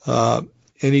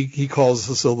he calls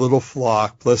us a little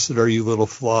flock. Blessed are you, little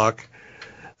flock.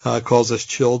 Calls us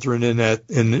children in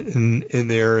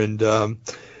there, and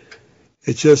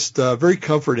it's just very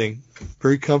comforting.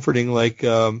 Very comforting. Like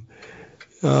a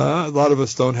lot of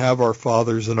us don't have our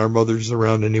fathers and our mothers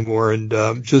around anymore,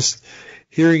 and just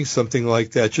hearing something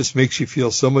like that just makes you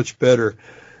feel so much better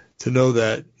to know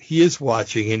that he is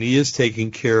watching and he is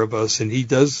taking care of us, and he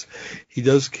does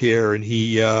care, and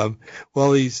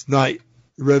while he's not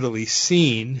readily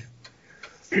seen,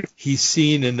 he's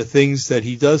seen in the things that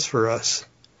he does for us,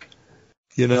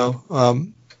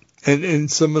 and in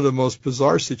some of the most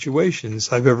bizarre situations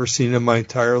I've ever seen in my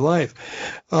entire life.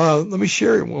 Let me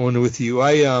share one with you.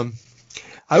 I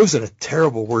was in a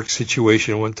terrible work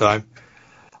situation one time.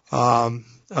 I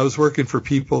was working for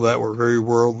people that were very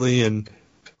worldly,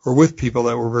 or with people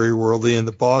that were very worldly, and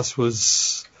the boss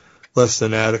was less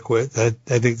than adequate. I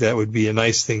think that would be a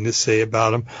nice thing to say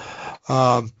about him.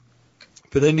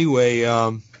 But anyway,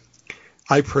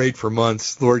 I prayed for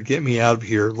months, Lord, get me out of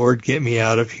here. Lord, get me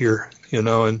out of here,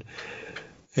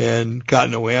 and got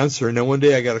no answer. And then one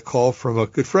day I got a call from a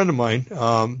good friend of mine,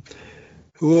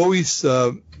 who always,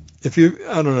 I don't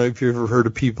know if you've ever heard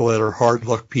of people that are hard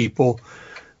luck people.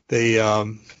 They,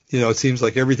 it seems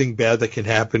like everything bad that can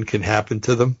happen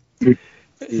to them.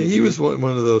 He was one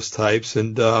of those types.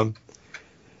 And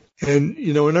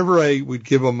whenever I would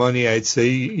give him money, I'd say,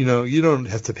 you don't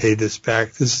have to pay this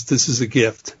back. This is a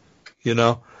gift.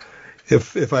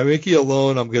 If I make you a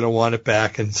loan, I'm going to want it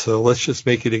back. And so let's just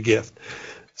make it a gift.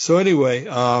 So anyway,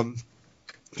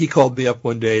 he called me up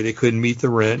one day. They couldn't meet the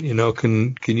rent.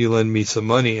 Can you lend me some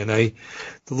money? And the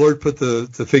Lord put the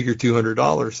figure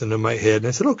 $200 into my head. And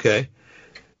I said, okay.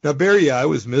 Now, Barry, I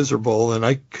was miserable, and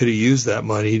I could have used that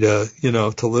money to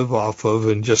live off of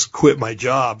and just quit my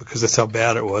job, because that's how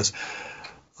bad it was.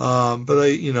 But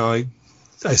I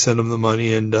sent him the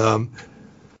money, and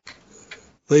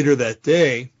later that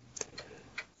day,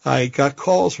 I got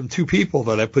calls from two people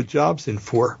that I put jobs in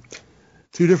for,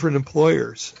 two different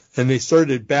employers, and they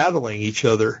started battling each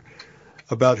other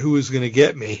about who was going to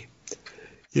get me.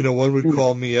 One would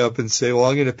call me up and say, well,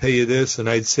 I'm going to pay you this. And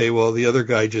I'd say, well, the other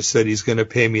guy just said he's going to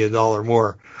pay me $1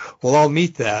 more. Well, I'll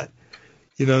meet that.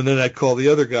 And then I'd call the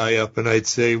other guy up and I'd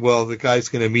say, well, the guy's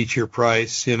going to meet your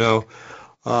price, and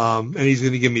he's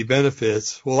going to give me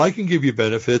benefits. Well, I can give you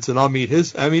benefits and I'll meet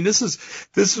his. I mean, this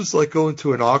was like going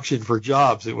to an auction for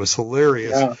jobs. It was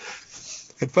hilarious. Yeah.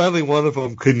 And finally one of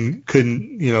them couldn't,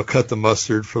 cut the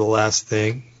mustard for the last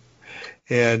thing.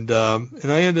 And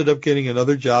I ended up getting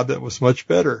another job that was much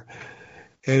better.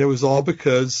 And it was all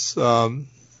because,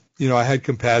 I had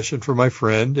compassion for my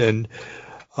friend, and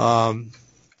when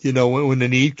the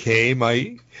need came,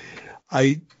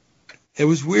 it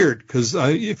was weird because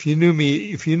if you knew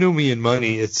me in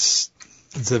money, it's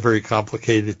a very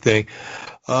complicated thing.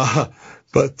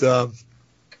 But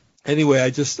anyway,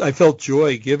 I felt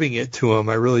joy giving it to him.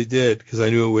 I really did, because I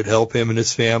knew it would help him and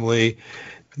his family.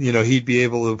 He'd be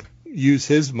able to use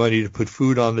his money to put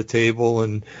food on the table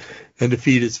and to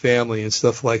feed his family and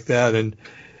stuff like that.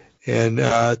 And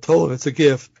I told him it's a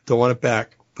gift. Don't want it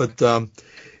back. But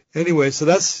anyway, so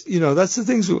that's the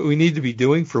things that we need to be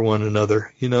doing for one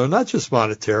another, not just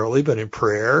monetarily, but in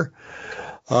prayer.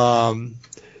 There's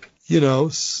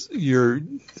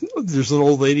an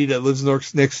old lady that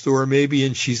lives next door maybe,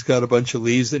 and she's got a bunch of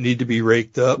leaves that need to be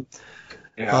raked up.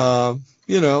 Yeah.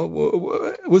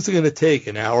 What's it going to take?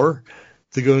 An hour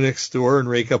to go next door and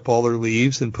rake up all her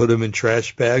leaves and put them in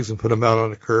trash bags and put them out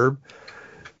on the curb?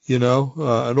 An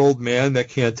old man that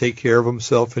can't take care of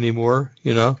himself anymore,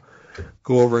 go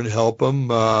over and help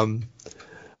him. A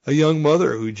young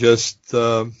mother who just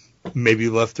maybe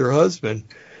left her husband,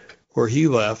 or he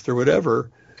left, or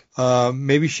whatever.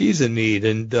 Maybe she's in need,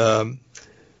 and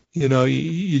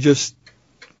you just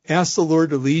ask the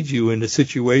Lord to lead you into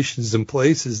situations and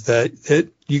places that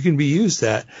you can be used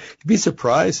at. You'd be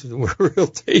surprised where He'll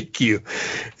take you.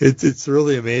 It's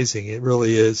really amazing. It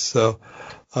really is. So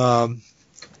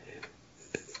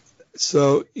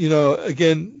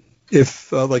again,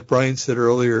 if like Brian said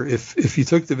earlier, if you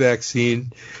took the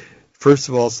vaccine, first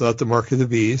of all, it's not the mark of the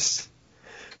beast.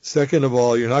 Second of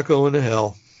all, you're not going to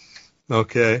hell.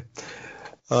 Okay.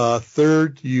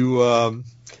 Third,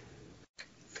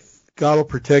 God will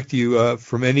protect you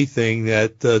from anything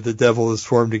that the devil has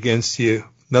formed against you.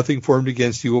 Nothing formed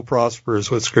against you will prosper,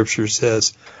 is what Scripture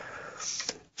says.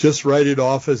 Just write it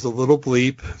off as a little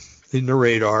bleep in the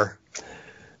radar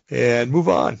and move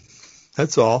on.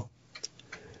 That's all.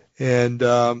 And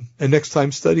next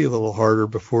time, study a little harder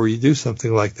before you do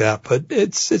something like that. But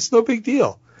it's no big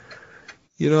deal.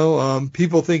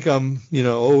 People think I'm,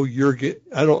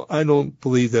 I don't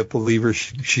believe that believers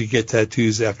should get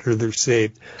tattoos after they're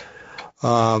saved.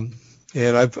 And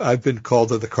I've been called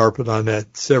to the carpet on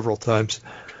that several times.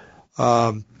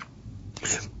 And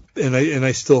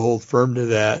I still hold firm to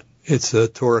that. It's a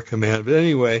Torah command. But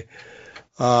anyway,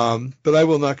 but I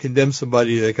will not condemn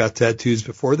somebody that got tattoos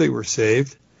before they were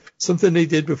saved. Something they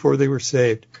did before they were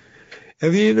saved.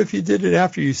 And even if you did it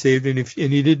after you saved and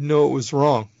you didn't know it was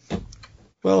wrong.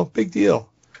 Well, big deal.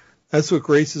 That's what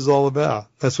grace is all about.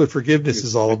 That's what forgiveness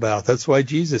is all about. That's why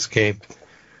Jesus came.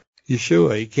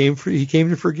 Yeshua, he came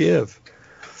to forgive.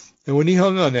 And when he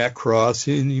hung on that cross,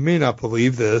 and you may not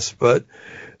believe this, but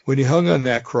when he hung on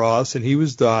that cross and he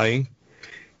was dying,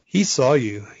 he saw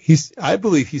you. I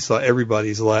believe he saw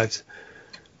everybody's lives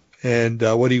and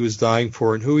what he was dying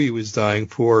for and who he was dying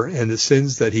for and the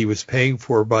sins that he was paying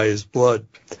for by his blood.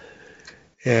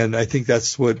 And I think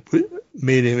that's what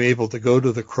made him able to go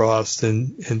to the cross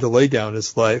and to lay down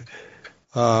his life.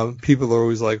 People are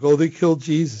always like, oh, they killed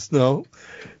Jesus. No,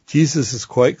 Jesus is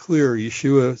quite clear.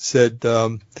 Yeshua said,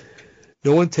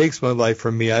 no one takes my life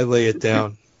from me. I lay it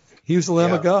down. He was the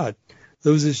Lamb of God.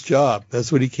 That was his job.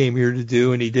 That's what he came here to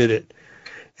do, and he did it.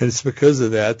 And it's because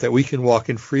of that we can walk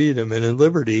in freedom and in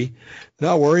liberty,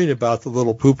 not worrying about the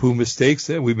little poo-poo mistakes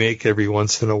that we make every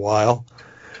once in a while.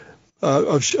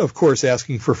 Of course,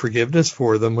 asking for forgiveness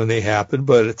for them when they happen,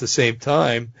 but at the same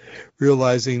time,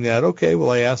 realizing that, okay,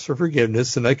 well, I asked for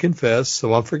forgiveness and I confess,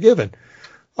 so I'm forgiven.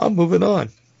 I'm moving on.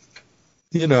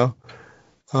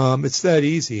 It's that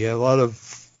easy. A lot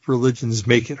of religions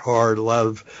make it hard. A lot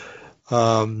of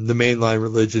the mainline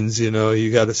religions,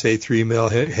 you got to say 3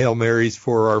 Hail Marys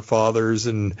for our fathers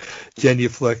and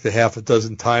genuflect a half a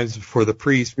dozen times before the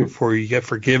priest before you get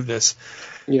forgiveness.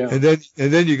 Yeah. And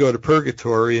then you go to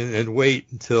purgatory and wait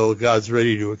until God's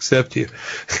ready to accept you.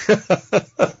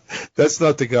 That's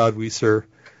not the God we serve.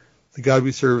 The God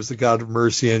we serve is the God of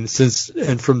mercy, and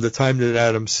from the time that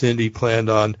Adam sinned, he planned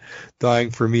on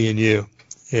dying for me and you,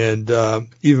 and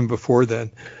even before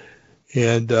then.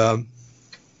 And oh,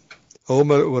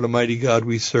 what a mighty God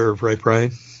we serve, right,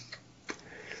 Brian?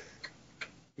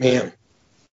 Man.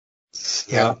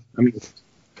 Yeah. I mean,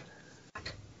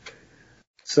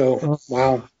 so,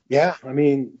 wow. Yeah. I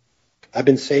mean, I've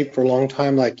been saved for a long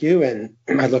time like you, and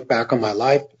I look back on my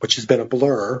life, which has been a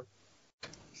blur,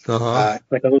 like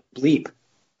a little bleep.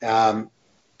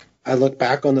 I look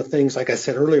back on the things, like I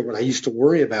said earlier, what I used to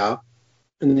worry about,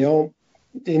 and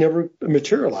they never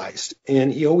materialized.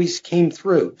 And he always came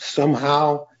through.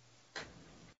 Somehow,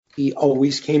 he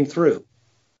always came through.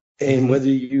 And whether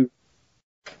you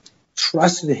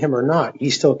trusted him or not, he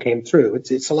still came through.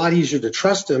 It's a lot easier to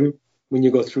trust him when you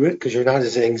go through it because you're not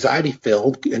as anxiety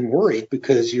filled and worried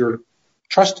because you're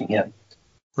trusting him.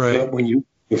 Right. But when you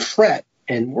fret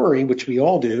and worry, which we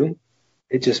all do,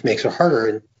 it just makes it harder.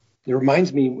 And it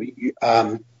reminds me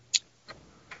how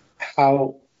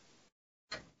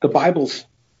the Bible's,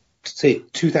 say,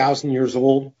 2,000 years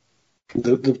old,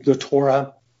 the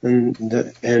Torah, and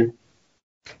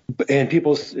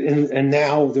people, and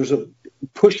now there's a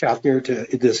push out there to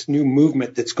this new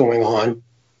movement that's going on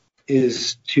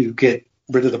is to get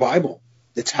rid of the Bible.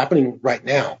 It's happening right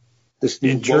now. This new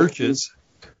in churches.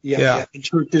 Yeah, in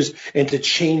churches, and to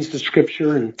change the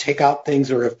scripture and take out things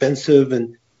that are offensive.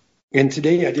 And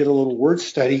today I did a little word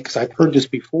study because I've heard this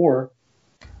before.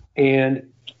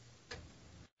 And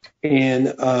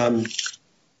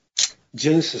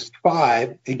Genesis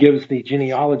 5, it gives the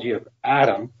genealogy of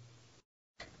Adam.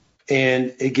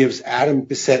 And it gives Adam,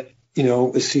 Beset,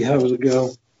 let's see, how does it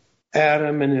go?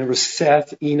 Adam, and there was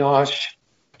Seth, Enosh,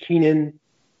 Kenan,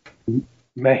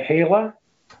 Mahalalel,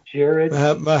 Jared,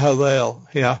 Mahalalel,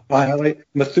 yeah.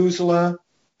 Methuselah,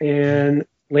 and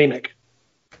Lamech.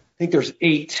 I think there's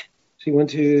 8. See, 1,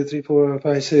 2, 3, 4,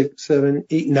 5, 6, 7,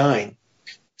 8, 9.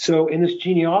 So in this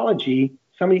genealogy,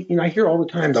 somebody, I hear all the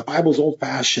time, the Bible's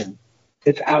old-fashioned.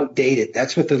 It's outdated.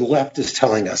 That's what the left is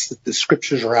telling us, that the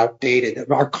scriptures are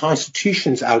outdated. Our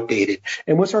Constitution's outdated.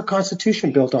 And what's our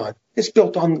Constitution built on? It's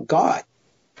built on God.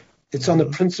 It's on the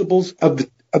principles of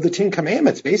the Ten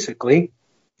Commandments, basically,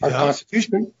 our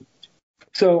Constitution.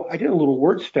 So I did a little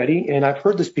word study, and I've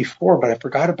heard this before, but I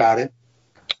forgot about it.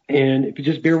 And if you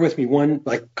just bear with me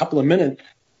couple of minutes,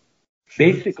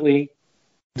 basically,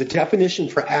 the definition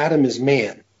for Adam is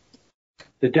man.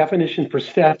 The definition for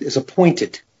Seth is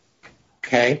appointed.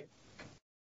 Okay.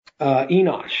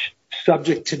 Enosh,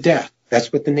 subject to death.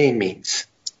 That's what the name means.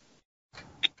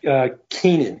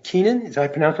 Kenan, did I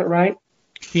pronounce that right?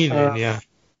 Kenan, yeah.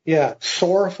 Yeah.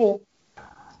 Sorrowful.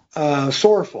 What was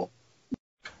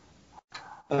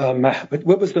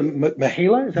the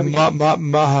Mahalalel? Is that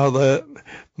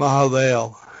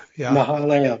Mahalalel. Yeah.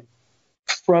 Mahalalel.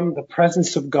 From the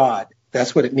presence of God.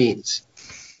 That's what it means.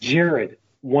 Jared,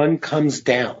 one comes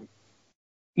down.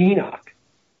 Enoch,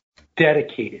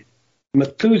 dedicated.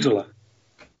 Methuselah,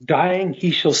 dying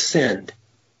he shall send.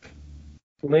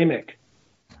 Lamech,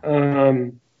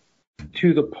 to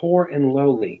the poor and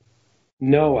lowly.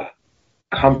 Noah,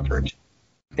 comfort.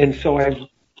 And so I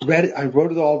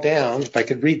wrote it all down. If I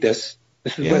could read this,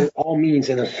 this is what it all means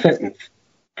in a sentence.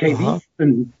 Okay,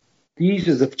 these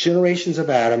are the generations of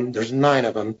Adam. There's 9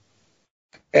 of them.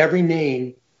 Every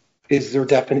name is their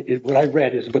definition. What I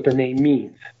read is what their name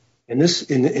means.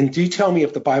 And do you tell me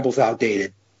if the Bible's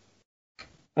outdated?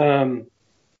 Let me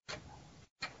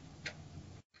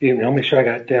make sure I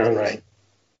got it down right.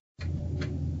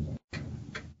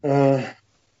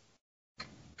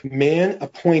 Man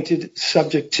appointed,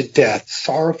 subject to death,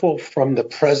 sorrowful from the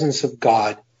presence of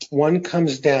God. One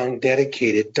comes down,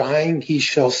 dedicated, dying he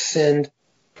shall send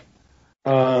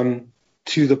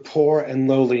to the poor and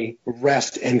lowly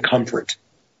rest and comfort.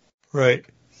 Right.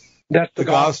 That's the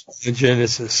gospel in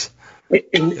Genesis.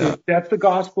 That's the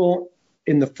gospel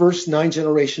in the first 9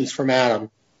 generations from Adam.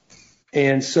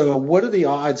 And so what are the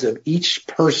odds of each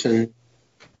person's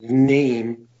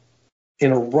name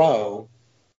in a row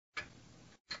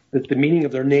that the meaning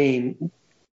of their name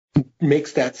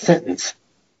makes that sentence?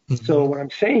 Mm-hmm. So what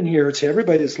I'm saying here to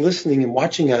everybody that's listening and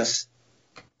watching us,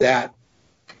 that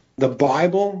the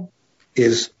Bible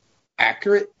is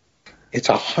accurate. It's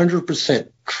 100%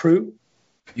 true.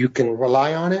 You can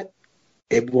rely on it.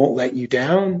 It won't let you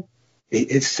down.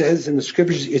 It says in the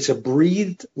scriptures, it's a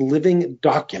breathed, living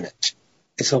document.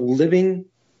 It's a living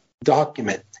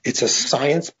document. It's a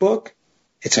science book.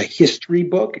 It's a history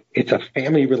book. It's a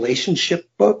family relationship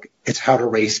book. It's how to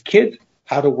raise kids,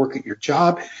 how to work at your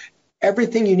job.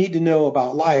 Everything you need to know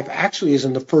about life actually is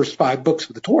in the first 5 books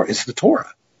of the Torah. It's the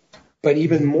Torah. But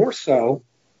even more so,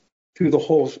 through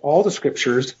all the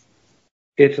scriptures,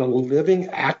 it's a living,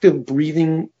 active,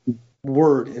 breathing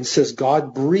word, and says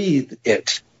God breathed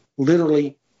it,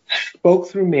 literally spoke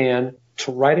through man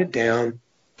to write it down.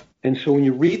 And so when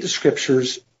you read the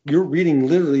scriptures, you're reading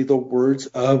literally the words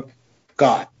of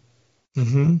God.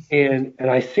 Mm-hmm. And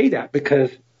I say that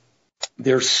because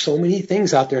there's so many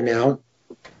things out there now.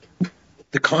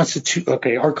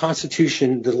 Our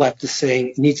Constitution, the left is saying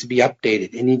it needs to be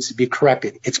updated. It needs to be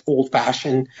corrected. It's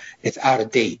old-fashioned. It's out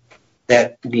of date.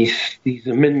 That these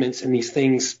amendments and these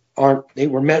things they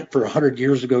were meant for 100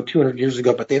 years ago, 200 years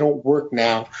ago, but they don't work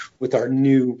now with our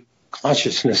new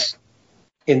consciousness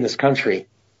in this country.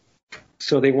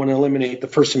 So they want to eliminate the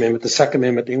First Amendment, the Second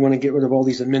Amendment. They want to get rid of all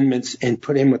these amendments and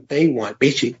put in what they want,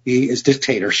 basically is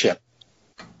dictatorship.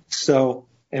 So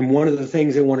And one of the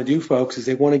things they want to do, folks, is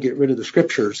they want to get rid of the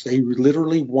scriptures. They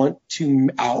literally want to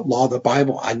outlaw the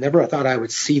Bible. I never thought I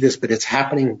would see this, but it's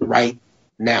happening right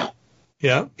now.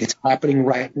 Yeah. It's happening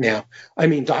right now. I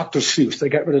mean, Dr. Seuss, they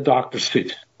got rid of Dr.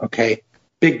 Seuss. Okay.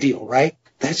 Big deal, right?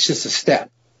 That's just a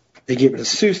step. They get rid of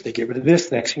Seuss. They get rid of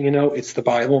this. Next thing you know, it's the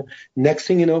Bible. Next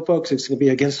thing you know, folks, it's going to be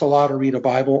against the law to read a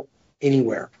Bible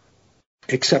anywhere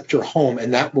except your home.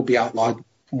 And that will be outlawed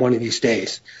one of these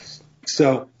days.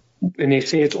 So, and they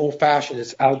say it's old-fashioned,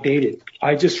 it's outdated.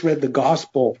 I just read the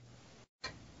gospel,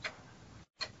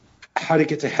 How to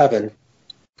Get to Heaven,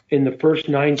 in the first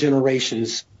 9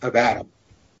 generations of Adam.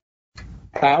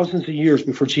 Thousands of years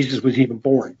before Jesus was even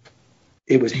born.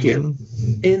 It was here,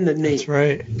 in the name. That's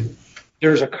right.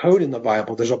 There's a code in the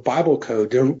Bible. There's a Bible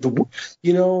code.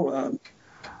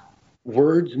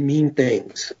 Words mean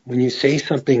things. When you say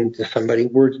something to somebody,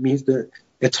 words means that.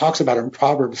 It talks about in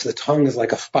Proverbs, the tongue is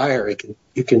like a fire.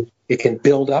 It can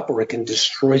build up or it can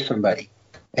destroy somebody.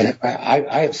 And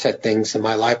I have said things in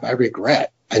my life I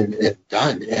regret and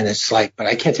done, and it's like, but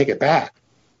I can't take it back.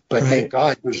 But Thank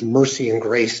God there's mercy and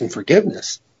grace and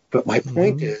forgiveness. But my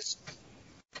point is,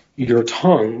 your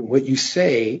tongue, what you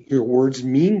say, your words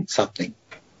mean something.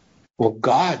 Well,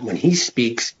 God, when he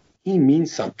speaks, he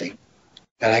means something.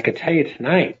 And I could tell you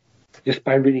tonight, just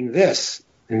by reading this,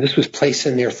 and this was placed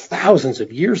in there thousands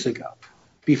of years ago,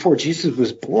 before Jesus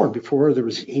was born, before there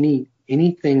was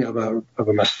anything of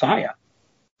a Messiah,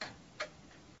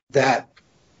 that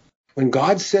when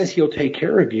God says he'll take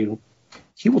care of you,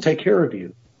 he will take care of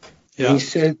you. Yeah. He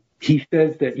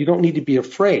says that you don't need to be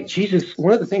afraid. Jesus,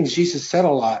 one of the things Jesus said a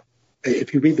lot,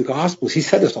 if you read the Gospels, he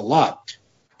said this a lot.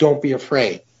 Don't be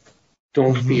afraid.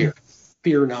 Don't fear.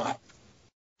 Fear not.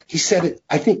 He said it,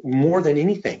 I think, more than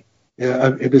anything.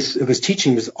 His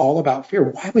teaching was all about fear.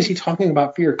 Why was he talking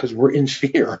about fear? Because we're in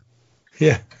fear.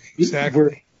 Yeah,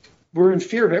 exactly. We're in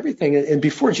fear of everything. And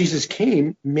before Jesus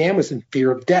came, man was in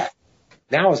fear of death.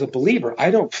 Now, as a believer,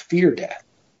 I don't fear death.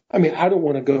 I mean, I don't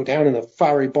want to go down in a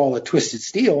fiery ball of twisted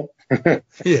steel.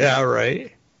 Yeah,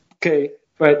 right. Okay,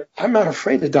 but I'm not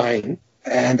afraid of dying,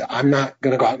 and I'm not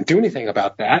going to go out and do anything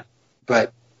about that.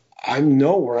 But I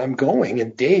know where I'm going,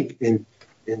 and Dave, and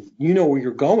you know where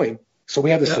you're going. So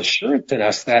we have this assurance in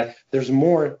us that there's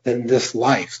more than this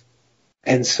life.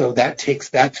 And so that takes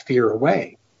that fear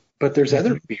away. But there's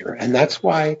other fear. And that's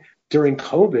why during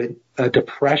COVID,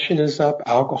 depression is up,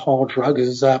 alcohol, drug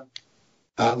is up,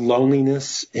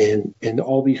 loneliness, and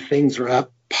all these things are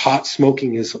up. Pot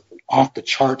smoking is off the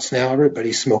charts now.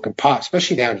 Everybody's smoking pot,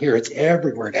 especially down here. It's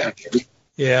everywhere down here.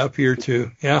 Yeah, up here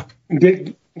too. Yeah.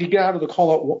 You get out of the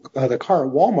car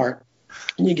at Walmart,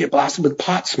 and you get blasted with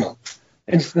pot smoke.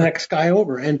 And it's the next guy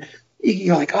over. And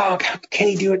you're like, oh, can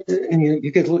he do it? And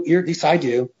you get a little ear, at least I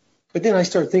do. But then I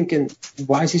start thinking,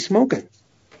 why is he smoking?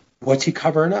 What's he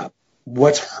covering up?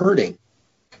 What's hurting?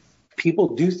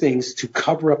 People do things to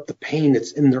cover up the pain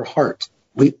that's in their heart.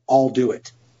 We all do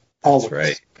it. All of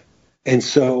us. And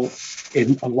so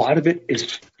a lot of it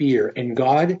is fear. And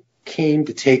God came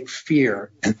to take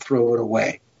fear and throw it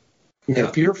away. Now,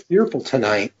 if you're fearful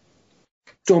tonight,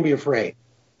 don't be afraid.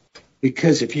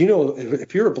 Because if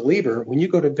you're a believer, when you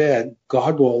go to bed,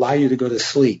 God will allow you to go to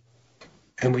sleep.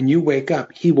 And when you wake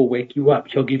up, he will wake you up.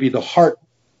 He'll give you the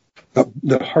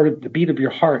beat of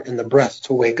your heart and the breath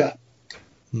to wake up.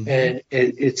 And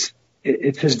it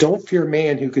says, don't fear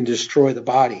man who can destroy the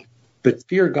body, but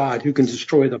fear God who can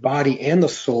destroy the body and the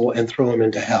soul and throw him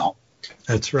into hell.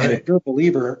 That's right. And if you're a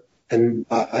believer and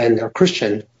a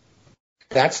Christian,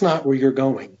 that's not where you're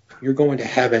going. You're going to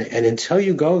heaven. And until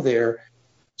you go there,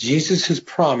 Jesus has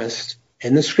promised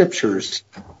in the scriptures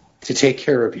to take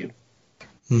care of you.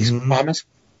 He's promised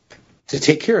to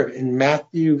take care of it. In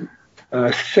Matthew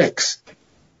 6,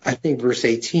 I think verse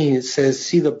 18, it says,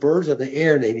 see the birds of the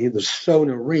air, they neither sow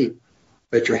nor reap,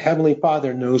 but your heavenly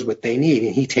Father knows what they need,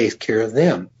 and he takes care of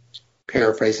them.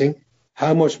 Paraphrasing,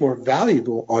 how much more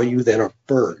valuable are you than a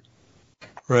bird?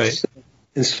 Right.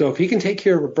 And so if he can take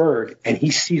care of a bird and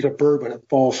he sees a bird when it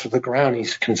falls to the ground,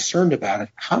 he's concerned about it,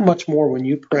 how much more when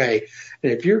you pray?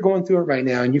 And if you're going through it right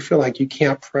now and you feel like you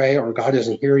can't pray or God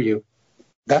doesn't hear you,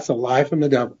 that's a lie from the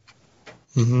devil.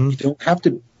 You don't have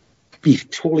to be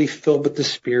totally filled with the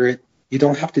Spirit. You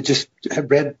don't have to just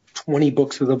have read 20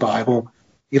 books of the Bible.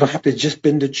 You don't have to just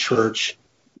been to church.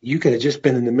 You could have just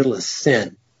been in the middle of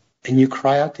sin and you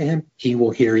cry out to him, he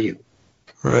will hear you.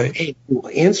 Right. He will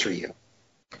answer you.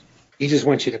 He just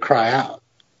wants you to cry out.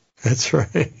 That's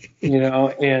right.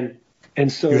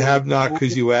 And so you have not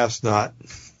because you ask not.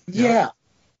 Yeah.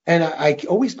 And I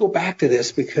always go back to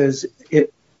this because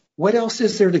what else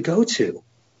is there to go to?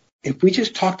 If we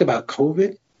just talked about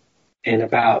COVID, and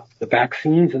about the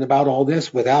vaccines and about all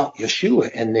this without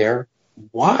Yeshua in there.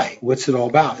 Why? What's it all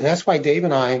about? And that's why Dave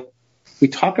and I, we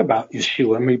talk about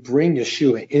Yeshua and we bring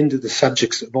Yeshua into the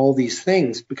subjects of all these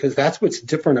things, because that's what's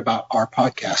different about our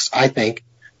podcast, I think,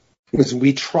 is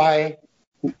we try,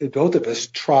 both of us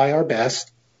try our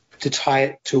best to tie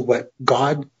it to what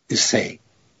God is saying.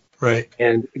 Right.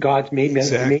 And God's made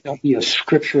it may not be a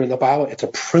scripture in the Bible, it's a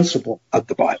principle of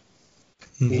the Bible.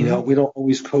 Mm-hmm. You know, we don't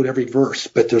always quote every verse,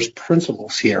 but there's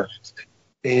principles here.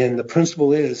 And the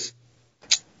principle is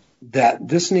that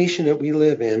this nation that we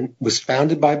live in was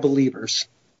founded by believers,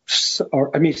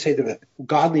 or I mean, say the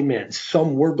godly men.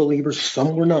 Some were believers,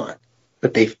 some were not,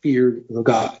 but they feared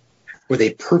God. Were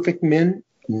they perfect men?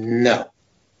 No,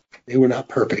 they were not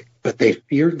perfect, but they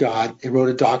feared God. They wrote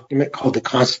a document called the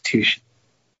Constitution.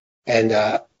 And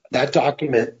that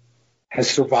document has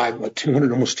survived,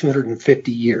 almost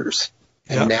 250 years.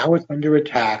 And now it's under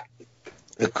attack.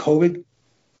 The COVID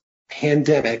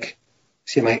pandemic,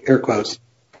 see my air quotes,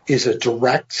 is a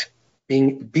direct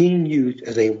being used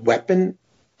as a weapon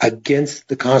against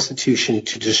the Constitution,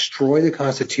 to destroy the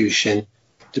Constitution,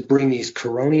 to bring these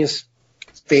erroneous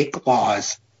fake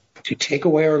laws, to take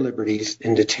away our liberties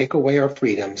and to take away our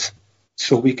freedoms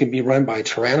so we can be run by a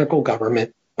tyrannical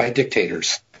government, by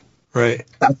dictators. Right.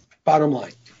 That's the bottom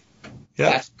line.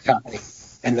 Yeah. That's what's happening.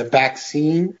 And the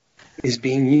vaccine is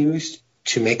being used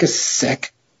to make us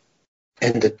sick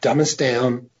and to dumb us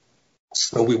down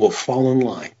so we will fall in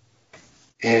line.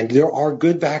 And there are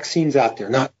good vaccines out there.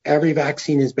 Not every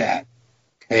vaccine is bad.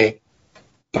 Okay.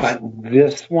 But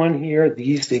this one here,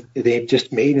 they've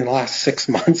just made in the last 6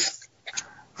 months.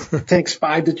 It takes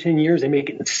 5 to 10 years. They make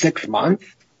it in 6 months.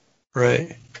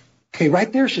 Right. Okay.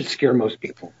 Right there should scare most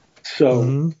people. So,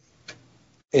 and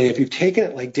if you've taken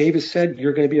it, like David said,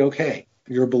 you're going to be okay.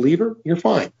 You're a believer, you're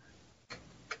fine.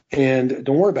 And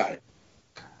don't worry about it.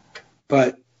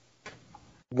 But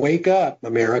wake up,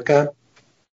 America.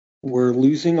 We're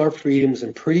losing our freedoms,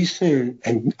 and pretty soon,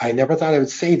 and I never thought I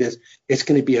would say this, it's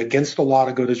going to be against the law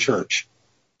to go to church.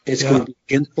 It's going to be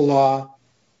against the law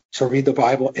to read the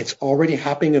Bible. It's already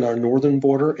happening in our northern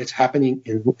border. It's happening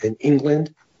in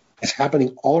England. It's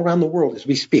happening all around the world as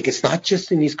we speak. It's not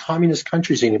just in these communist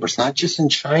countries anymore. It's not just in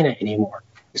China anymore.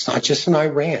 It's not just in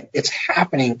Iran. It's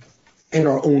happening in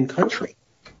our own country.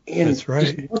 And that's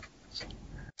right.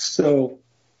 So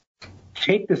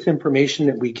take this information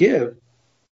that we give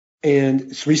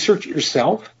and research it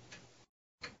yourself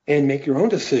and make your own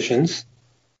decisions.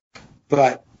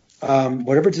 But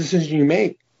whatever decision you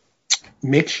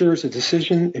make sure it's a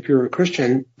decision, if you're a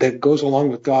Christian, that goes along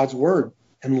with God's word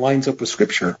and lines up with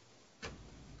Scripture.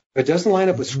 If it doesn't line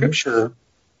up with Scripture,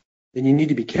 then you need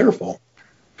to be careful,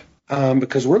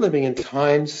 because we're living in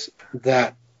times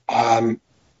that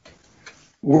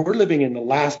we're living in the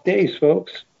last days,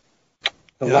 folks.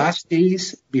 The last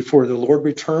days before the Lord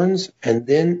returns, and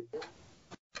then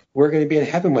we're going to be in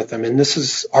heaven with him. And this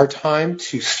is our time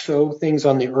to sow things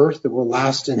on the earth that will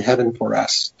last in heaven for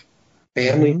us.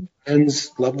 Family,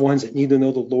 friends, loved ones that need to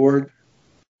know the Lord.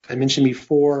 I mentioned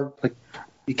before, like,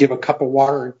 you give a cup of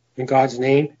water in God's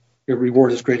name, your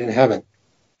reward is great in heaven.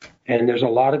 And there's a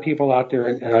lot of people out there,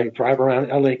 and I drive around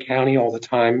LA County all the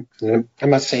time. And I'm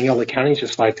not saying LA County is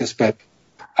just like this, but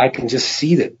I can just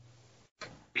see that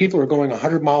people are going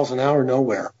 100 miles an hour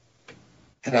nowhere.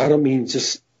 And I don't mean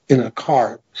just in a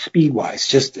car, speed-wise,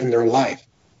 just in their life.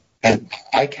 And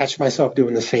I catch myself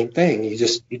doing the same thing. You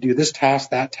do this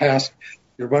task, that task.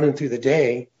 You're running through the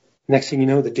day. Next thing you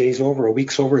know, the day's over, a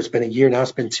week's over. It's been a year. Now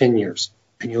it's been 10 years.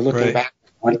 And you're looking back.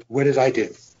 What did I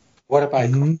do? What have I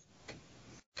done?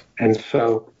 And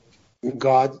so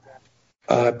God,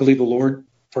 I believe the Lord,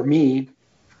 for me,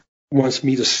 wants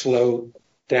me to slow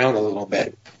down a little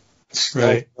bit.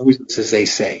 Slow Moses, as they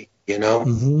say,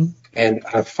 and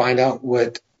find out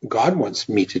what God wants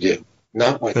me to do,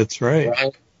 not what that's right. God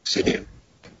wants to do.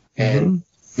 And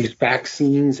these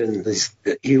vaccines and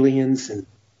the aliens and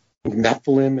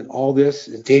Nephilim and all this,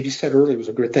 as Dave, you said earlier, was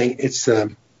a good thing. It's I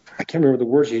can't remember the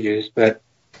words you used, but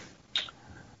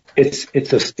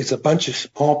it's a bunch of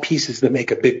small pieces that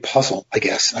make a big puzzle, I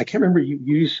guess. I can't remember, you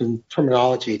used some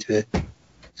terminology to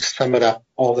sum it up,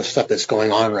 all the stuff that's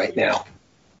going on right now.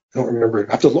 I don't remember.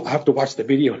 I have to watch the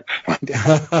video and find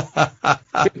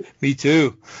out. Me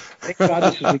too. Thank God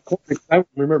this is recorded. I won't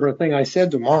remember a thing I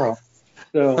said tomorrow.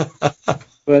 So,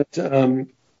 but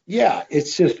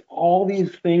it's just all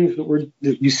these things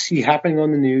that you see happening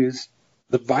on the news,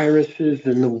 the viruses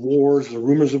and the wars, the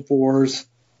rumors of wars,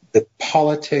 the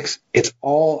politics. It's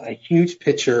all a huge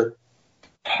picture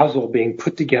puzzle being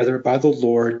put together by the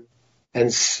Lord.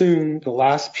 And soon the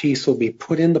last piece will be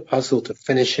put in the puzzle to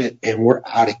finish it, and we're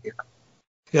out of here.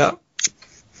 Yeah.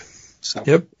 So,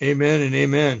 Yep. Amen and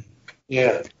amen.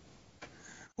 yeah.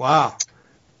 Wow.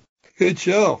 Good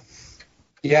show.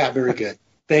 Yeah, very good.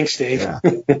 Thanks, Dave. Yeah.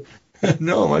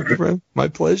 No, my friend, my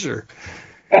pleasure.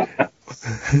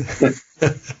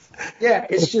 Yeah,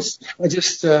 it's just, I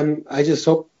just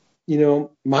hope,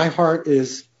 my heart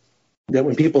is that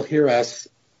when people hear us,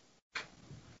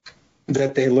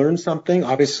 that they learn something.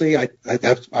 Obviously, I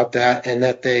about that, and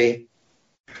that they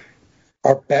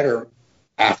are better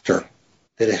after,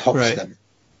 that it helps Right. them.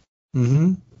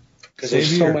 Mm-hmm. Because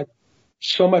there's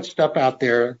so much stuff out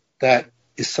there that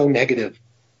is so negative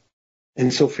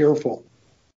and so fearful,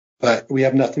 but we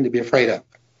have nothing to be afraid of.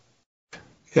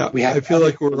 Yeah, I feel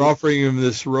like we're offering them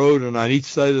this road, and on each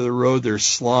side of the road there's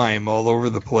slime all over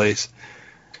the place.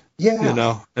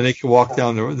 Yeah. And they can walk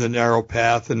down the narrow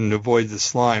path and avoid the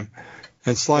slime.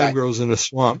 And slime grows in a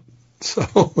swamp. So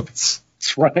that's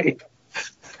right.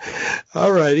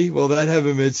 All righty. Well, that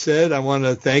having been said, I want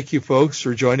to thank you folks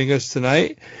for joining us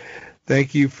tonight.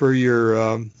 Thank you for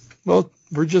your,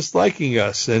 for just liking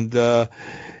us and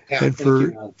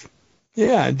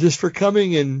just for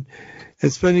coming and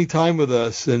spending time with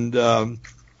us and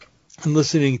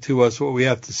listening to us, what we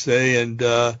have to say. And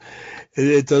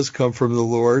it does come from the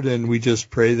Lord. And we just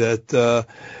pray that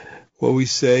what we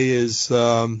say is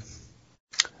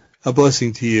a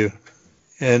blessing to you,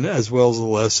 and as well as a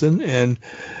lesson. And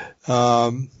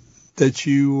that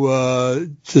you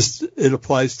it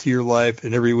applies to your life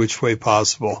in every which way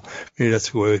possible. Maybe that's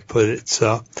the way we put it.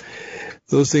 So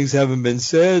those things having been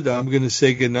said, I'm going to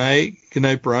say good night. Good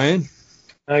night, Brian. Good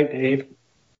night, Dave.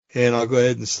 And I'll go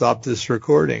ahead and stop this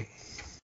recording.